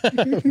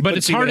 true. But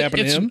it's see what hard. happened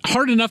to It's him?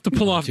 hard enough to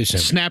pull off Too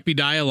simple. snappy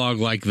dialogue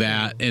like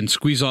that and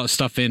squeeze all that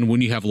stuff in when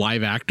you have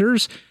live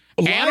acters.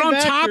 And Live on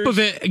top actors- of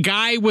it, a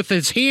guy with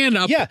his hand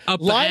up the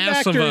live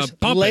ass of actors a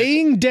puppet.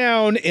 laying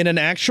down in an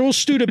actual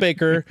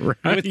Studebaker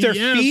with their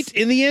yes. feet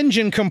in the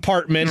engine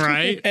compartment,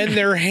 Right. and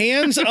their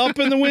hands up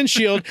in the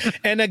windshield,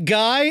 and a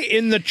guy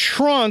in the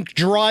trunk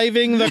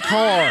driving the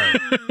car.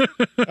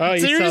 Oh, you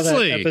saw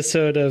Seriously. that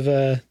episode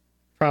of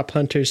Prop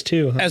Hunters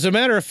too. Huh? As a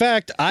matter of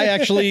fact, I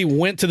actually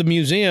went to the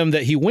museum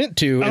that he went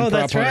to in Oh, Prop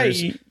that's right.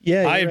 Hunters.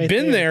 Yeah, you're I've right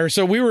been there,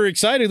 so we were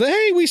excited.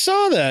 Hey, we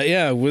saw that.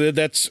 Yeah,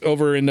 that's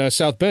over in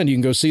South Bend. You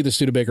can go see the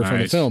Studebaker from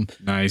the film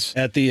Nice.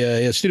 at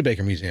the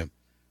Studebaker Museum.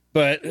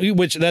 But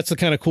that's the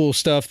kind of cool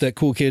stuff that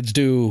cool kids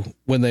do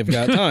when they've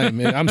got time.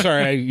 And I'm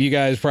sorry, you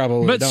guys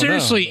probably But don't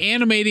seriously, know.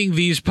 animating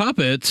these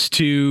puppets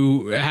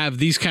to have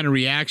these kind of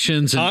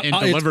reactions and It's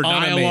deliver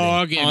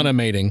dialogue and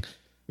animating.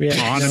 Yeah,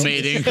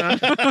 animating.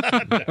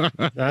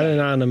 not an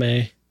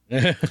anime.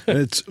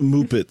 It's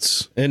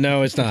Muppets. And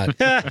no, it's not.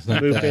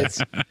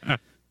 Muppets.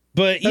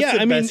 But That's yeah,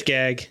 the I mean, best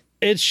gag.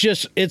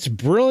 it's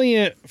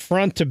brilliant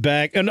front to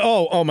back. And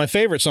my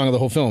favorite song of the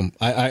whole film.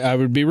 I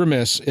would be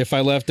remiss if I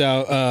left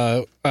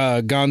out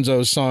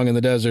Gonzo's song in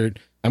the desert.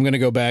 I'm going to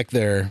go back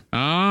there.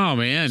 Oh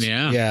man,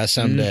 yeah. Yeah,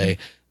 someday.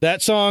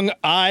 That song,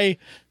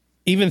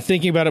 even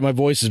thinking about it, my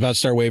voice is about to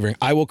start wavering.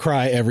 I will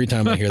cry every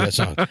time I hear that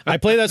song. I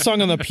play that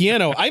song on the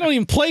piano. I don't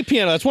even play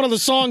piano. That's one of the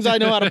songs I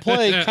know how to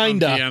play,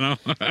 kinda, Piano.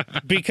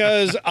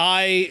 because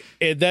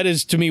that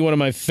is to me one of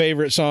my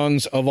favorite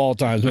songs of all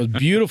time. The most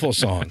beautiful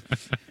song.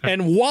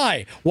 And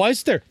why? Why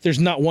is there's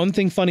not one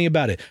thing funny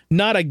about it?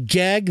 Not a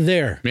gag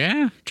there.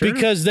 Yeah, true.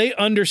 Because they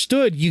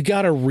understood you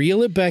got to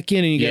reel it back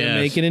in and you got to Yes,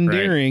 make it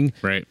endearing.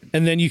 right.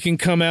 And then you can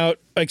come out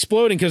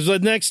exploding because the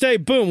next day,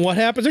 boom, what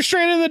happens? They're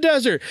stranded in the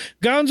desert.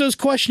 Gonzo's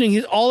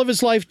questioning all of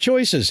his life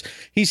choices.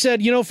 He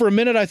said, for a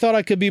minute I thought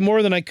I could be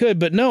more than I could,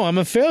 but no, I'm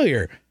a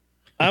failure.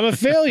 I'm a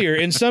failure.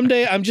 And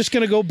someday I'm just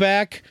going to go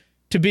back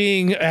to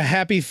being a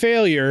happy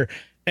failure.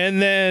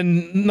 And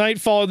then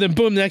nightfall, then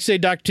boom, the next day,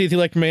 Dr. Teeth,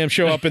 Electro Mayhem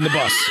show up in the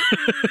bus.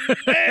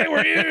 Hey, where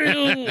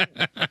are you?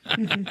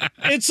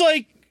 It's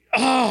like,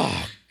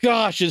 oh,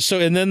 gosh. It's so,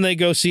 and then they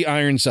go see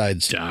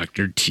Ironsides.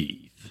 Dr. Teeth.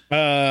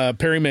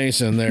 Perry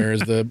Mason there is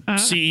the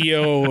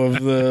CEO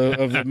of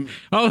the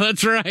Oh,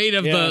 that's right.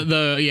 Of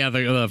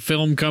the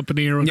film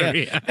company or whatever.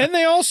 yeah. And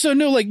they also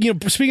knew,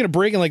 speaking of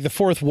breaking the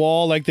fourth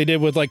wall, like they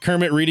did with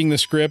Kermit reading the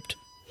script.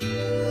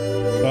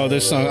 Oh,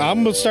 this song.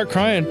 I'm going to start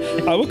crying.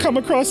 I will come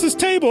across this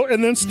table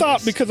and then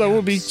stop because I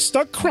will be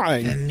stuck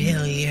crying.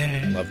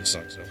 Familiar. I love this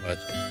song so much.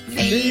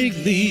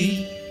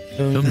 Vaguely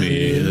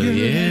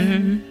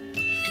Familiar.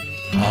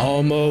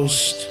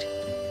 almost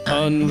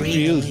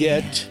unreal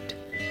yet.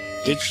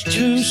 It's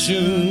too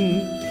soon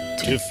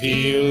to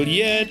feel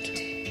yet.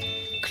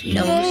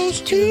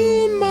 Close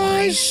to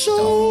my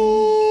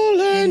soul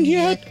and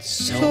yet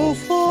so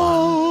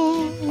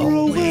far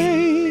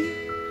away.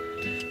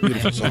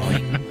 Beautiful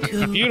song.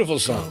 Beautiful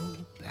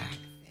song.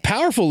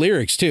 Powerful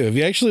lyrics too. If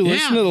you actually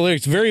listen to the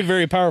lyrics, very,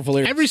 very powerful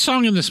lyrics. Every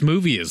song in this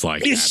movie is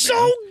like It's that,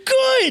 man. so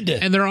good.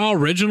 And they're all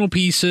original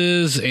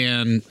pieces.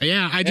 And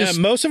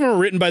Most of them are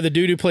written by the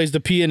dude who plays the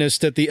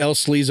pianist at the El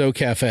Sleazo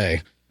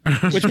Cafe.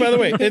 Which, by the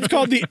way, it's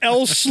called the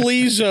El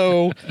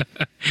Sleazo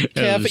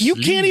Cafe. You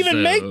can't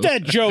even make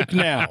that joke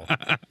now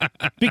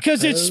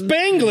because it's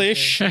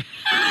Spanglish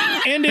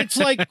and it's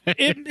like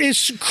it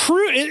is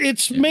crude.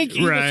 It's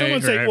making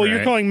someone say, "Well,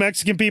 you're calling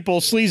Mexican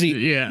people sleazy."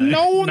 Yeah.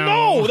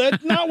 No,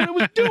 that's not what it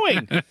was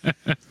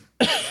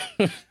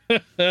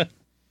doing.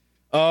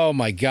 Oh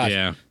my gosh.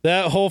 Yeah.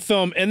 That whole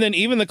film. And then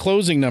even the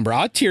closing number.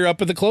 I'll tear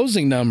up at the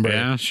closing number.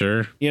 Yeah,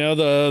 sure.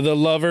 The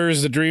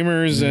lovers, the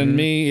dreamers, and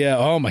me. Yeah.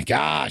 Oh my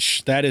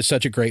gosh. That is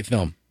such a great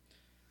film.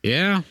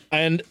 Yeah.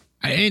 And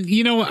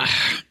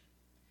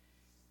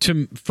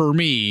for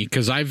me,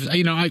 because I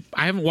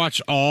haven't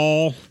watched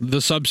all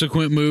the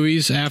subsequent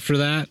movies after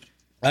that.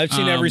 I've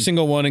seen every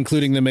single one,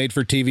 including the made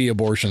for TV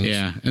abortions.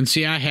 Yeah. And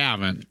see, I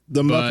haven't.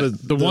 The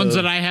ones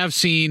that I have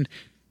seen,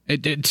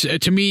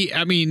 to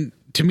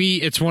me,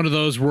 it's one of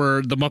those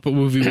where the Muppet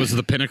movie was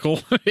the pinnacle.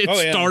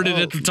 It started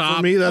at the top.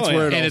 For me, that's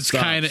where it and all it's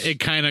stops.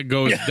 kind of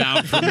goes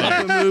down from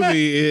there. Muppet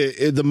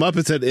movie, the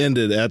Muppets had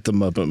ended at the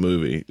Muppet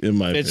movie, in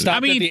my It opinion.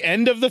 stopped at the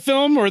end of the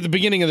film or the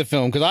beginning of the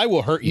film? Because I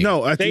will hurt you.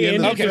 No, at the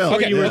end of the film.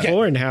 before you were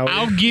born, Howard.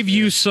 I'll give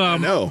you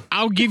some.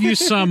 I'll give you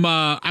some.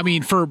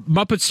 For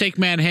Muppets Take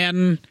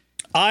Manhattan,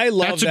 I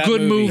love that's a that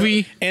good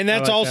movie. And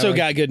that's I like also that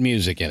got good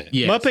music in it.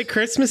 Yeah. Muppet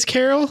Christmas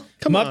Carol?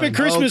 Come on. Muppet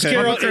Christmas Okay.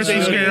 Carol Muppet is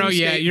Christmas a- Carol,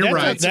 yeah, you're that's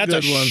right. That's a That's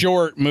a good one.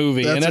 short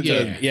movie. That's and that's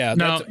a good-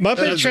 No, Muppet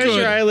that's Treasure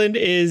good. Island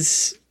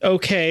is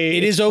okay.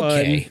 It is It's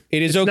okay. fun.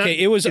 It is It's okay. not-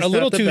 It was it's a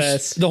little not the too.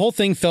 best. The whole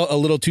thing felt a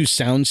little too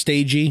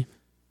soundstagey.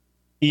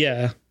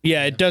 Yeah.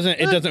 Yeah, it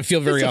doesn't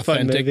feel very it's a fun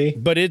authentic. movie.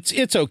 But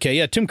it's okay.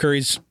 Yeah, Tim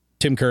Curry.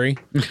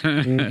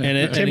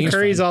 and Tim he's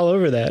Curry's fine. all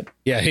over that.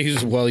 Yeah,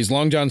 he's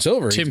Long John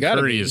Silver. He's Tim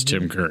gotta Curry be. is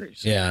Tim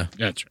Curry's. Yeah,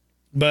 That's right.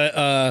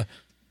 but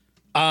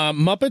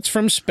Muppets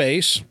from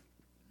Space.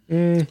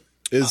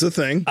 Is a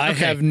thing. I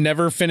have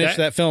never finished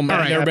that film.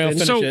 I've never been able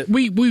to finish So it.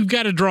 we've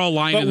got to draw a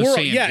line But in the we're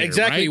sand. yeah, here,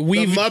 exactly. right?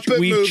 We've Muppet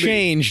movie.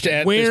 changed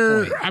at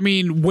this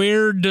point.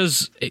 Where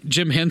does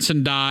Jim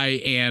Henson die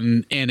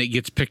and it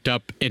gets picked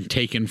up and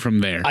taken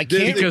from there? I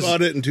Disney can't.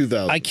 bought it in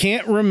 2000. I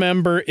can't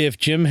remember if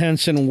Jim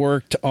Henson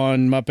worked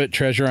on Muppet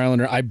Treasure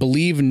Island. I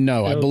believe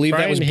no. I believe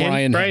that was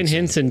Brian. Brian Henson.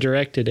 Henson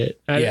directed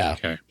it. Yeah.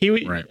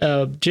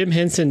 Okay. Jim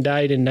Henson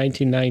died in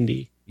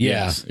 1990. Yeah.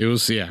 Yes, it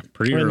was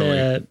pretty When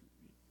early.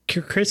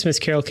 Christmas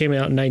Carol came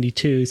out in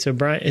 92, so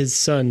his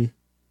son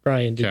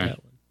Brian did Okay. that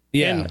one.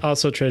 Yeah. And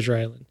also Treasure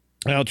Island.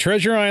 Now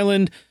Treasure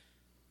Island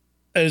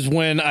is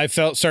when I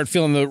started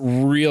feeling the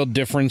real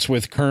difference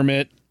with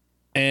Kermit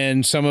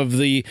and some of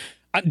the.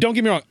 Don't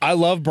get me wrong. I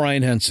love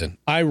Brian Henson.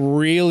 I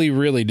really,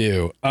 really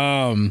do.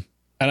 And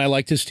I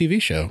liked his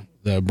TV show,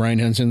 the Brian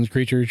Henson's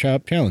Creature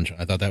Shop Challenge.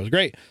 I thought that was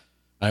great.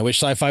 I wish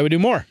Sci-Fi would do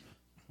more.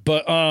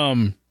 But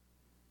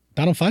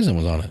Donald Faison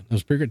was on it. It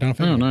was pretty good. Donald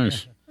Faison.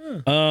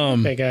 Oh,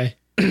 nice. That guy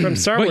from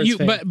Star Wars.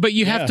 But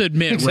you have to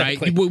admit,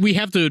 exactly. right? We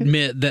have to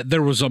admit that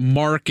there was a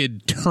marked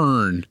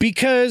turn.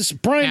 Because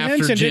Brian After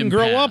Henson Jim didn't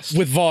grow passed. up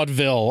with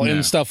vaudeville No.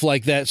 and stuff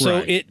like that. So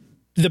Right.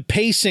 the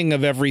pacing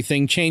of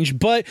everything changed,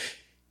 but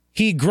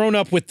he'd grown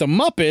up with the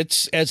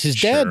Muppets as his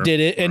dad Sure, did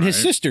it, and his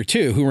right. sister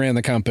too, who ran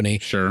the company.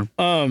 Sure.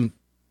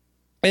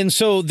 And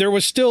so there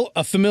was still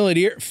a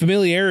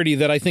familiarity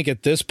that I think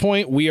at this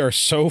point we are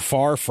so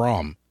far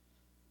from,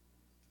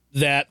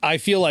 that I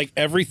feel like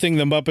everything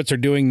the Muppets are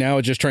doing now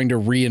is just trying to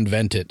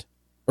reinvent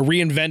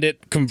it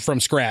from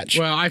scratch.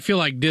 Well, I feel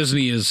like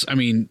Disney is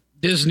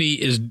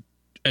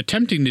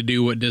attempting to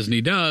do what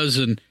Disney does,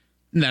 and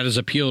that is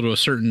appeal to a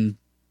certain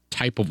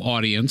type of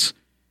audience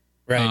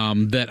right.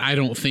 that I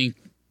don't think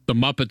the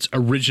Muppets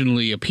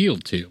originally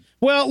appealed to.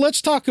 Well,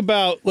 let's talk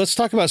about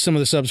some of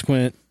the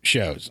subsequent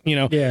shows. You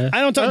know, Yeah.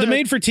 I don't talk. The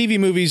made for TV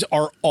movies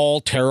are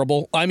all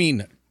terrible. I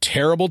mean,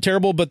 terrible,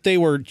 but they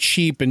were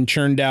cheap and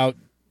churned out.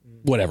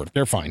 Whatever,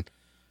 they're fine.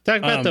 Talk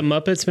about the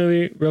Muppets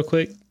movie real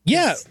quick.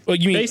 Yeah, well,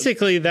 you mean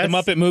Basically, the that's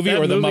Muppet movie that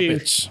or the movie-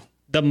 Muppets?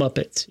 The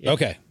Muppets. Yeah.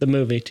 Okay. The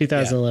movie,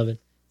 2011.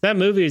 That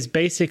movie is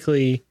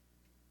basically,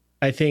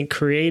 I think,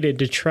 created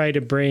to try to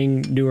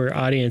bring newer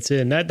audience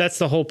in. That's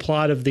the whole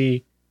plot of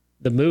the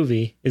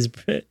movie is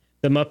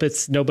the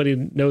Muppets. Nobody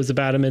knows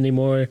about them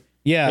anymore.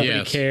 Yeah. Nobody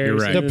Yes, cares. you're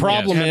right. And The then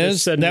problem they have this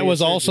is sudden that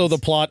was also the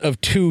resurgence. plot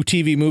of 2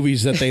 TV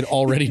movies that they'd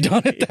already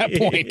done at that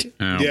point.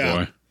 Oh Yeah.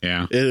 boy.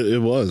 Yeah.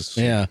 It was.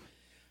 Yeah.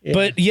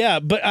 But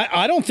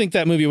I don't think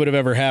that movie would have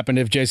ever happened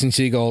if Jason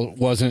Segel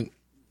wasn't.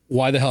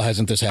 Why the hell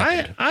hasn't this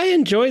happened? I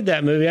enjoyed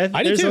that movie.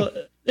 I did too.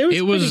 It was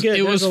It was- pretty good.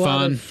 it There's was a lot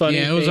fun. of funny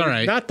Yeah, it was things. all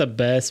right. Not the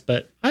best,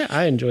 but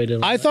I enjoyed it.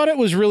 I thought it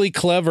was really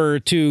clever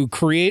to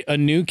create a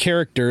new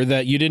character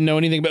that you didn't know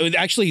anything about.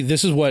 Actually,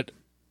 this is what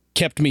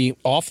kept me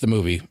off the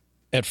movie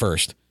at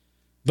first.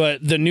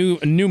 But the new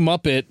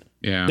Muppet,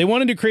 Yeah. they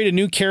wanted to create a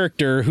new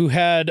character who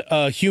had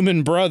a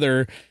human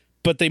brother,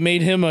 but they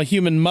made him a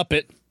human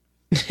Muppet.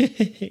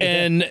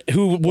 And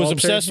who was Walter?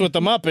 obsessed with the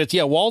Muppets.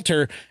 Yeah,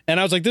 Walter. And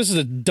I was like, this is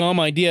a dumb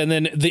idea. And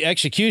then the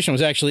execution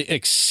was actually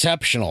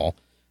exceptional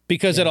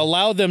because it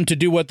allowed them to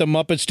do what the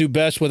Muppets do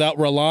best without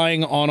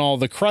relying on all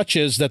the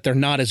crutches that they're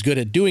not as good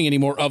at doing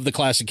anymore of the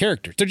classic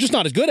characters. They're just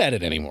not as good at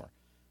it anymore.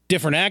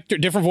 Different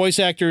voice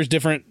actors,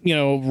 different,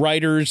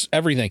 writers,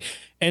 everything.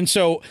 And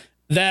so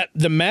that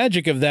the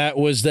magic of that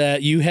was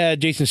that you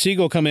had Jason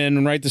Segel come in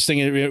and write this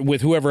thing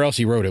with whoever else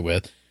he wrote it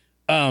with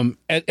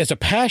as a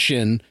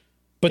passion,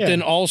 but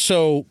then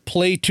also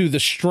play to the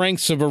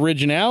strengths of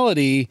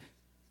originality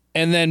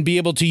and then be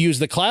able to use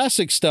the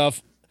classic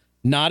stuff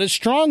not as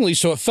strongly,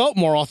 so it felt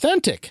more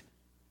authentic.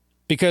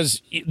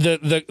 Because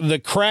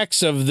the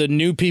cracks of the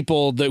new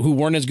people who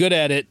weren't as good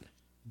at it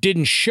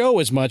didn't show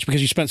as much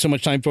because you spent so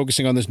much time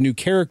focusing on this new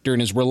charactor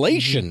and his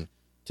relation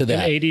to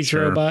that. An 80s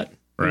robot.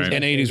 Right.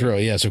 An 80s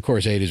robot. Yes, of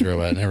course, 80s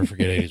robot. Never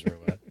forget 80s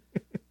robot.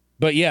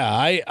 But yeah,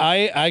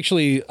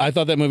 I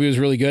thought that movie was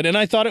really good. And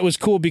I thought it was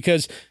cool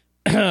because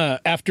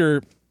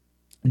after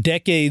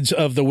decades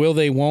of the will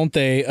they, won't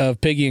they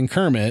of Piggy and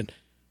Kermit,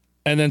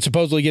 and then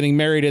supposedly getting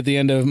married at the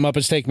end of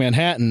Muppets Take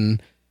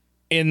Manhattan,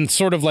 in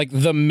sort of like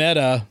the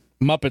meta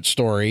Muppet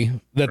story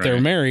that they're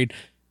Right. married,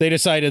 they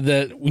decided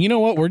that, you know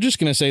what, we're just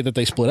going to say that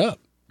they split up.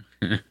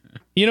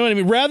 You know what I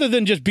mean? Rather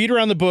than just beat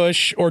around the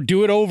bush or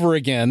do it over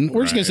again,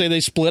 we're just going to say they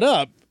split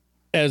up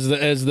as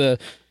the,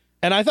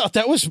 and I thought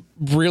that was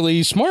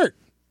really smart.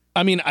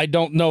 I mean, I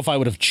don't know if I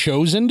would have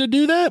chosen to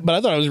do that, but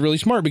I thought it was really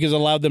smart because it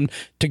allowed them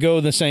to go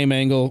the same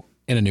angle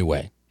in a new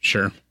way.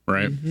 Sure.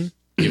 Right.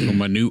 Give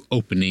them a new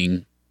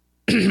opening.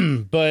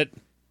 But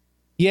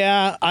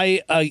yeah,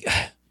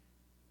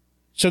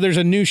 so there's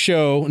a new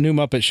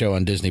Muppet show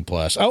on Disney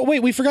Plus. Oh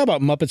wait, we forgot about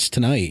Muppets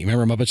Tonight. You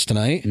remember Muppets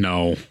Tonight?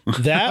 No.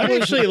 That I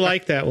was actually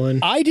like that one.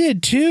 I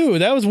did too.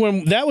 That was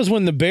when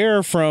the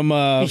bear from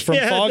Yeah,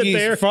 the Foggy's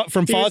bear.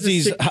 from He was a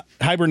Fozzie's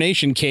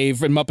hibernation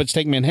cave in Muppets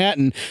Take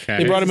Manhattan. Okay.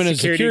 They brought him in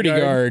as a Security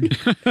security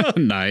guard.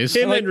 Nice.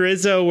 Him and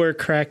Rizzo were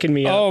cracking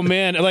me up. Oh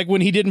man, like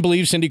when he didn't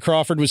believe Cindy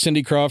Crawford was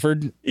Cindy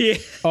Crawford. Yeah.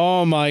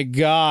 Oh my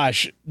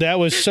gosh, that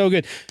was so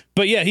good.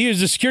 But yeah, he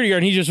was the security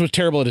guard and he just was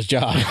terrible at his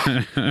job.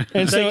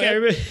 And so Like, I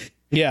remember-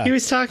 yeah. he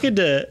was talking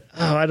to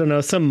I don't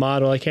know, some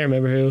model, I can't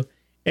remember who,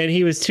 and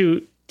he was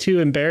too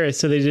embarrassed,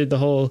 so they did the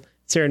whole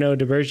Cyrano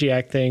de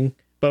Bergerac thing.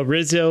 But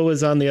Rizzo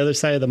was on the other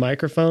side of the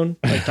microphone,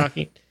 like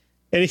talking,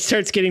 and he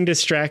starts getting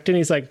distracted. And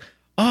he's like,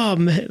 "Oh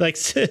man!" Like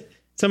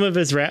some of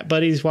his rat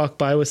buddies walk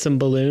by with some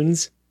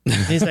balloons, and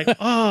he's like,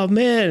 "Oh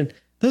man,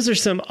 those are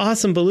some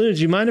awesome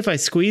balloons. You mind if I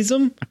squeeze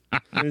them?"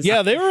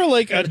 Yeah, they were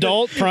like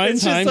adult prime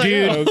It's just time.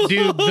 like,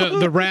 Dude,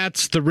 the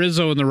rats, the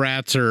Rizzo and the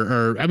rats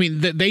are I mean,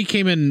 they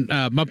came in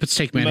Muppets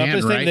Take Manhattan,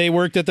 Muppets, right? they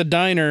worked at the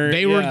diner.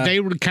 They were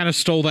kind of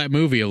stole that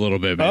movie a little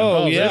bit, man.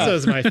 Oh, Oh, yeah.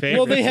 Rizzo's my favorite.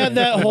 Well, they had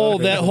that whole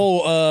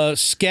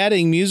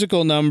scatting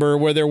musical number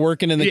where they're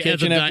working in the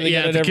kitchen after they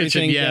got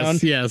everything down.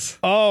 Yes.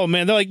 Oh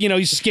man, they're like,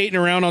 he's skating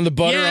around on the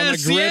butter on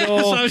the griddle.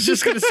 Yes, I was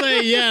just gonna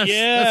say yes.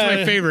 Yeah, That's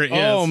my favorite.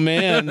 Yes. Oh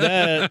man,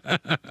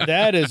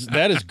 that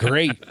is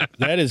great.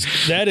 That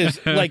is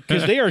like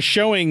because they are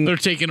showing They're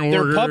taking their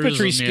orders.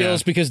 puppetry and,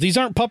 skills because these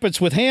aren't puppets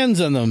with hands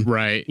in them.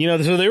 Right.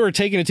 So they were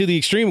taking it to the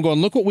extreme and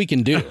going, look what we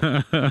can do.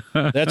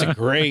 That's a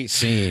great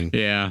scene.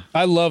 Yeah.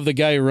 I love the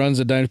guy who runs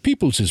the diner.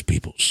 Peoples is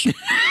peoples.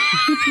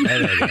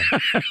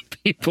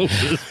 People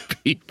is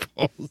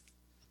people.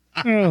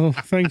 Oh,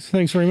 thanks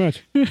very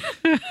much.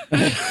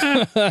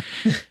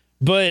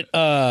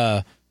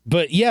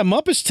 But yeah,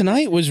 Muppets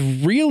Tonight was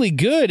really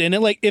good, and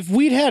if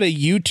we'd had a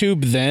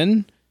YouTube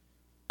then,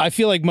 I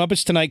feel like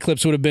Muppets Tonight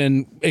clips would have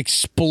been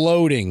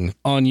exploding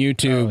on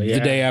YouTube Oh, yeah.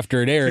 the day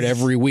after it aired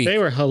every week. They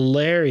were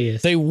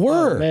hilarious. They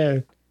were. Oh,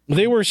 man.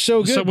 They were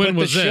so good. So when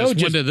but was the show this?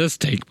 just, When did this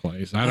take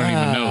place? I don't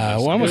even know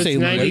this. well, I'm It gonna was say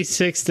late,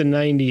 96 to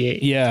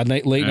 98.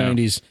 late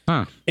 90s.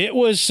 Huh. It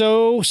was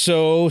so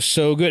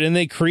good, and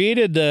they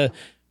created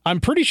I'm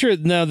pretty sure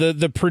now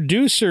the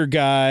producer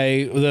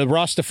guy, the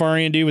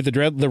Rastafarian dude with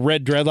the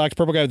red dreadlocks,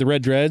 purple guy with the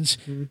red dreads,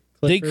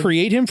 they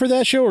create him for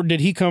that show, or did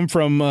he come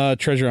from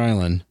Treasure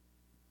Island?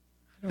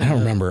 I don't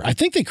remember. I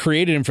think they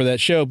created him for that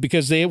show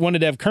because they wanted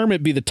to have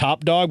Kermit be the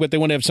top dog, but they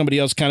wanted to have somebody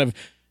else kind of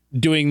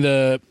doing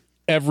the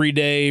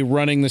everyday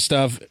running the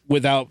stuff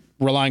without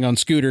relying on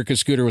Scooter, because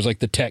Scooter was like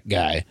the tech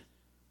guy.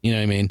 You know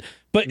what I mean?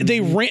 But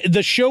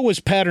the show was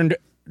patterned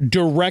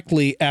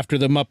directly after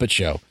the Muppet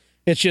Show.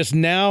 It's just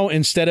now,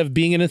 instead of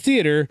being in a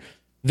theater,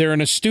 they're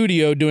in a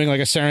studio doing like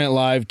a Saturday Night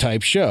Live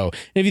type show.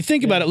 And if you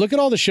think about it, look at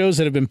all the shows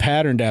that have been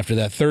patterned after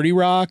that. 30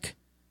 Rock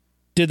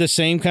did the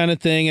same kind of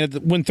thing. And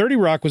when 30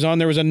 Rock was on,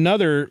 there was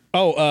another,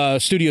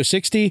 Studio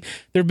 60.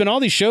 There have been all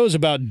these shows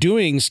about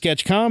doing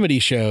sketch comedy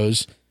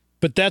shows,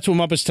 but that's what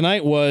Muppets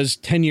Tonight was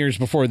 10 years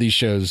before these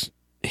shows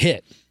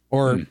hit,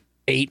 or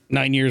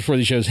 8-9 years before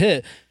these shows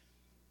hit.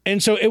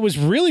 And so it was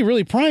really,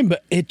 really prime,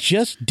 but it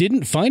just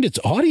didn't find its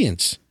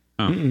audience.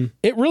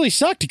 It really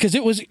sucked because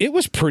it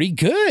was pretty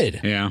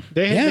good. Yeah.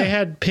 They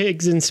had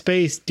Pigs in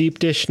Space, Deep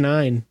Dish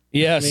 9.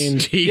 Yes. I mean,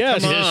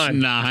 yes. come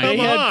on. They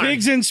had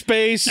Pigs in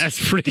Space.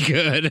 That's pretty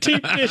good.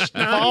 Deep Dish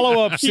 9.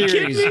 Follow-up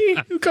series.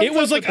 It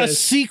was like a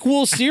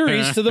sequel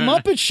series to the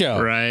Muppet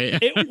Show. Right.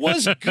 It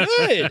was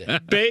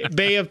good.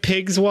 Bay of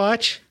Pigs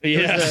Watch.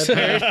 Yes.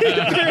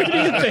 Parody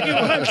of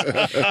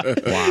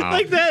Baywatch. Wow.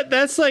 Like that.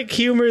 That's like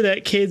humor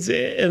that kids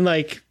and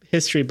like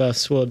history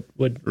buffs would.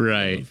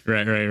 Right.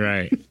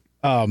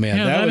 Oh man,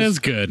 Yeah, that is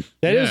good.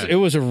 It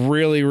was a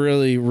really,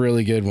 really,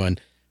 really good one.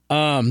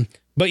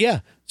 But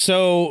yeah,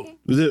 so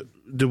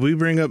Did we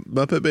bring up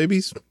Muppet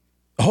Babies?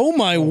 oh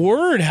my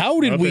word, how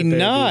did we Muppet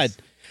not? Babies.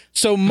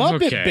 So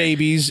Muppet Okay.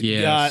 Babies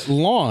Yes. got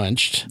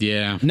launched.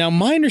 Yeah. Now,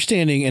 my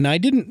understanding, and I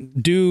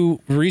didn't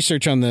do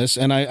research on this,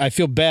 and I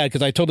feel bad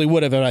because I totally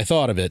would have if I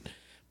thought of it,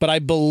 but I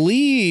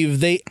believe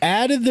they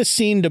added the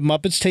scene to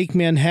Muppets Take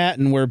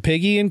Manhattan where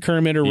Piggy and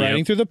Kermit are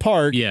riding through the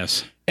park.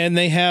 Yes. And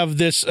they have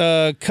this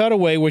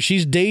cutaway where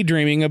she's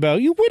daydreaming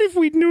about, what if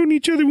we'd known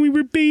each other when we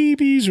were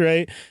babies,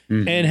 right?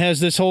 And has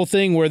this whole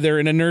thing where they're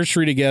in a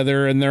nursery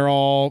together and they're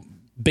all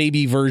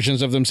baby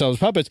versions of themselves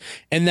puppets.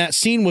 And that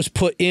scene was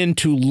put in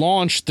to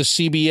launch the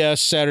CBS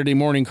Saturday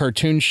morning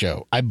cartoon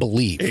show, I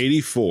believe.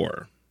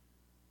 84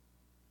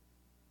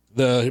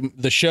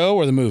 The show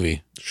or the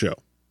movie? show.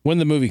 When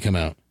did the movie come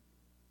out?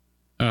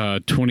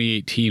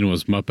 2018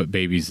 was Muppet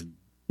Babies.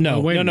 No,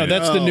 wait a no, minute.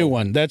 that's the new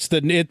one. That's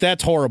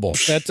that's horrible.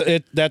 That's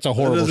a That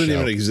horrible doesn't show.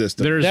 even exist.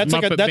 There's That's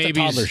like Muppet that's a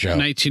Babies toddler show.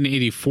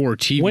 1984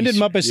 TV. When did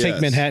Muppets Take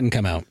Yes. Manhattan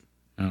come out?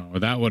 Oh,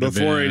 that would have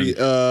Before been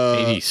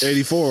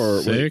 84.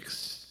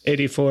 86.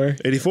 84.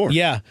 84.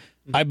 Yeah.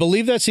 I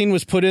believe that scene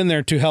was put in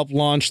there to help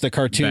launch the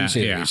cartoon Yeah.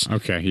 series.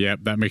 Okay. Yep.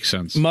 That makes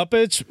sense. The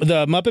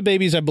Muppet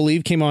Babies, I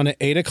believe, came on at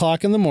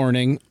 8:00 in the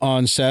morning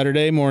on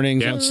Saturday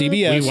mornings Yep. on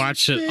CBS. We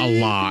watched it a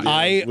lot.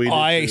 we did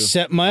I too.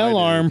 set my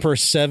alarm for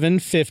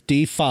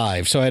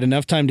 7:55, so I had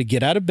enough time to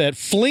get out of bed,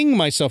 fling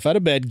myself out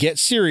of bed, get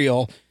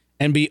cereal,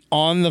 and be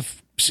on the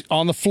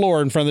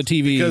floor in front of the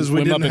TV Because we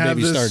when didn't Muppet have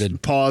Babies this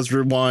started. pause,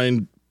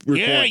 rewind, record.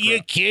 Yeah, you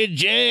crap.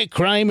 kids, yeah,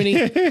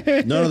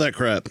 criminy. None of that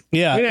crap.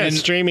 Yeah, We didn't have and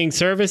streaming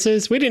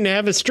services. We didn't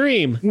have a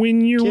stream.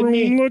 when your Kidding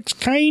me? room looks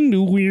kind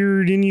of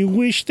weird and you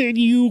wish that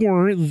you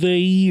weren't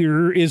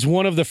there is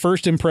one of the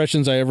first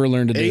impressions I ever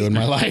learned to do in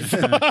my life.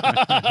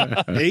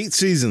 8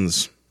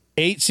 seasons.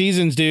 8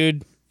 seasons,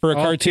 dude, for a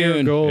All pure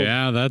cartoon. gold.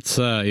 Yeah, that's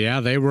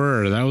they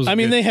were. That was. I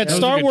mean, good. they had That was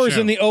a Star good Wars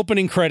show. in the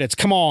opening credits.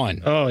 Come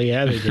on. Oh,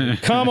 yeah, they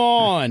did. Come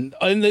on.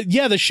 And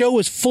the show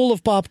was full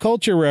of pop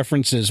culture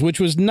references, which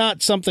was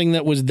not something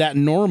that was that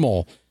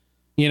normal,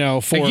 for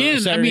a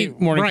Saturday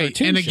morning right.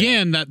 cartoon And show.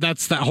 again,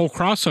 that's that whole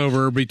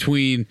crossover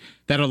between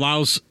that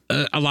allows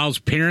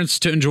parents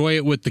to enjoy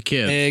it with the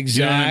kids.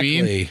 You know what I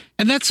mean? Exactly.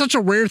 And that's such a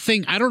rare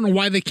thing. I don't know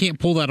why they can't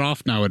pull that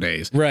off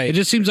nowadays. Right. It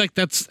just seems like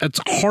that's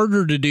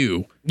harder to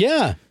do.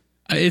 Yeah.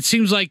 It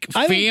seems like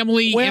I think-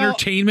 family well,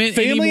 entertainment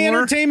Family anymore.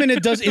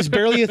 entertainment is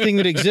barely a thing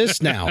that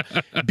exists now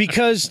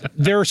because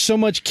there's so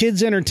much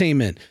kids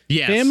entertainment.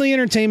 Yes. Family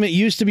entertainment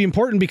used to be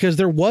important because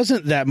there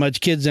wasn't that much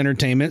kids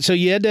entertainment, so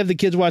you had to have the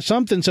kids watch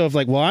something. So if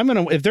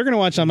they're gonna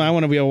watch something, I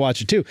want to be able to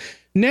watch it too.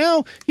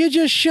 Now you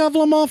just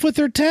shovel them off with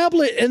their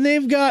tablet, and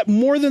they've got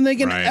more than they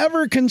can Right.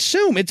 ever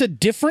consume. It's a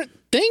different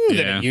thing than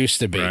Yeah, it used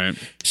to be. right.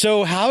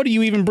 So how do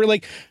you even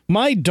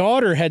my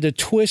daughter had to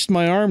twist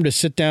my arm to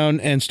sit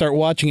down and start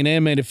watching an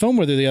animated film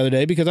with her the other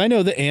day because I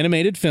know that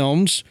animated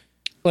films,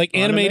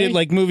 animated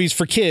movies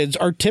for kids,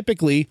 are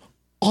typically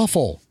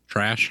awful.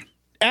 Trash.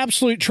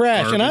 Absolute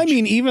trash. And I Garbage.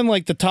 mean even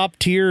the top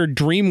tier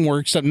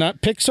DreamWorks,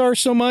 not Pixar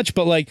so much,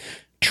 but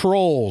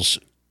Trolls,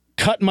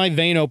 cut my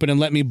vein open and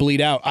let me bleed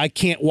out. I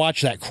can't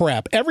watch that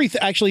crap.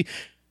 Actually,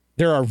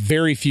 there are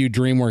very few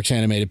DreamWorks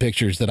animated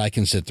pictures that I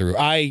can sit through.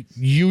 I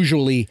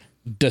usually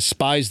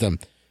despise them.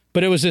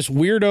 But it was this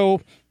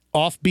weirdo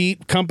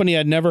offbeat company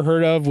I'd never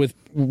heard of with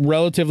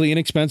relatively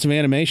inexpensive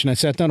animation. I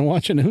sat down and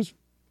watched it, and it was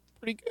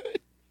pretty good.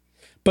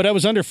 But I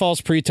was under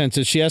false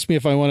pretenses. She asked me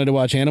if I wanted to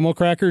watch Animal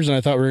Crackers, and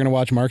I thought we were going to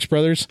watch Marx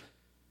Brothers.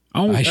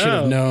 Oh, I should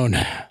have known.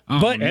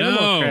 But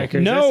Animal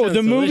crackers. no, that the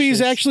sounds movie's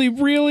delicious. actually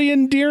really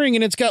endearing,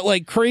 and it's got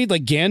like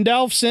like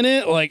Gandalf's in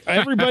it. Like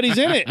everybody's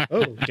in it.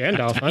 Oh,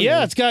 Gandalf.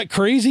 Yeah, it's got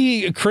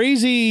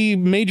crazy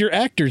major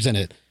actors in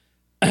it.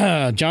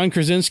 John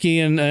Krasinski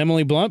and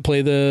Emily Blunt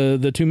play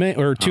the two main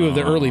or two of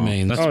the early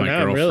mains. That's Oh, my no,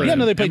 girlfriend. really? Yeah,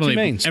 no, they play two Emily,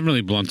 mains.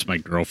 Emily Blunt's my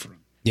girlfriend.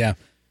 Yeah,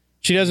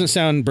 she doesn't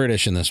sound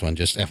British in this one.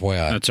 Just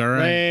FYI. That's all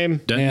right.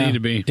 Lame. Doesn't Yeah. need to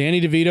be.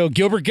 Danny DeVito,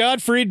 Gilbert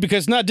Gottfried,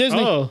 because not Disney.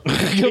 Oh,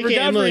 Gilbert speaking of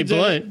Emily Gottfried's in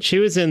it. Blunt, she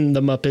was in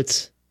the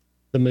Muppets,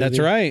 the movie. That's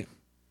right.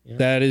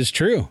 That is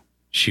true.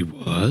 She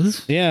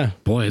was? Yeah.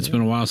 Boy, it's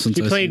been a while since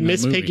She I've played seen that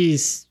Miss movie.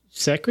 Piggy's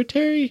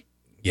secretary,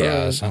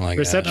 Yeah, Or something like that.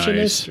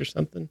 receptionist, Nice. or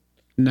something.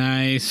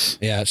 Nice.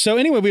 Yeah. So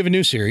anyway, we have a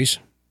new series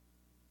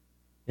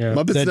Yeah,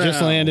 Muppets that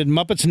just Now. landed.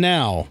 Muppets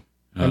Now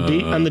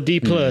on the D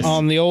plus,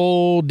 on the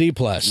old D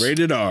plus.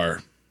 Rated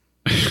R.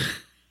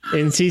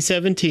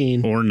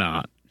 NC-17. Or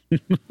not.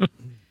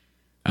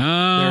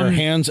 Their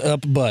hands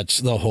up butts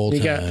the whole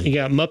You time.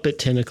 got Muppet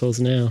tentacles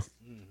now.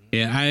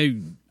 Yeah,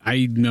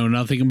 I know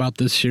nothing about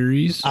this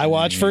series. I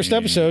watched first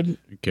episode.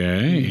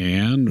 Okay,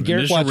 and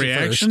Garrett initial watched it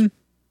reaction?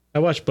 I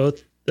watched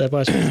both. I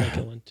watched the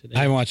second one today. I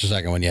haven't watched the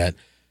second one yet.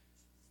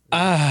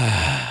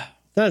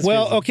 That's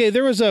Well, good. okay,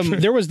 there was the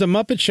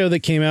Muppet Show that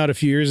came out a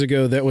few years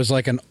ago that was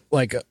like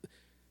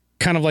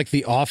kind of like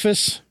The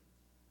Office.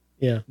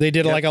 Yeah. They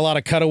did like a lot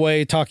of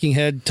cutaway talking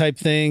head type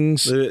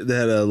things. They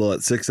had a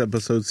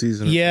 6-episode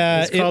season.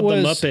 Yeah, It's called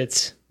was, The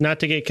Muppets, not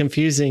to get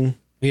confusing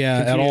Yeah,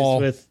 at confused all.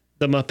 with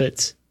The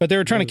Muppets. But they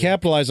were trying to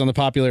capitalize on the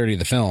popularity of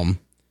the film.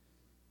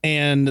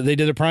 And they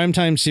did a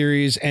primetime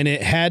series, and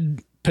it had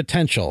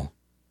potential.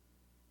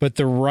 But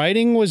the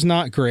writing was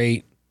not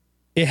great.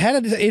 It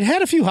had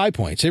a few high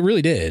points. It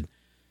really did.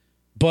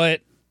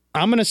 But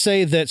I'm going to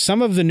say that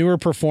some of the newer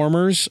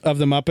performers of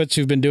the Muppets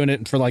who've been doing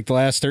it for like the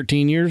last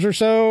 13 years or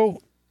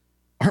so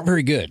aren't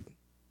very good.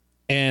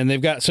 And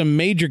they've got some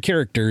major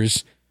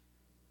characters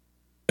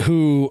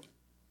who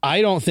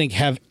I don't think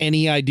have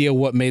any idea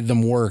what made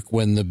them work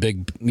when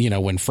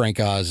when Frank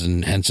Oz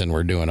and Henson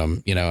were doing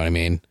them. You know what I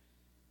mean?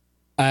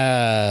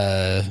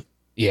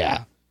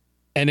 Yeah.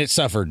 And it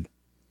suffered.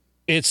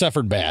 It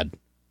suffered bad.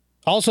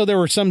 Also, there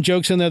were some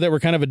jokes in there that were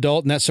kind of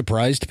adult, and that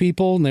surprised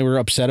people, and they were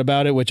upset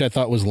about it, which I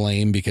thought was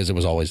lame because it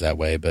was always that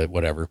way, but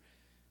whatever.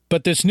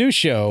 But this new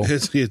show,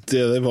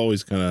 They've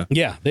always kind of.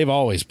 yeah, they've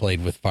always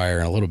played with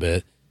fire a little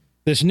bit.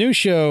 This new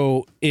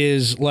show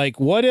is like,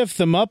 what if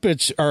the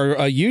Muppets are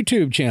a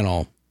YouTube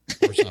channel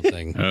or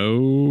something?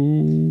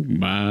 Oh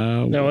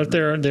my! No, if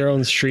they're their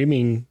own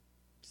streaming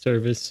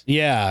service.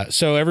 Yeah,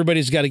 so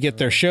everybody's got to get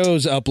their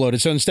shows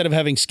uploaded. So instead of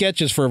having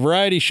sketches for a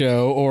variety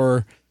show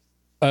or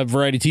a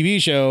variety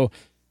TV show,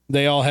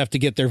 they all have to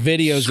get their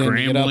videos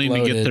Scrambling in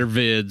to to get get their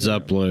vids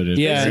uploaded.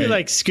 Yeah. Basically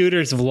like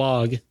Scooter's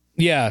vlog.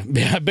 Yeah,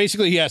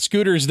 basically, yeah.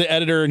 Scooter's the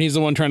editor, and he's the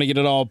one trying to get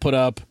it all put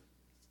up.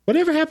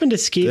 Whatever happened to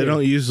Skeeter? They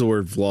don't use the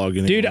word vlog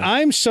anymore. Dude,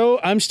 I'm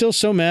still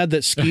so mad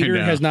that Skeeter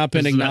know. has not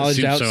been That acknowledged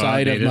seems so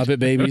outside of outdated. Muppet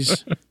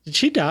Babies. Did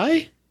she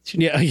die?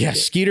 Yeah.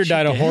 Skeeter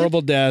died a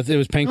horrible death. It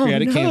was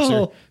pancreatic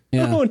cancer.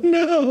 Yeah. Oh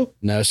no!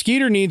 No,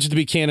 Skeeter needs to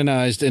be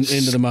canonized into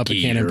the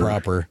Muppet canon Skeeter.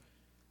 proper.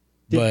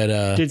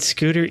 But Did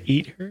Scooter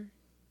eat her?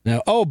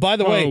 no. Oh, by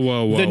the way,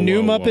 whoa, the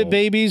new whoa, Muppet whoa.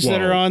 Babies that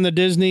Whoa. are on the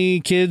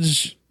Disney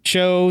kids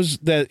shows,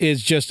 that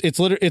is just it's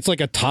like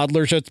a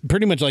toddler show. It's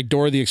pretty much like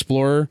Dora the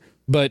Explorer,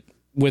 but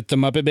with the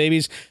Muppet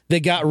Babies. They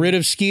got rid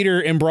of Skeeter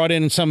and brought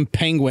in some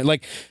penguin,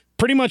 like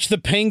pretty much the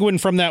penguin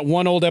from that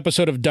one old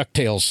episode of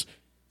DuckTales.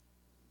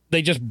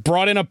 They just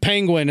brought in a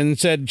penguin and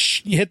said,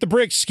 hit the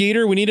bricks,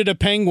 Skeeter. We needed a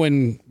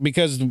penguin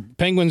because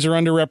penguins are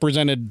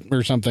underrepresented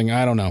or something.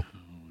 I don't know.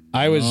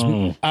 I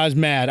was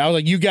mad. I was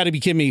like, you got to be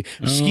kidding me.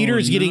 Skeeter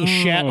is getting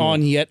shat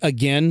on yet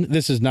again.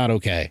 This is not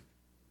okay.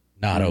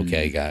 Not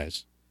okay,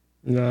 guys.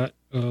 Not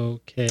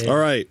okay. All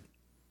right.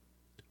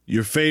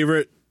 Your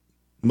favorite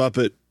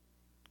Muppet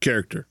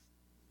character?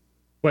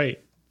 Wait,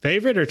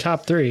 favorite or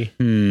top three?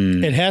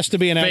 It has to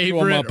be an actual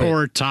Favorite Muppet.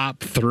 or top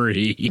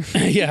three?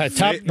 Yeah,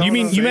 top.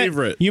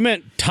 Favorite. You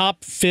meant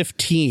top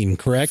 15,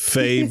 correct?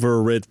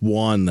 Favorite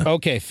one.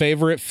 Okay,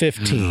 favorite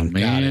 15.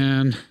 Got it.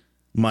 Man,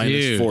 Minus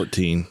Dude.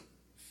 14.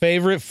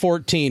 Favorite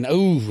 14.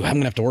 Ooh, I'm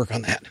gonna have to work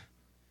on that.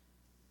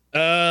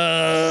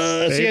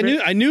 See,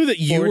 I knew that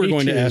you were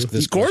going to 42. ask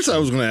this. Of course, question. I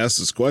was going to ask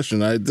this question.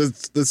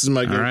 This is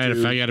my all right. go-to.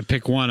 If I got to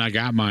pick one, I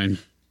got mine.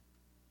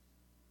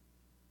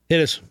 It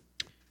is.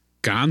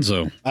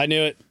 Gonzo. I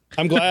knew it.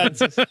 I'm glad.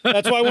 That's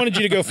why I wanted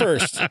you to go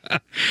first.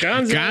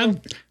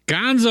 Gonzo.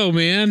 Gonzo,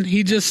 man.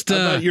 He just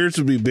I thought yours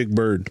would be Big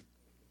Bird.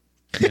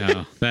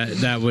 no.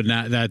 That would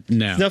not. That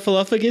no.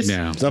 Snuffleupagus?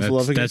 No,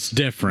 Snuffleupagus? that's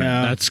different.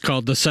 No. That's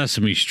called the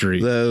Sesame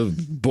Street. The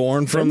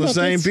born from the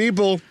same Muppets?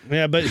 people.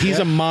 Yeah, but he's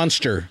a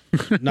monster,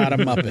 not a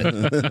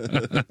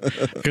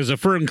Muppet. Because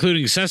if we're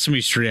including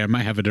Sesame Street, I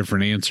might have a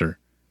different answer.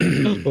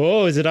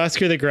 Oh, is it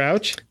Oscar the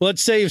Grouch?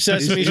 Let's save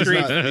Sesame Street.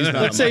 he's not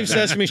Let's save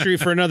Sesame Street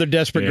for another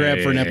desperate grab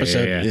for an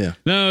episode. Yeah.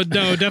 No,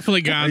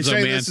 definitely Are you Gonzo,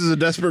 saying man. this is a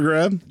desperate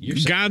grab?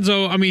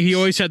 Gonzo, I mean, he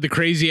always had the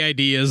crazy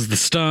ideas, the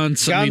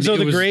stunts. Gonzo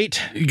the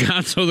Great.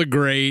 Gonzo the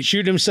Great.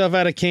 Shoot himself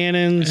out of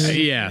cannons.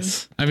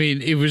 Yes. I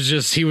mean, he was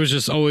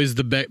just always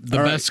the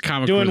best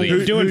comic Doing relief.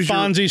 who's your-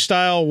 Fonzie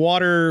style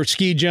water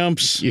ski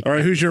jumps. All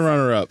right, who's your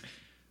runner-up?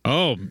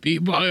 Oh,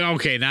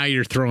 okay. Now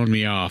you're throwing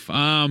me off.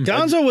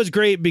 Gonzo was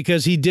great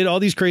because he did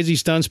all these crazy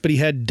stunts, but he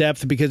had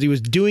depth because he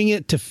was doing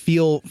it to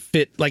feel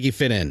fit, like he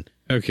fit in.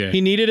 Okay. He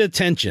needed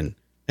attention,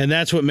 and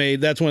that's one of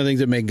the things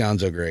that made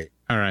Gonzo great.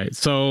 All right.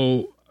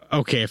 So,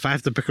 okay, if I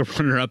have to pick a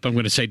runner up, I'm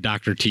going to say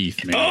Dr.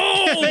 Teeth, man. Oh,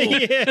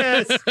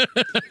 Yes.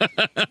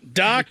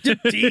 Dr.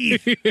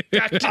 Teeth.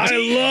 I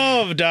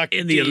love Dr.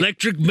 In the Teeth.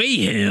 Electric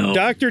Mayhem.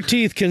 Dr.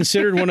 Teeth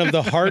considered one of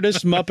the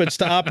hardest Muppets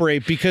to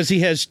operate because he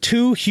has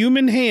two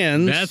human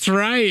hands. That's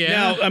right. Yeah.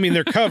 Now, I mean,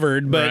 they're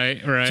covered, but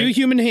Right. two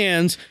human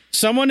hands,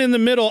 someone in the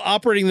middle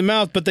operating the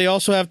mouth, but they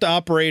also have to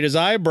operate his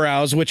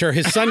eyebrows, which are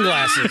his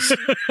sunglasses.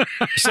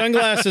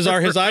 Sunglasses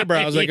are his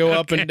eyebrows that go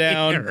up and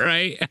down.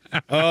 Right.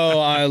 Oh,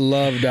 I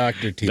love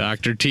Dr. Teeth.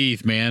 Dr.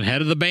 Teeth, man.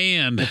 Head of the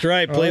band. That's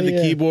right. Play Oh, the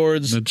yeah.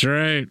 keyboards. That's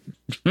right.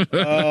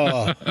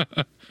 Oh,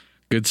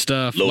 Good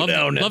stuff. Low Love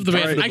down the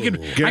band. and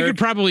I could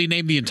probably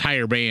name the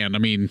entire band. I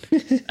mean,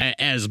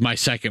 as my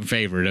second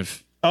favorite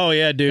oh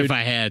yeah, dude. if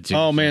I had to.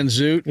 Oh man,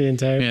 Zoot. The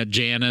entire. Yeah,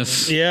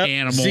 Janice. Yep.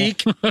 Animal.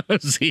 Zeke.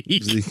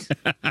 Zeke.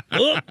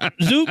 Oh,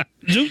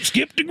 Zoot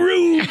skipped the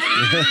groove.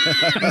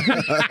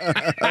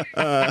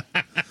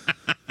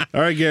 All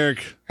right,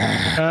 Garrick.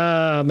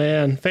 Oh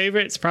man,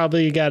 favorites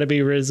probably got to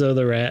be Rizzo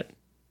the Rat.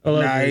 I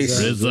love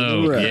Nice.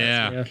 Rizzo. Rizzo. Right.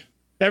 Yeah. Yeah.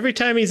 Every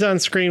time he's on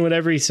screen,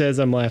 whatever he says,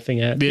 I'm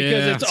laughing at. Because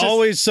Yeah. it's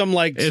always some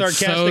like It's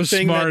sarcastic so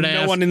thing that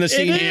smart-ass. no one in the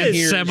scene It can is.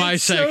 hear.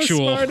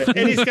 Semi-sexual. So smart.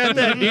 And he's got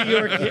that New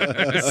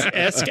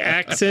York-esque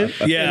accent.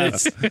 Yeah. And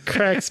it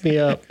cracks me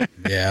up.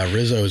 Yeah,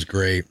 Rizzo is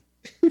great.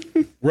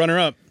 Runner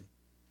up.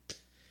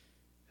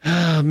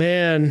 Oh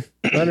man,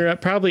 runner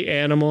up probably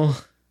Animal.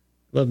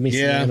 Love me some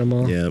Yeah.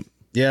 Animal. Yeah.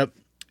 Yep.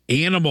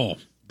 Animal.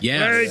 Hey,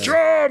 Yes.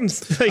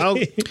 drums. I'm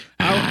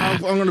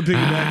going to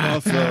piggyback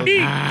off of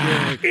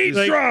Garrick. Eat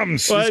Like,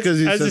 drums. Well, Just 'cause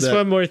you that's said just that.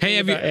 one more thing Hey,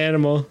 have you- about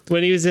Animal.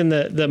 When he was in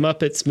the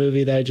Muppets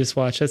movie that I just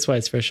watched, that's why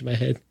it's fresh in my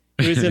head.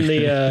 He was in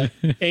the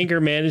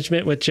anger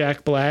management with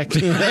Jack Black.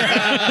 All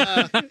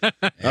right.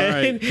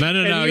 And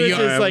No. he was You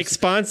his like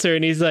sponsor,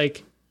 and he's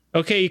like,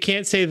 "Okay, you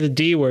can't say the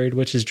D word,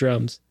 which is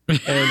drums."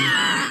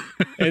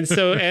 And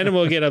so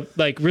Animal would get up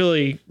like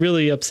really,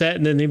 really upset,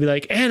 and then he'd be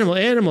like,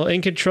 "Animal,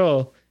 in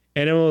control."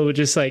 Animal would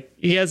just like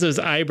he has those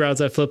eyebrows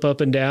that flip up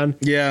and down.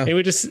 Yeah. It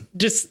would just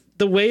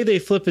the way they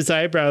flip his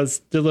eyebrows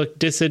to look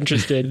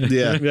disinterested.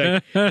 Yeah. He'd be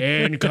like,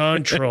 in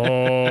control.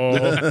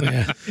 I'm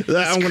going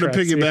to cracks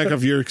me piggyback up.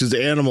 off yours because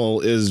the animal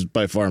is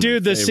by far my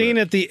Dude, the favorite. scene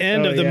at the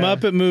end Oh, of the yeah.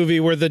 Muppet movie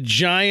where the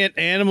giant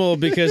animal,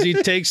 because he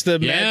takes the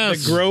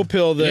Yes. grow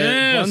pill that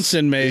Yes.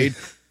 Bunsen made.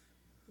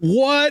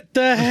 What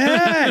the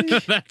heck?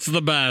 That's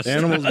the best.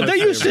 Animals. my That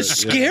used to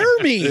favorite. scare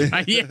me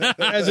Yeah.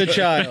 as a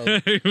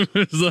child.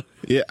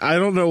 Yeah, I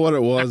don't know what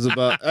it was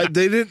about.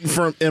 They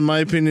didn't, in my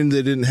opinion,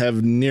 they didn't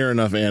have near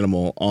enough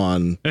animal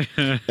on.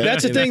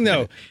 That's the thing,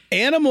 though.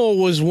 Animal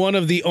was one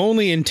of the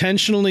only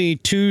intentionally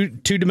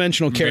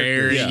two-dimensional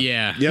characters. Very,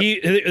 yeah. Yep.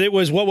 It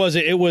was, what was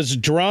it? It was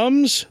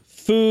drums,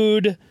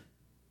 food,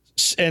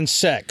 and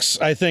sex.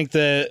 I think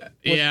that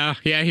Yeah,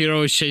 he'd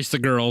always chase the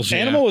girls. Yeah.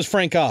 Animal was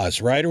Frank Oz,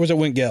 right? Or was it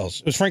Wint Gales?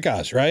 It was Frank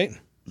Oz, right?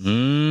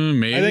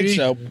 Maybe. I think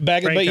so.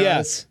 But Frank yeah.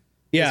 Oz.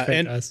 Yeah,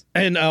 Frank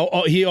and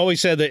Oz. he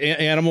always said that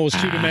Animal was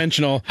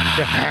two-dimensional.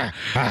 Hey,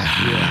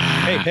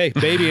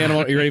 baby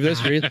animal, you ready for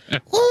this? Ready? There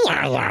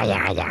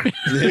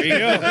you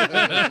go.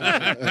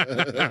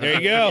 There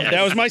you go.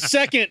 That was my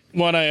second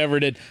one I ever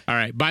did. All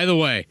right. By the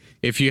way,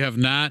 if you have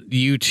not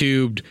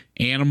YouTubed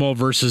Animal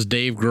versus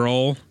Dave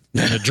Grohl,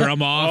 the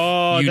drum off,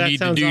 Oh, you that need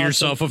to sounds do awesome.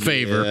 yourself a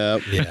favor.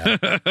 Yeah.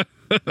 Yeah,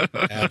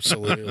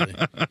 absolutely.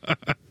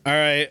 All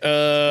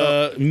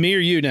right, me or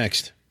you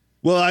next?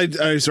 Well, I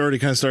already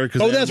kind of started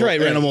because that's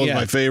right. Animal Yeah. is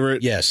my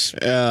favorite. Yes,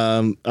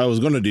 I was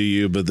going to do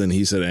you, but then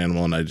he said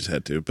animal, and I just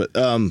had to. But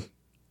I'm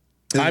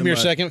your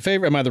second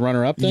favorite. Am I the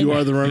runner-up then? You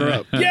are the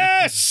runner-up.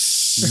 Yes.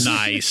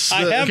 Nice.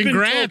 I have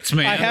Congrats, been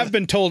told, man. I have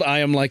been told I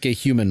am like a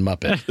human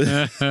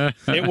Muppet.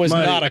 It was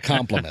not a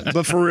compliment.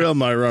 But for real,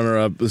 my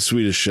runner-up, the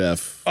Swedish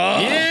Chef.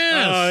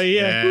 Yes. Oh,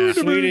 yeah.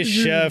 Swedish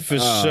Chef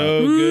is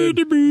so good.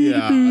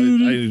 Yeah,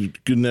 I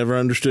could never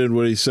understood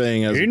what he's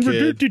saying as a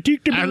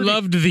kid. I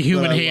loved the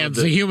human But I hands. loved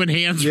it. The human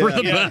hands were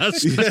the Yeah.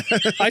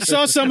 best. I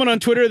saw someone on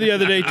Twitter the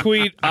other day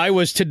tweet, I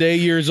was today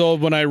years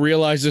old when I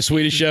realized the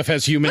Swedish Chef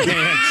has human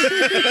hands.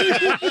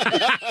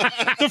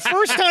 The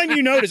first time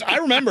you noticed, I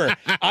remember,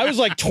 I was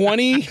like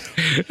 20, and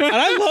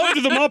I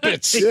loved the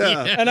Muppets.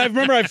 Yeah. And I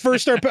remember I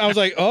first started, I was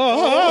like,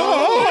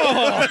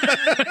 oh.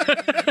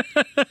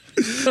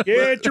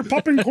 Get your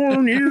popping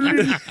corn here.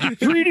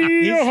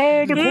 3D.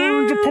 Oh, the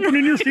corns are popping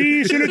in your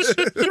face, and it's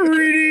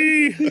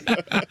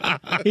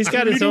 3D. He's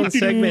got his own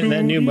segment in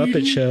that new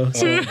Muppet Show.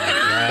 So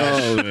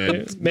Oh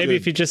man, maybe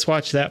if you just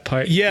watch that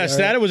part. Yes, all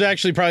that right. was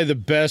actually probably the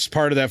best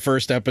part of that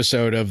first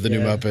episode of the new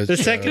Muppets. The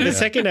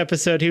second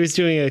episode, he was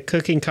doing a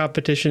cooking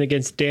competition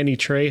against Danny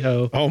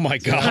Trejo. Oh my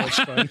gosh!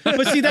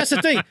 But see, that's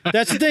the thing.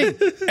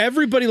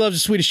 Everybody loves a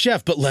Swedish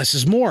Chef, but less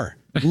is more.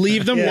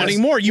 Leave them Yes.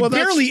 wanting more. You Well,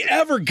 that's- barely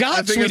ever I got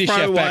think Swedish that's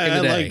Chef probably back why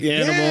in the I day. like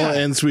Animal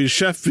and Swedish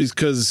Chef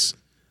because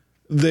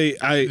They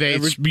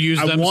use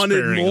I them wanted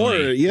sparingly. more.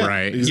 Yeah,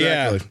 Right.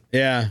 exactly.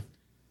 Yeah.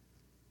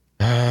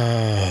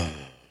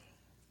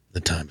 The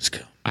time has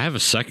come. I have a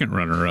second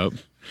runner-up.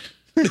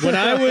 When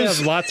I We was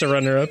have lots of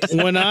runner-ups.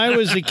 when I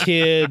was a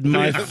kid,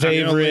 my We only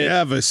favorite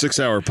have a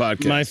 6-hour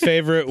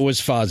podcast.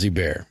 was Fozzie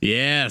Bear.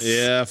 Yes.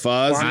 Yeah,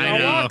 Foz. I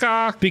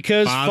know.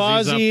 Because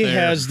Fozzie's up Fozzie there.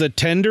 has the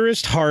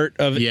tenderest heart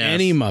of Yes.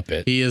 any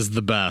Muppet. He is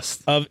the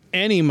best. Of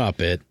any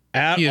Muppet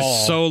at He is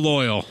all. so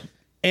loyal.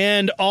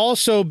 And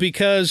also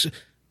because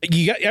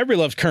everybody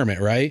loves Kermit,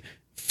 right?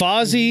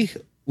 Fozzie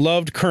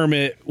loved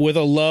Kermit with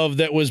a love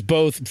that was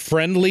both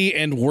friendly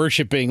and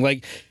worshiping.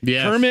 Like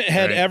Yes, Kermit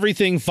had right.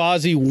 everything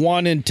Fozzie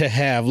wanted to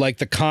have, like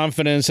the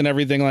confidence and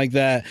everything like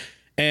that.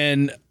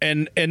 And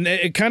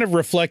it kind of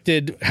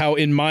reflected how,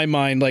 in my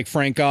mind, like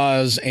Frank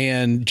Oz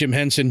and Jim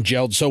Henson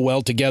gelled so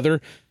well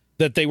together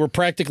that they were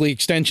practically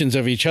extensions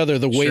of each other,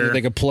 the way Sure, that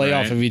they could play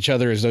right. off of each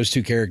other as those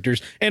two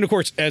characters. And of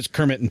course, as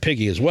Kermit and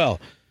Piggy as well.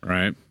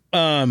 Right.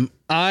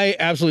 I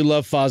absolutely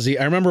love Fozzie.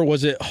 I remember,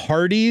 was it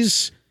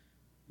Hardee's?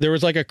 There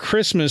was like a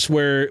Christmas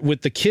where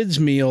with the kids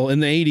meal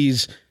in the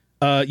 80s,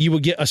 you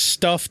would get a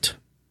stuffed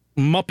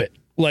Muppet,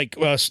 like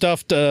a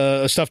stuffed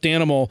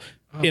animal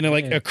in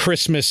a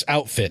Christmas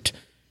outfit.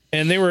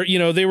 And they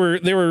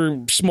were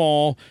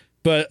small,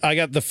 but I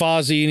got the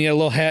Fozzie and he had a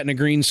little hat and a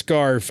green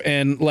scarf.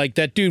 And like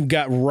that dude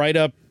got right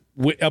up,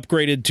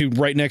 upgraded to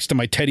right next to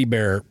my teddy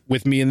bear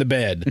with me in the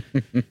bed.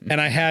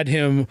 And I had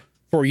him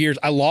for years.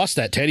 I lost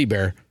that teddy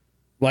bear.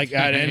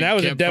 And that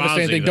was a Kept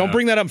devastating Fozzie, thing. Don't though.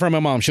 bring that up in front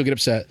of my mom. She'll get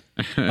upset.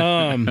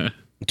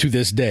 To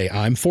this day,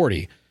 I'm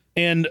 40.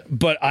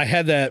 But I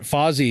had that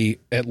Fozzie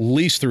at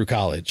least through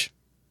college.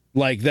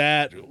 Like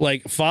that,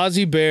 like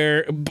Fozzie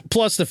Bear,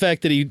 plus the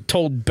fact that he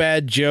told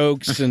bad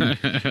jokes and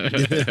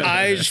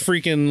I just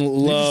freaking Just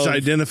love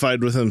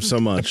identified with him so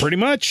much. pretty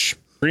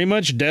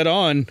much dead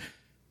on.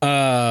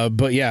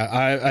 But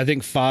yeah, I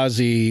think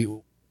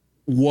Fozzie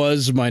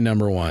was my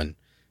number one.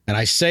 And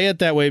I say it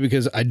that way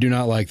because I do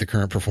not like the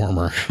current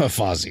performer of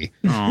Fozzie.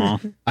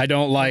 I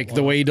don't like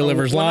the way he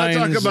delivers When lines.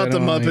 I talk about the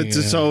Muppets,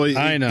 it's always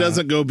I it know.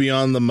 doesn't go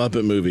beyond the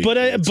Muppet movie. But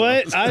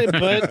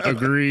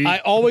Agreed. I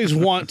always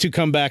want to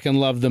come back and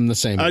love them the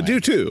same way. I do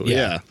too.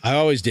 Yeah. I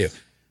always do.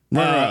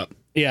 Runner up.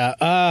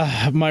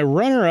 Yeah. My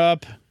runner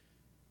up,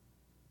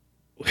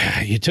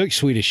 you took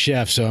Swedish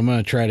Chef, so I'm going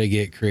to try to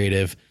get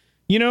creative.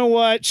 You know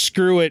what?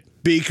 Screw it.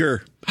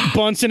 Beaker.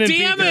 Bunsen and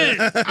Damn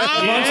Beaker. it!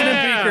 Bunsen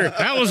and Beaker.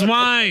 That was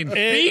mine.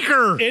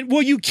 Beaker.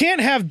 Well, you can't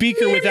have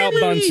Beaker without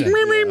Bunsen.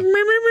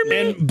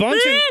 And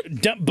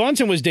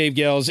Bunsen was Dave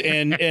Gales,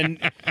 and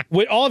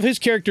with all of his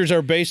characters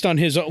are based on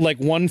his like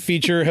one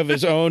feature of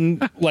his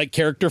own like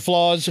character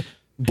flaws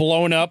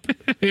blown up,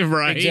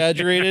 Right.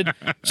 exaggerated.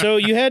 So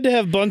you had to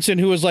have Bunsen,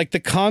 who was like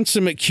the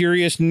consummate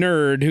curious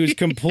nerd who's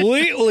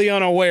completely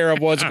unaware of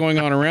what's going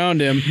on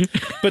around him.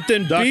 But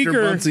then Dr.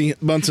 Beaker,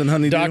 Bunsen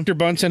Honeydew. Dr.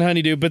 Bunsen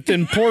Honeydew, but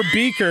then poor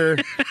Beaker,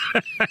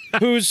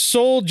 whose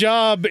sole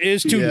job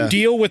is to Yeah.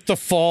 deal with the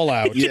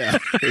fallout. Yeah.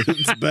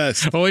 It's the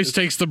best. Always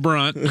takes the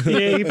brunt.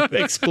 Yeah, he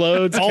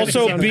explodes.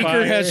 Also, catches on Beaker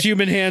fire. has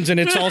human hands, and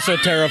it's also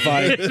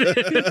terrifying.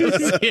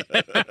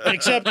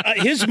 Except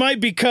his might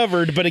be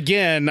covered, but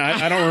again,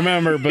 I don't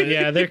remember. But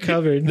Yeah, they're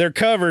covered. they're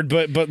covered,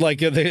 but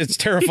like it's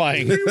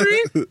terrifying.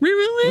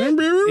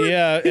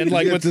 Yeah, and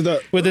like Get to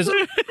the- with his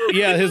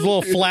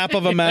little flap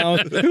of a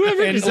mouth.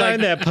 Whoever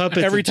designed that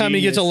puppet. Every time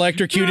he gets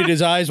electrocuted,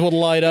 his eyes would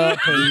light up,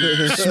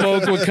 and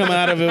smoke would come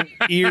out of his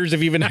ears if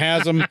he even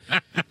has them.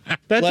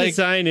 that like-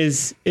 design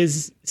is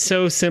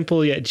so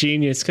simple yet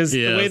genius because the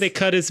Yes. way they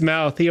cut his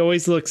mouth, he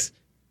always looks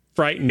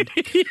frightened.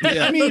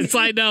 I mean,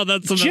 inside out.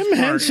 That's the Jim best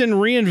part. Henson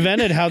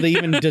reinvented how they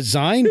even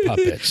design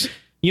puppets.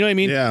 You know what I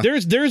mean? Yeah.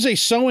 There's a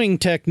sewing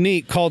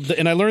technique called,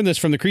 and I learned this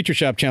from the Creature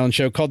Shop Challenge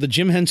show, called the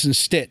Jim Henson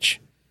stitch,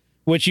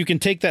 which you can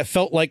take that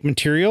felt-like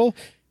material,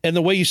 and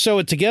the way you sew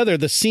it together,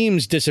 the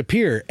seams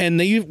disappear. And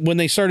when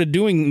they started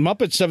doing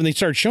Muppet stuff and they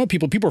started showing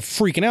people are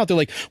freaking out. They're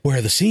like, "Where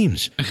are the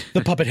seams?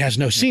 The puppet has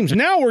no seams."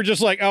 Now we're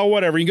just like, "Oh,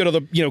 whatever." You can go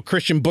to the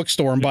Christian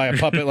bookstore and buy a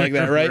puppet like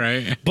that, right?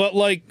 Right. But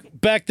like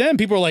back then,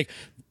 people were like,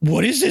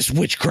 "What is this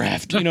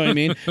witchcraft?" You know what I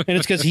mean? And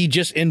it's because he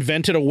just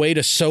invented a way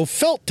to sew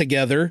felt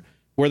together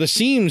where the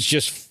seams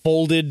just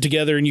folded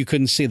together and you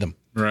couldn't see them.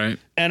 Right.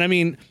 And I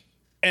mean,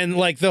 and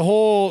like the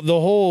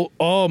whole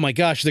oh my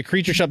gosh, the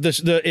Creature Shop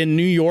in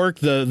New York,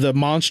 the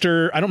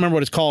monster, I don't remember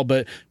what it's called,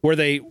 but where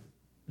they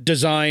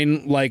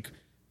design like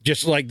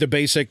just like the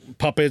basic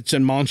puppets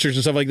and monsters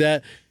and stuff like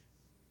that.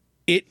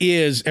 It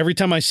is, every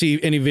time I see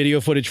any video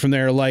footage from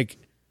there, like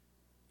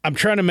I'm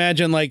trying to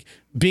imagine like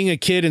being a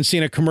kid and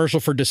seeing a commercial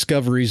for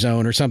Discovery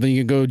Zone or something.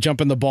 You can go jump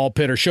in the ball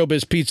pit or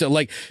Showbiz Pizza.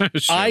 Like,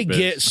 I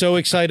get so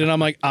excited. I'm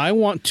like, I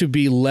want to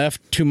be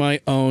left to my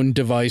own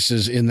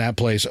devices in that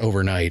place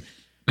overnight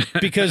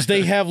because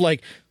they have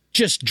like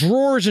just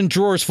drawers and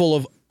drawers full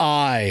of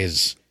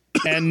eyes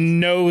and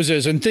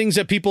noses and things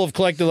that people have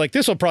collected. Like,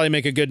 this will probably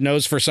make a good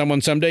nose for someone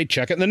someday.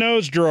 Check it in the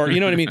nose drawer. You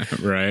know what I mean?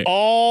 Right.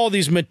 All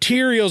these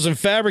materials and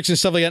fabrics and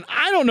stuff like that.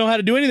 I don't know how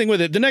to do anything with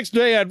it. The next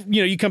day,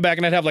 you come back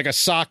and I'd have like a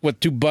sock with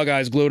 2 bug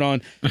eyes glued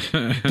on.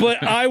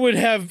 But I would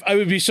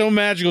be so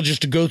magical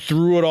just to go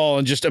through it all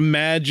and just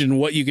imagine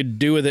what you could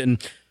do with it. And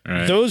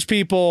those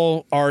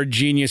people are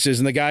geniuses.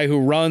 And the guy who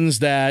runs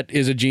that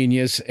is a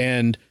genius.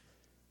 And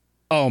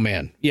oh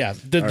man, yeah,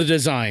 the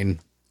design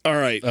All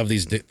right. of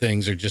these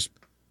things are just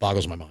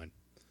boggles my mind.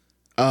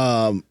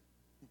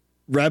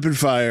 Rapid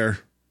fire.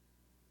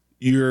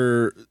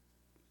 You're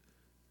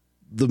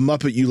the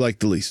Muppet you like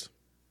the least.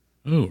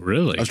 Oh,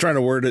 really? I was trying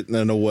to word it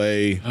in a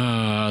way That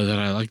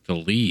I like the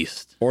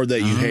least. or that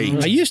you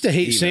hate. I used to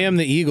hate Sam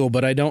the Eagle,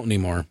 but I don't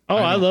anymore. Oh,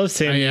 I love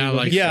Sam. Yeah, I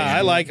like Yeah, Sam.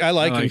 I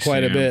like him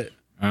quite Sam. a bit.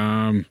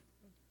 I'm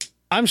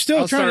still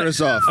I'll trying start to,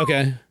 us off.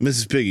 Okay.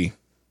 Mrs. Piggy.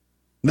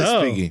 Miss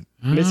Oh. Piggy.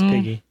 Miss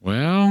Piggy.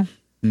 Well,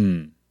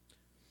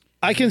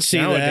 I can see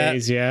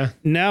Nowadays, yeah. that.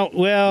 Now,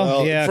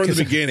 well, yeah. from the 'cause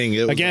beginning,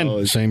 it was again,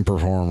 always, same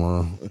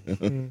performer.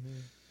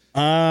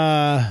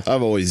 I've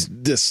always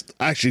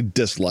actually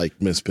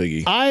disliked Miss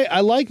Piggy.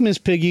 I like Miss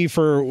Piggy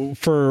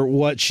for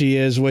what she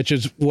is, which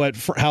is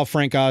how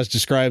Frank Oz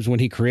describes when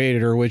he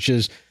created her, which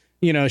is,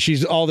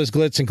 she's all this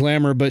glitz and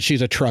glamour, but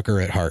she's a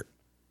trucker at heart.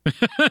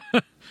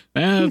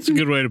 that's a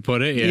good way to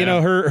put it.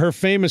 Yeah. Her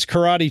famous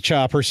karate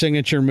chop, her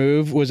signature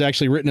move, was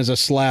actually written as a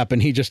slap,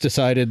 and he just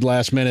decided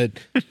last minute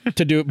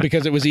to do it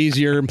because it was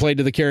easier and played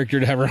to the character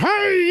to have her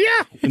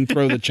hi-ya and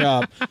throw the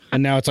chop,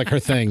 and now it's like her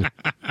thing.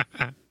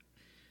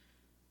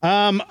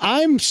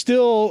 I'm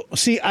still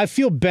I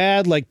feel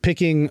bad like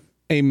picking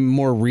a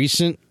more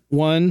recent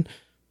one,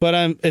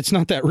 but it's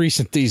not that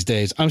recent these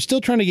days. I'm still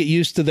trying to get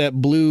used to that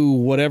blue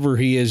whatever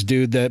he is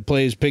dude that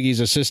plays Piggy's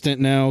assistant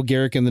now,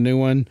 Garrick in the new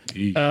one.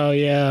 Oh,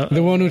 yeah.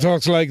 The one who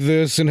talks like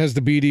this and has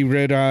the beady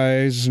red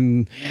eyes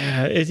and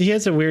Yeah, he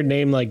has a weird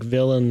name like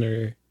Villain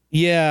or...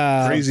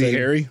 yeah. Crazy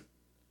Harry.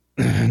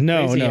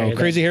 No, Crazy Harry,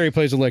 Crazy Harry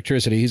plays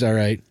electricity. He's all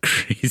right.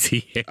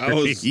 Crazy Harry. I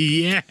was-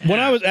 yeah.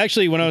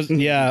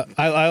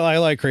 I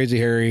like Crazy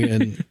Harry.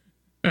 And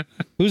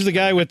who's the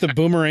guy with the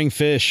boomerang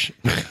fish?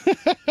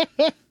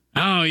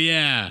 Oh,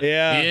 yeah.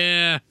 Yeah.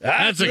 Yeah.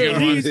 That's a good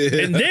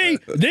one. And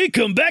they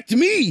come back to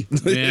me.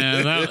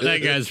 Yeah,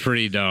 that guy's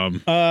pretty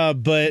dumb.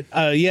 But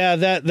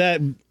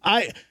I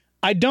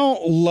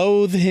don't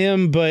loathe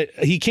him, but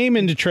he came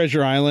into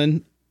Treasure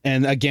Island,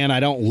 and again, I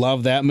don't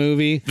love that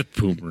movie. The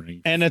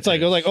boomerang. And it's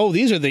like, oh,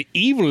 these are the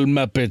evil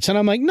Muppets, and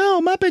I'm like,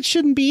 no, Muppets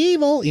shouldn't be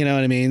evil. You know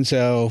what I mean?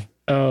 So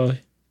Oh,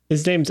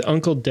 his name's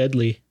Uncle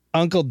Deadly.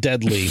 Uncle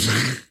Deadly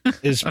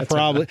is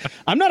probably.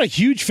 I'm not a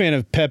huge fan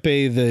of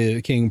Pepe the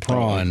King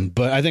Prawn,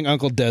 but I think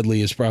Uncle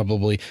Deadly is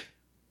probably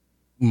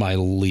my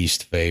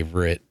least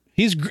favorite.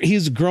 He's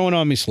growing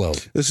on me slowly.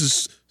 This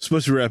is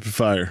supposed to be rapid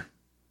fire.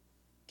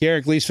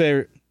 Garrick, least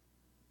favorite.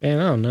 Man,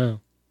 I don't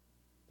know.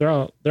 They're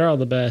all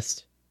the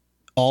best.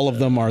 All of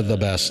them are the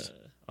best.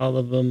 All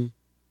of them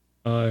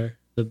are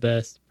the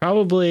best.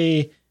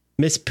 Probably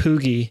Miss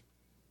Poogie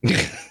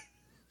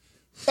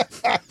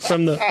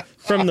from the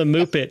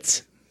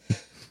Muppets.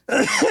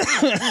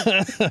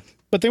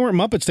 But they weren't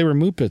Muppets; they were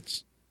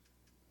Moopets.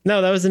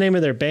 No, that was the name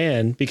of their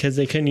band because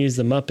they couldn't use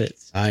the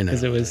Muppets. I know,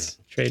 because it was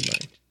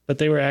trademarked. But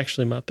they were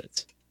actually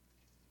Muppets.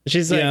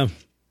 She's like, Yeah.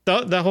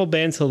 the whole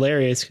band's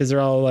hilarious because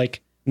they're all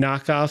like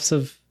knockoffs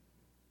of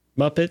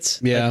Muppets.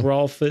 Yeah. Like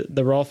Rolf,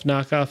 the Rolf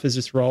knockoff is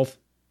just Rolf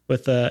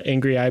with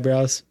angry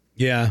eyebrows.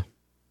 Yeah.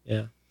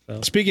 Yeah.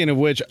 So. Speaking of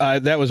which,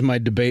 that was my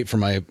debate for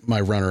my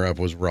runner-up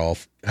was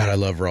Rolf. God, I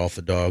love Rolf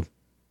the dog.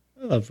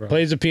 I love Rolf.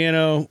 Plays the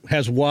piano,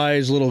 has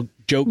wise little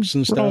jokes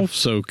and stuff.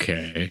 Rolf's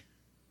okay.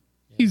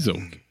 He's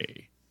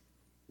okay.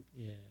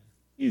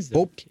 He's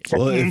Oh. okay.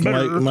 Well, if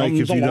Mike,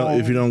 if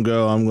you don't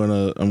go, I'm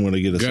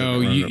gonna get a Go.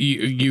 second runner-up.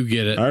 You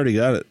get it. I already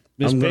got it.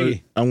 Miss I'm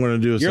Piggy. gonna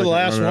do a You're second the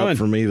last runner-up one.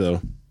 for me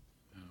though.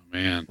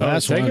 Man.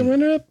 Last second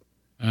one. runner up?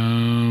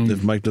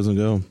 If Mike doesn't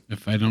go,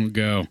 If I don't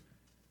go.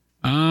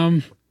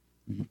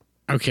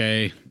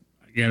 Okay.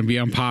 I gotta be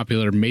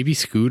unpopular. Maybe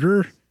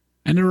Scooter?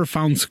 I never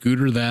found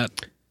Scooter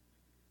that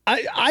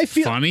I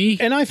feel funny.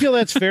 and I feel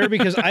that's fair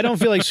because I don't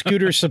feel like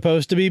Scooter's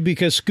supposed to be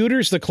because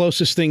Scooter's the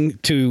closest thing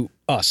to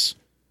us.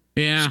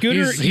 Yeah.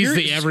 Scooter, he's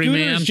the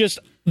everyman. Scooter's just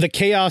the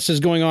chaos is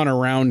going on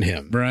around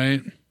him.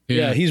 Right?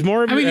 Yeah, he's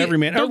more of an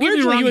everyman. Don't get me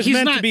Originally, wrong, he was he's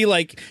meant not- to be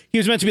like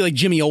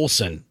Jimmy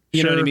Olsen.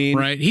 You know what I Sure, mean?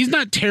 Right. He's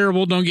not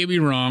terrible, don't get me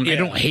wrong. I Yeah.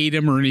 don't hate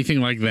him or anything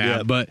like that.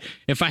 Yeah. But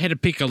if I had to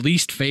pick a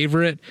least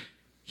favorite,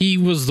 he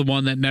was the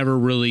one that never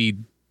really,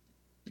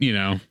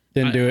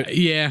 Didn't do it.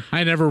 Yeah,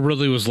 I never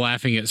really was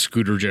laughing at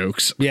Scooter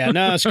jokes. Yeah,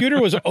 no, Scooter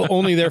was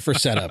only there for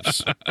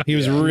setups. He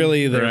was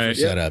really there Right.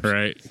 for setups.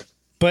 Right.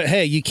 But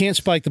hey, you can't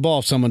spike the ball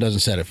if someone doesn't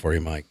set it for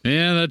you, Mike.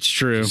 Yeah, that's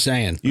true. Just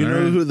saying. you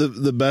know who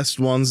the best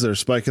ones that are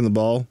spiking the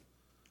ball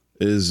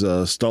is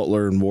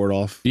Statler and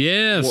Wardolph.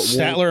 Yes.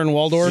 Statler and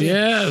Waldorf.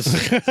 Yes.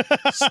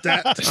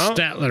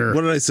 Statler.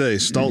 What did I say?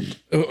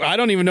 I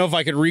don't even know if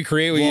I could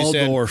recreate what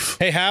Waldorf. you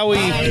said. Hey, Howie.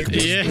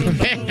 Yeah.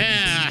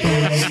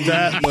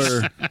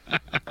 Statler.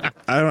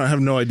 I don't have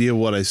no idea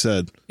what I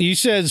said. You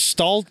said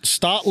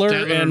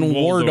Statler and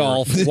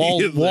Waldorf.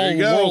 Wardolf. There you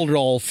go.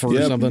 Waldorf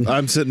or something.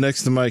 I'm sitting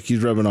next to Mike.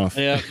 He's rubbing off.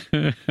 Yeah.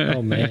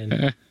 Oh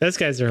man, those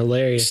guys are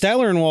hilarious.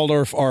 Statler and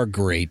Waldorf are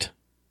great.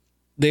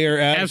 They are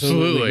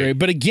absolutely great.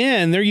 But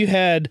again, there you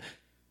had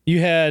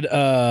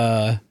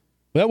that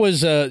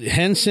was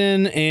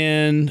Henson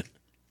and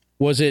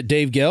was it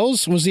Dave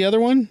Gels was the other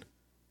one?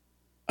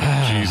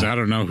 Jeez, I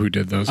don't know who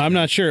did those. I'm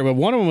not sure, but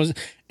one of them was,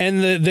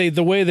 and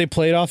the way they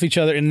played off each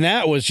other, and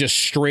that was just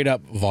straight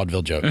up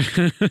vaudeville joke.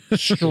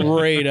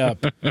 Straight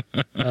up.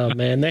 Oh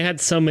man, they had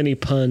so many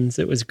puns.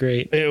 It was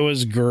great. It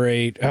was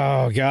great.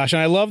 Oh gosh,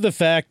 and I love the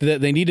fact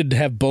that they needed to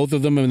have both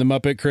of them in the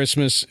Muppet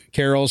Christmas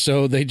Carol,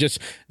 so they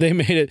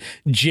made it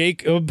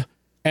Jacob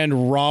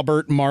and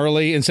Robert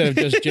Marley instead of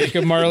just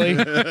Jacob Marley,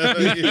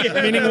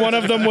 meaning one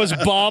of them was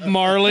Bob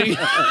Marley.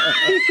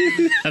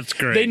 That's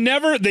great.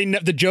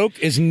 The joke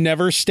is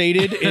never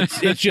stated.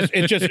 It's just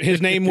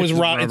his name was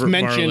Robert. It's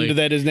mentioned Marley.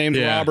 that his name's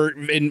Robert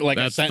in like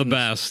That's a sentence. the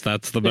best.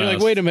 That's the You're best.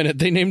 like, wait a minute.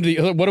 They named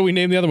what do we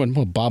name the other one?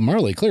 Well, Bob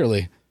Marley,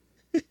 clearly.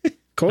 Of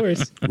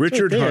course.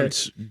 Richard Right there.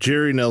 Hunt,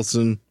 Jerry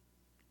Nelson,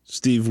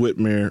 Steve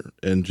Whitmire,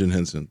 and Jim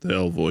Henson. They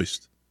all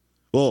voiced.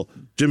 Well,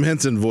 Jim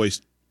Henson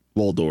voiced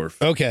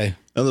Waldorf. Okay.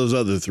 And those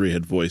other three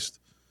had voiced.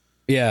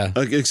 Yeah.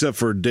 Except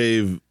for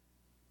Dave.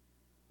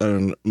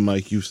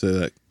 Mike, you say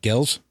that.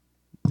 Gills?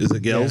 Is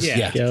it Gels?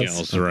 Yeah.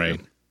 Gels, right.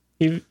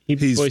 He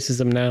voices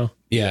them now.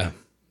 Yeah.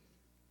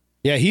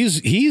 Yeah, he's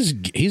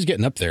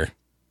getting up there.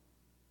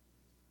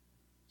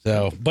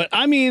 So, but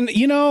I mean,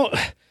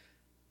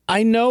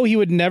 I know he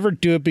would never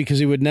do it because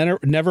he would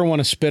never want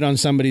to spit on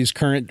somebody's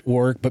current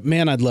work. But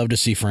man, I'd love to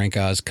see Frank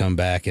Oz come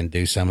back and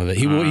do some of it.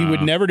 He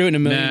would never do it in a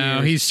million years.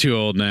 No, he's too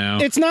old now.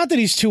 It's not that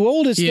he's too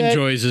old. It's he that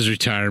enjoys his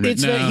retirement.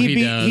 it's No, that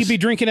he does. he'd be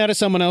drinking out of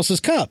someone else's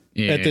cup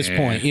at this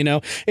point.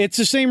 It's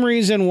the same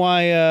reason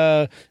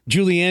why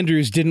Julie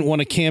Andrews didn't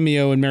want a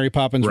cameo in Mary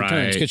Poppins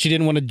Returns because she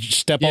didn't want to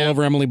step all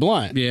over Emily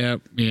Blunt. Yeah,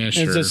 sure.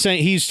 It's the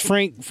same. He's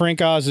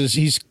Frank Oz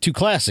he's too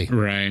classy.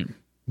 Right.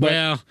 But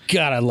well,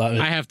 God, I love it.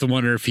 I have to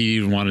wonder if he'd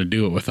even want to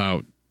do it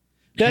without.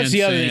 That's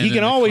the other thing. He Henson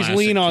can and the always classic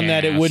lean on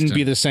that. It wouldn't cast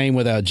be the same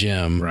without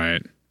Jim.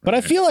 Right. But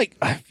I feel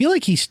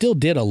like he still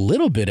did a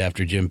little bit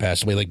after Jim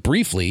passed away, like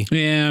briefly.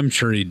 Yeah, I'm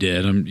sure he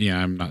did.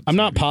 I'm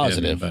not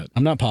positive. But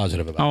I'm not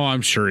positive about it. oh,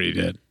 I'm sure he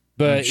did.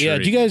 But sure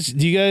do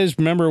you guys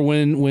remember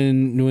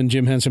when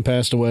Jim Henson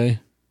passed away?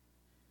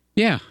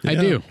 Yeah, I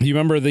do. Do you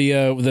remember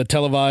the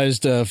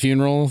televised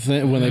funeral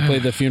thing when they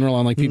played the funeral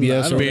on like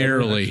PBS?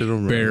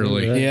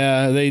 Barely.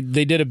 Yeah, they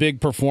did a big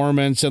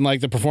performance and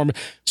like the performance.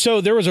 So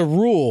there was a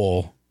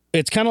rule.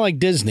 It's kind of like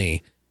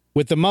Disney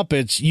with the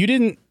Muppets.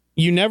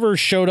 You never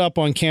showed up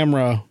on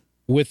camera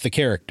with the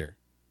character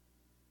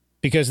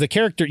because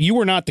you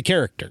were not the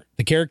character.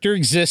 The character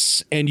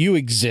exists and you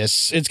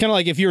exist. It's kind of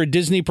like if you're a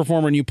Disney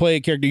performer and you play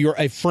a character, you're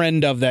a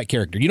friend of that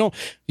character. You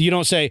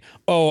don't say,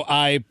 "Oh,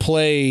 I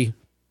play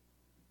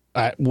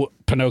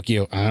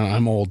Pinocchio."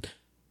 I'm old.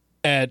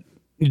 At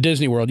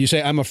Disney World, you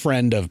say, "I'm a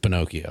friend of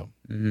Pinocchio."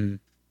 Mm-hmm.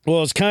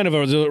 Well, it's kind of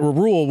a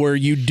rule where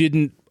you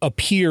didn't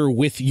appear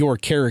with your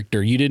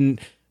character. You didn't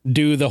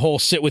do the whole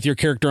sit with your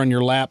character on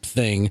your lap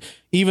thing,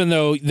 even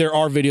though there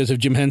are videos of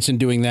Jim Henson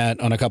doing that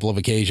on a couple of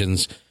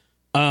occasions.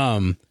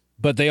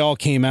 But they all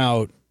came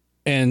out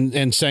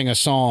and sang a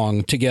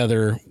song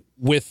together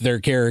with their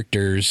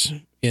characters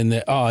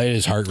it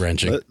is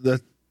heart-wrenching.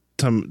 That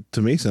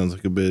to me sounds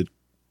like a big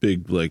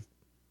like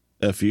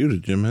F you to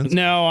Jim Henson.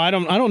 No, I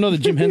don't know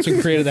that Jim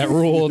Henson created that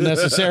rule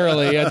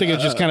necessarily. I think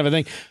it's just kind of a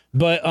thing.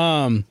 But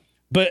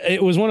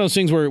it was one of those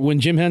things where when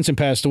Jim Henson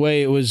passed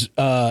away, it was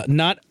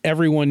not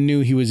everyone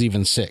knew he was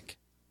even sick.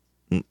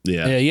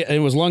 Yeah, it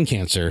was lung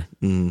cancer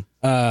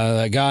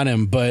that got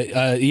him. But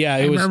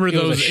I remember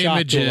those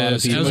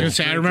images. I was going to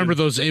say, I remember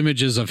those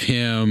images of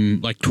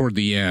him like toward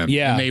the end.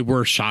 Yeah, and they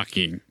were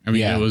shocking. I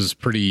mean, it was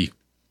pretty.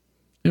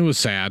 It was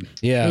sad.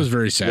 Yeah, it was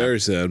very sad. Very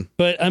sad.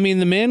 But I mean,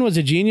 the man was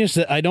a genius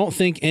that I don't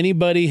think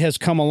anybody has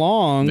come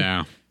along.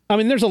 No. I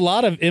mean, there's a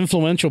lot of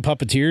influential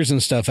puppeteers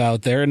and stuff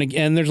out there,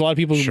 and there's a lot of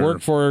people who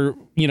work for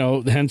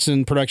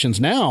Henson Productions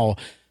now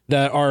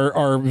that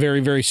are very,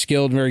 very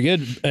skilled, and very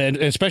good, and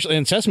especially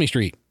in Sesame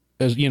Street,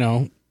 as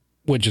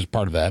which is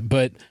part of that.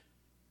 But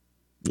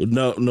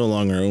no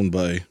longer owned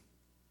by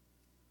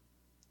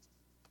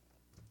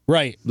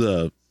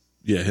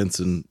Jim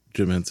Henson,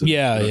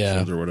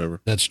 Productions or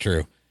whatever. That's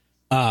true.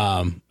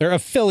 They're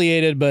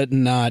affiliated, but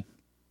not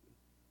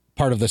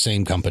part of the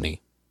same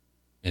company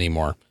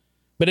anymore.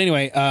 But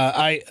anyway,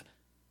 I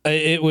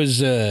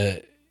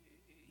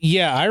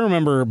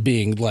remember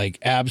being like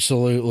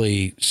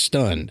absolutely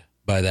stunned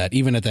by that,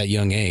 even at that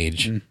young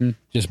age,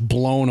 just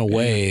blown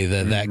away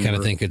that kind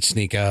of thing could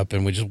sneak up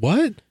and we just,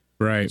 what?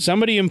 Right.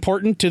 Somebody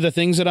important to the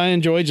things that I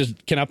enjoy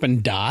just can up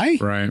and die.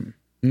 Right.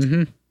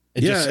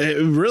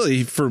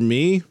 Really, for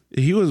me,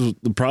 he was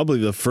probably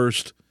the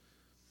first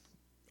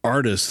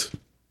artist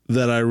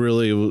that I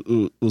really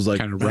was like,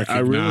 Kind of I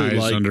really recognized,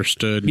 like.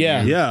 understood.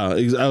 Yeah. Yeah,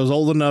 I was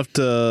old enough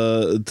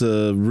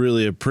to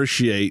really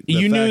appreciate. The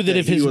You knew fact that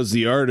if he his- was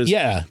the artist,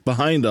 Yeah.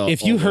 behind all.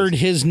 If you all heard this.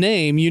 his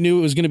name, you knew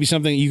it was going to be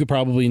something that you could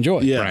probably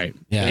enjoy. yeah, Right.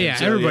 Yeah. Yeah.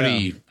 So,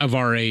 Everybody of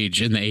our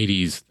age in the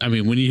 80s. I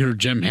mean, when you hear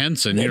Jim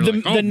Henson, you're The,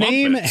 like, oh, the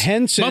name Muppets.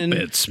 Henson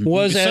Muppets,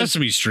 was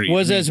Sesame Street. I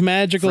mean, as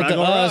magical to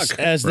Fraggle us Rock.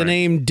 as the Right.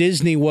 name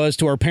Disney was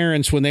to our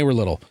parents when they were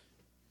little.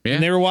 yeah,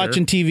 And they were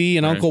watching sure. TV,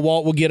 and Right. Uncle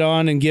Walt would get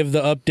on and give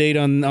the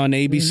update on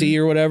ABC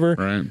or whatever.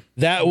 Right.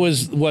 That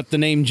was what the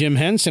name Jim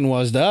Henson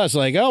was to us.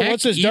 Like, oh, Heck,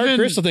 what's this Dark even-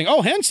 Crystal thing?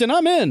 Oh, Henson,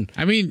 I'm in.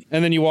 I mean,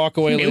 And then you walk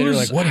away it later was-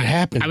 like, what had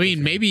happened? I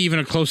mean, maybe even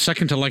a close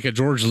second to like a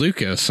George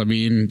Lucas. I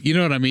mean, you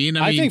know what I mean?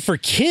 I think for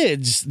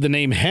kids, the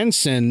name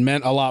Henson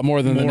meant a lot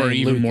more than the more, name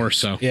even Lucas. more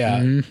so. Yeah.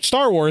 Mhm.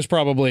 Star Wars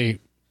probably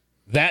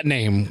that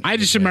name. I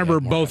just remember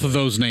both of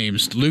those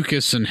names,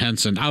 Lucas and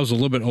Henson. I was a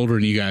little bit older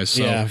than you guys,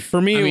 so Yeah. For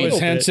me, I it mean- was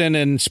Henson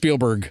and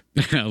Spielberg.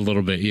 a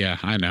little bit. Yeah,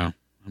 I know.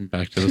 I'm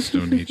back to the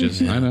Stone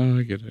Ages. I know.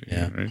 I get it.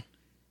 Yeah. Right.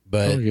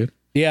 But Oh, good.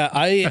 yeah,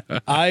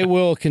 I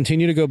will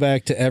continue to go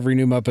back to every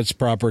new Muppets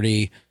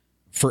property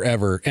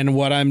forever. And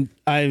what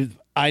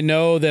I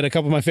know that a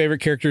couple of my favorite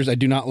characters, I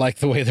do not like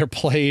the way they're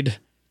played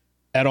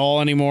at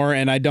all anymore,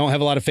 and I don't have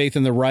a lot of faith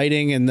in the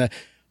writing and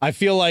I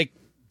feel like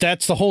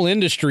that's the whole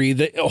industry.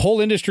 The whole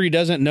industry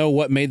doesn't know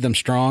what made them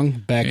strong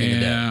back in the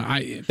day.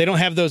 Yeah, They don't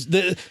have those.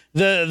 The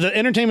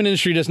entertainment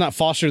industry does not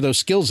foster those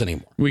skills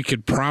anymore. we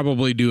could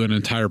probably do an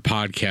entire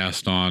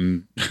podcast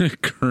on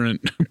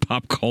current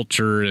pop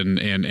culture and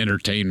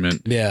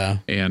entertainment. Yeah.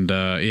 And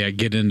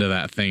get into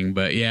that thing.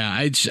 But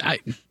yeah,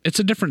 it's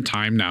a different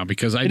time now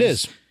because It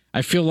is.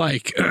 I feel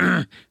like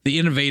the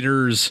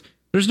innovators.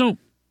 There's no,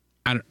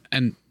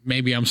 and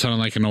maybe I'm sounding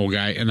like an old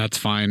guy, and that's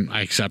fine.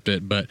 I accept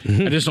it, but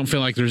I just don't feel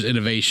like there's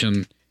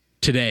innovation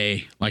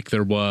today like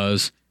there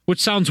was. Which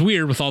sounds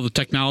weird with all the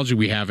technology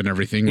we have and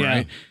everything, Yeah.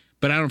 right?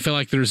 But I don't feel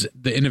like there's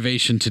the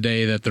innovation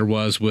today that there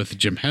was with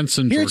Jim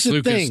Henson, Here's George the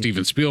Lucas, thing.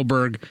 Steven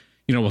Spielberg.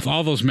 You know, with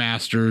all those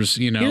masters.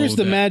 You know, Here's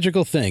the that-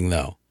 magical thing,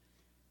 though.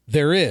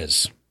 There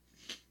is.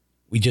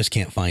 We just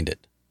can't find it.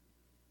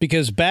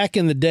 Because back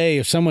in the day,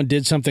 if someone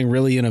did something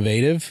really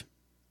innovative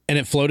and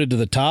it floated to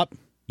the top,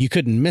 you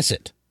couldn't miss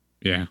it.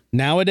 Yeah.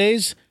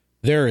 Nowadays,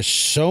 there is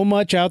so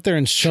much out there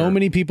and so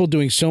many people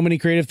doing so many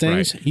creative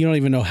things, Right. you don't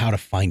even know how to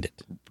find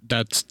it.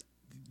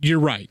 You're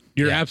right.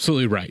 You're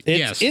absolutely right. It's-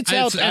 yes, it's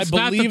out- I It's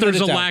not believe that there's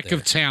that a it's out lack there.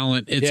 of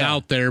talent. It's Yeah.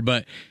 out there,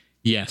 but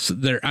yes,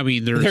 there. I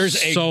mean, there's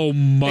There's so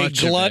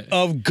much a glut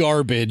of it. of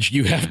garbage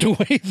you have to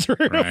wade through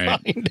to Right,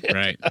 find it.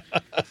 right.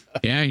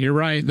 Yeah, you're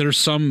right. There's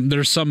some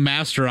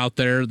master out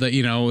there that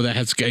that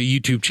has a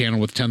YouTube channel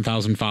with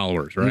 10,000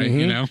 followers, right? Mm-hmm.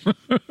 You know,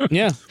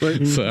 Yeah.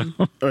 so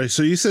All right,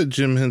 so you said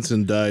Jim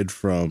Henson died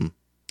from.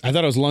 I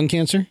thought it was lung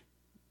cancer,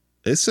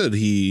 It said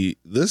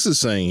this is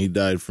saying he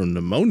died from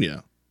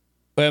pneumonia.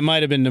 but it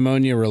might have been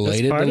pneumonia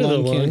related part to of the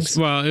lung lungs.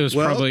 cancer. well, it was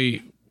Well,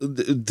 probably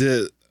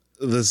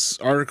This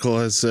article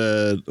has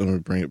said. Let me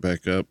bring it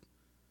back up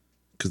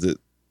because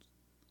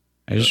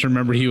I just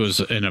remember he was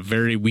in a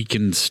very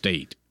weakened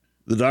state.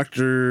 the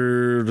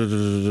doctor.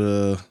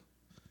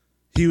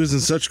 He was in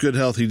such good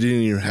health he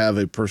didn't even have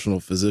a personal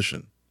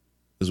physician,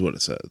 is what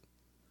it said.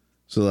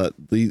 So that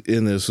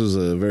this was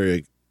a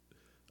very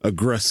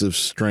aggressive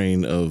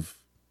strain of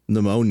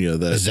pneumonia.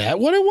 Is that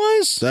what it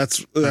was?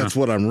 That's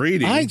what I'm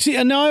reading. I see.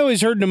 And now I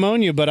always heard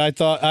pneumonia, but I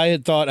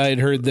had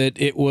heard that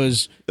it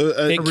was.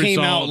 It came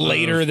out result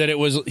later of- that it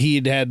was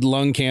he'd had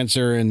lung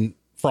cancer and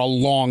for a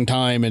long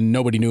time and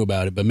nobody knew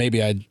about it. But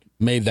maybe I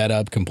made that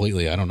up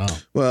completely. I don't know.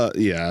 Well,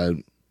 yeah,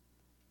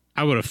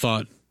 I would have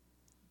thought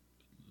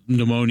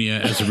pneumonia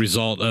as a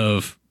result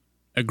of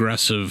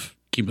aggressive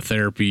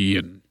chemotherapy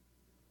and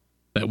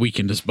that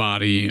weakened his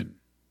body. And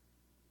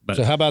but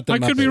So how about the I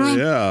could be Muppets? wrong.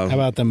 yeah. How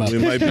about the Muppets? We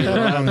might be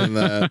wrong in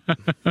that.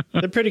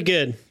 They're pretty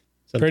good.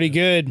 Pretty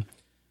good.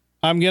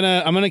 I'm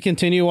gonna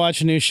continue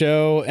watching a new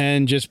show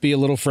and just be a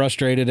little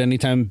frustrated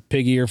anytime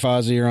Piggy or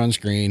Fozzie are on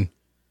screen.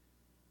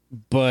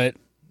 But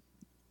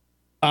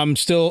I'm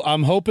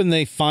hoping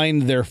they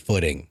find their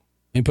footing.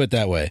 Let me put it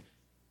that way.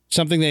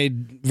 Something they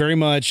very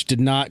much did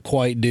not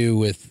quite do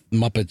with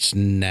Muppets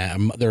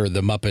or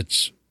the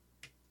Muppets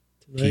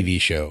TV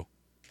show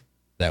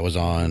that was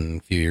on a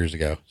few years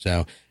ago.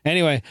 So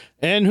anyway,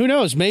 and who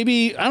knows,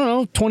 maybe, I don't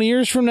know, 20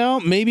 years from now,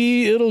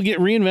 maybe it'll get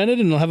reinvented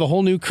and they'll have a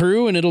whole new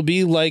crew and it'll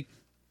be like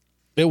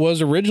it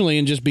was originally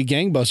and just be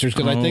gangbusters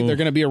because I think they're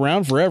going to be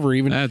around forever.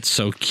 That's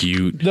so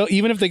cute.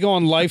 Even if they go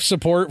on life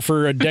support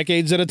for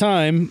decades at a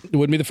time, it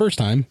wouldn't be the first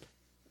time,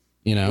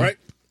 you know? Right.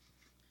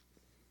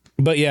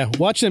 But yeah,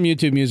 watch them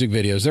YouTube music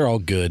videos. They're all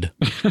good.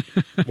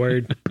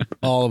 Word.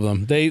 All of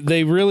them.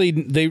 They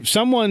really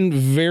someone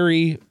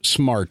very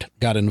smart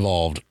got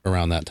involved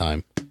around that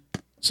time.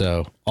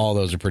 So all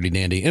those are pretty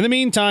dandy. In the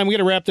meantime, we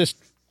got to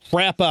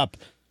wrap up,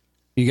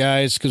 you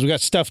guys, because we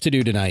got stuff to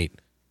do tonight.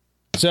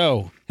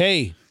 So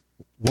hey,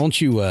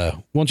 won't you go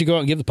out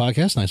and give the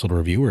podcast a nice little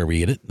review wherever you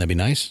get it? That'd be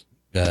nice.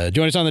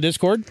 Join us on the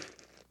Discord.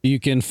 You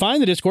can find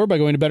the Discord by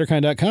going to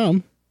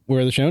betterkind.com,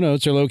 where the show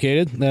notes are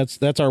located. That's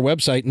our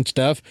website and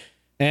stuff.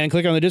 and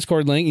click on the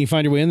Discord link. You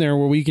find your way in there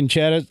where we can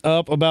chat it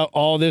up about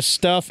all this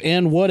stuff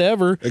and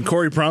whatever. And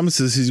Corey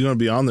promises he's going to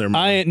be on there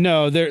more.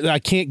 I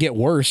can't get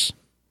worse.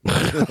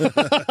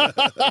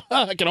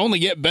 I can only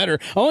get better.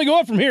 I only go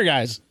up from here,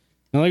 guys.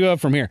 I only go up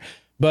from here.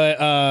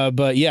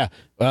 But yeah,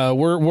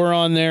 we're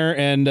on there,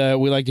 and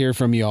we like to hear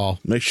from you all.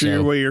 Make sure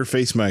you wear your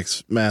face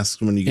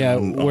masks when you get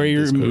on where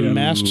your Discord.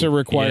 masks are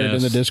required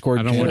in the Discord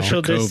I don't channel. want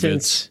Social COVID.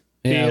 distance.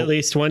 Be Yeah. at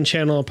least one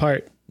channel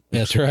apart.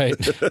 That's right.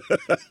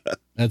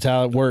 That's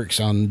how it works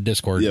on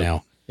Discord Yep.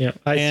 now. Yeah.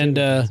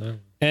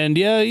 And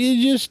yeah,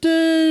 you just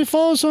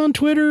follow us on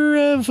Twitter,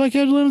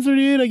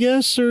 FlyCat1138, I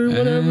guess, or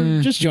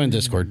whatever. Just join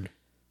Discord.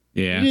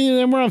 Yeah.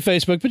 And we're on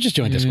Facebook, but just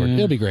join Discord.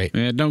 It'll be great.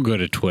 Yeah, don't go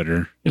to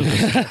Twitter.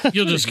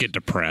 You'll just get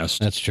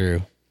depressed. That's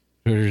true.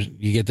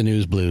 You get the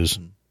news blues.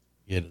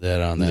 Get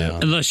that on that.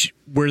 one. Unless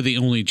we're the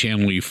only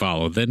channel you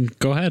follow, then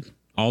go ahead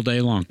all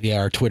day long. Yeah,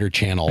 our Twitter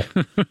channel.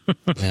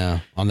 Yeah,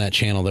 on that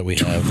channel that we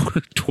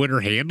have. Twitter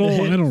handle?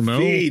 I don't know.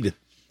 Feed.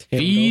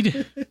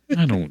 Feed?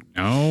 I don't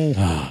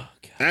know.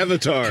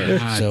 Avatar.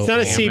 God So- It's not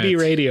a damn CB it.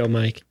 radio,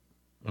 Mike.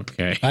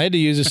 Okay. I had to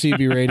use a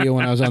CB radio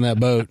when I was on that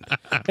boat.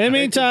 In the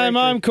meantime,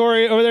 I'm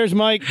Corey. Over there's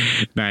Mike.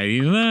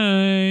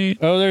 99.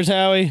 Oh, there's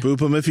Howie.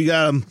 Poop him if you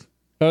got him.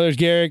 Oh, there's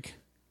Garrick.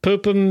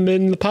 Poop them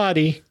in the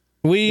potty.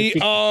 We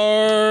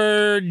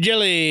are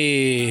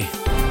Jelly.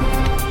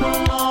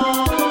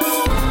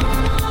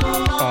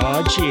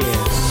 Aw,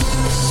 cheers.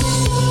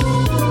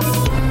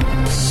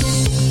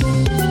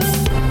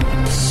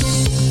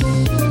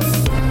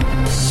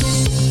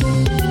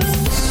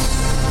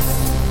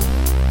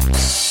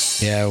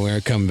 Yeah, we're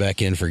coming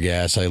back in for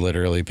gas. I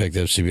literally picked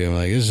up CB. I'm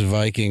like, this is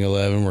Viking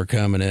 11. We're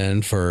coming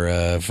in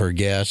for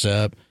gas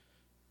up.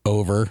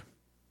 Over.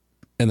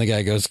 And the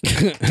guy goes,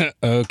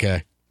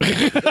 okay.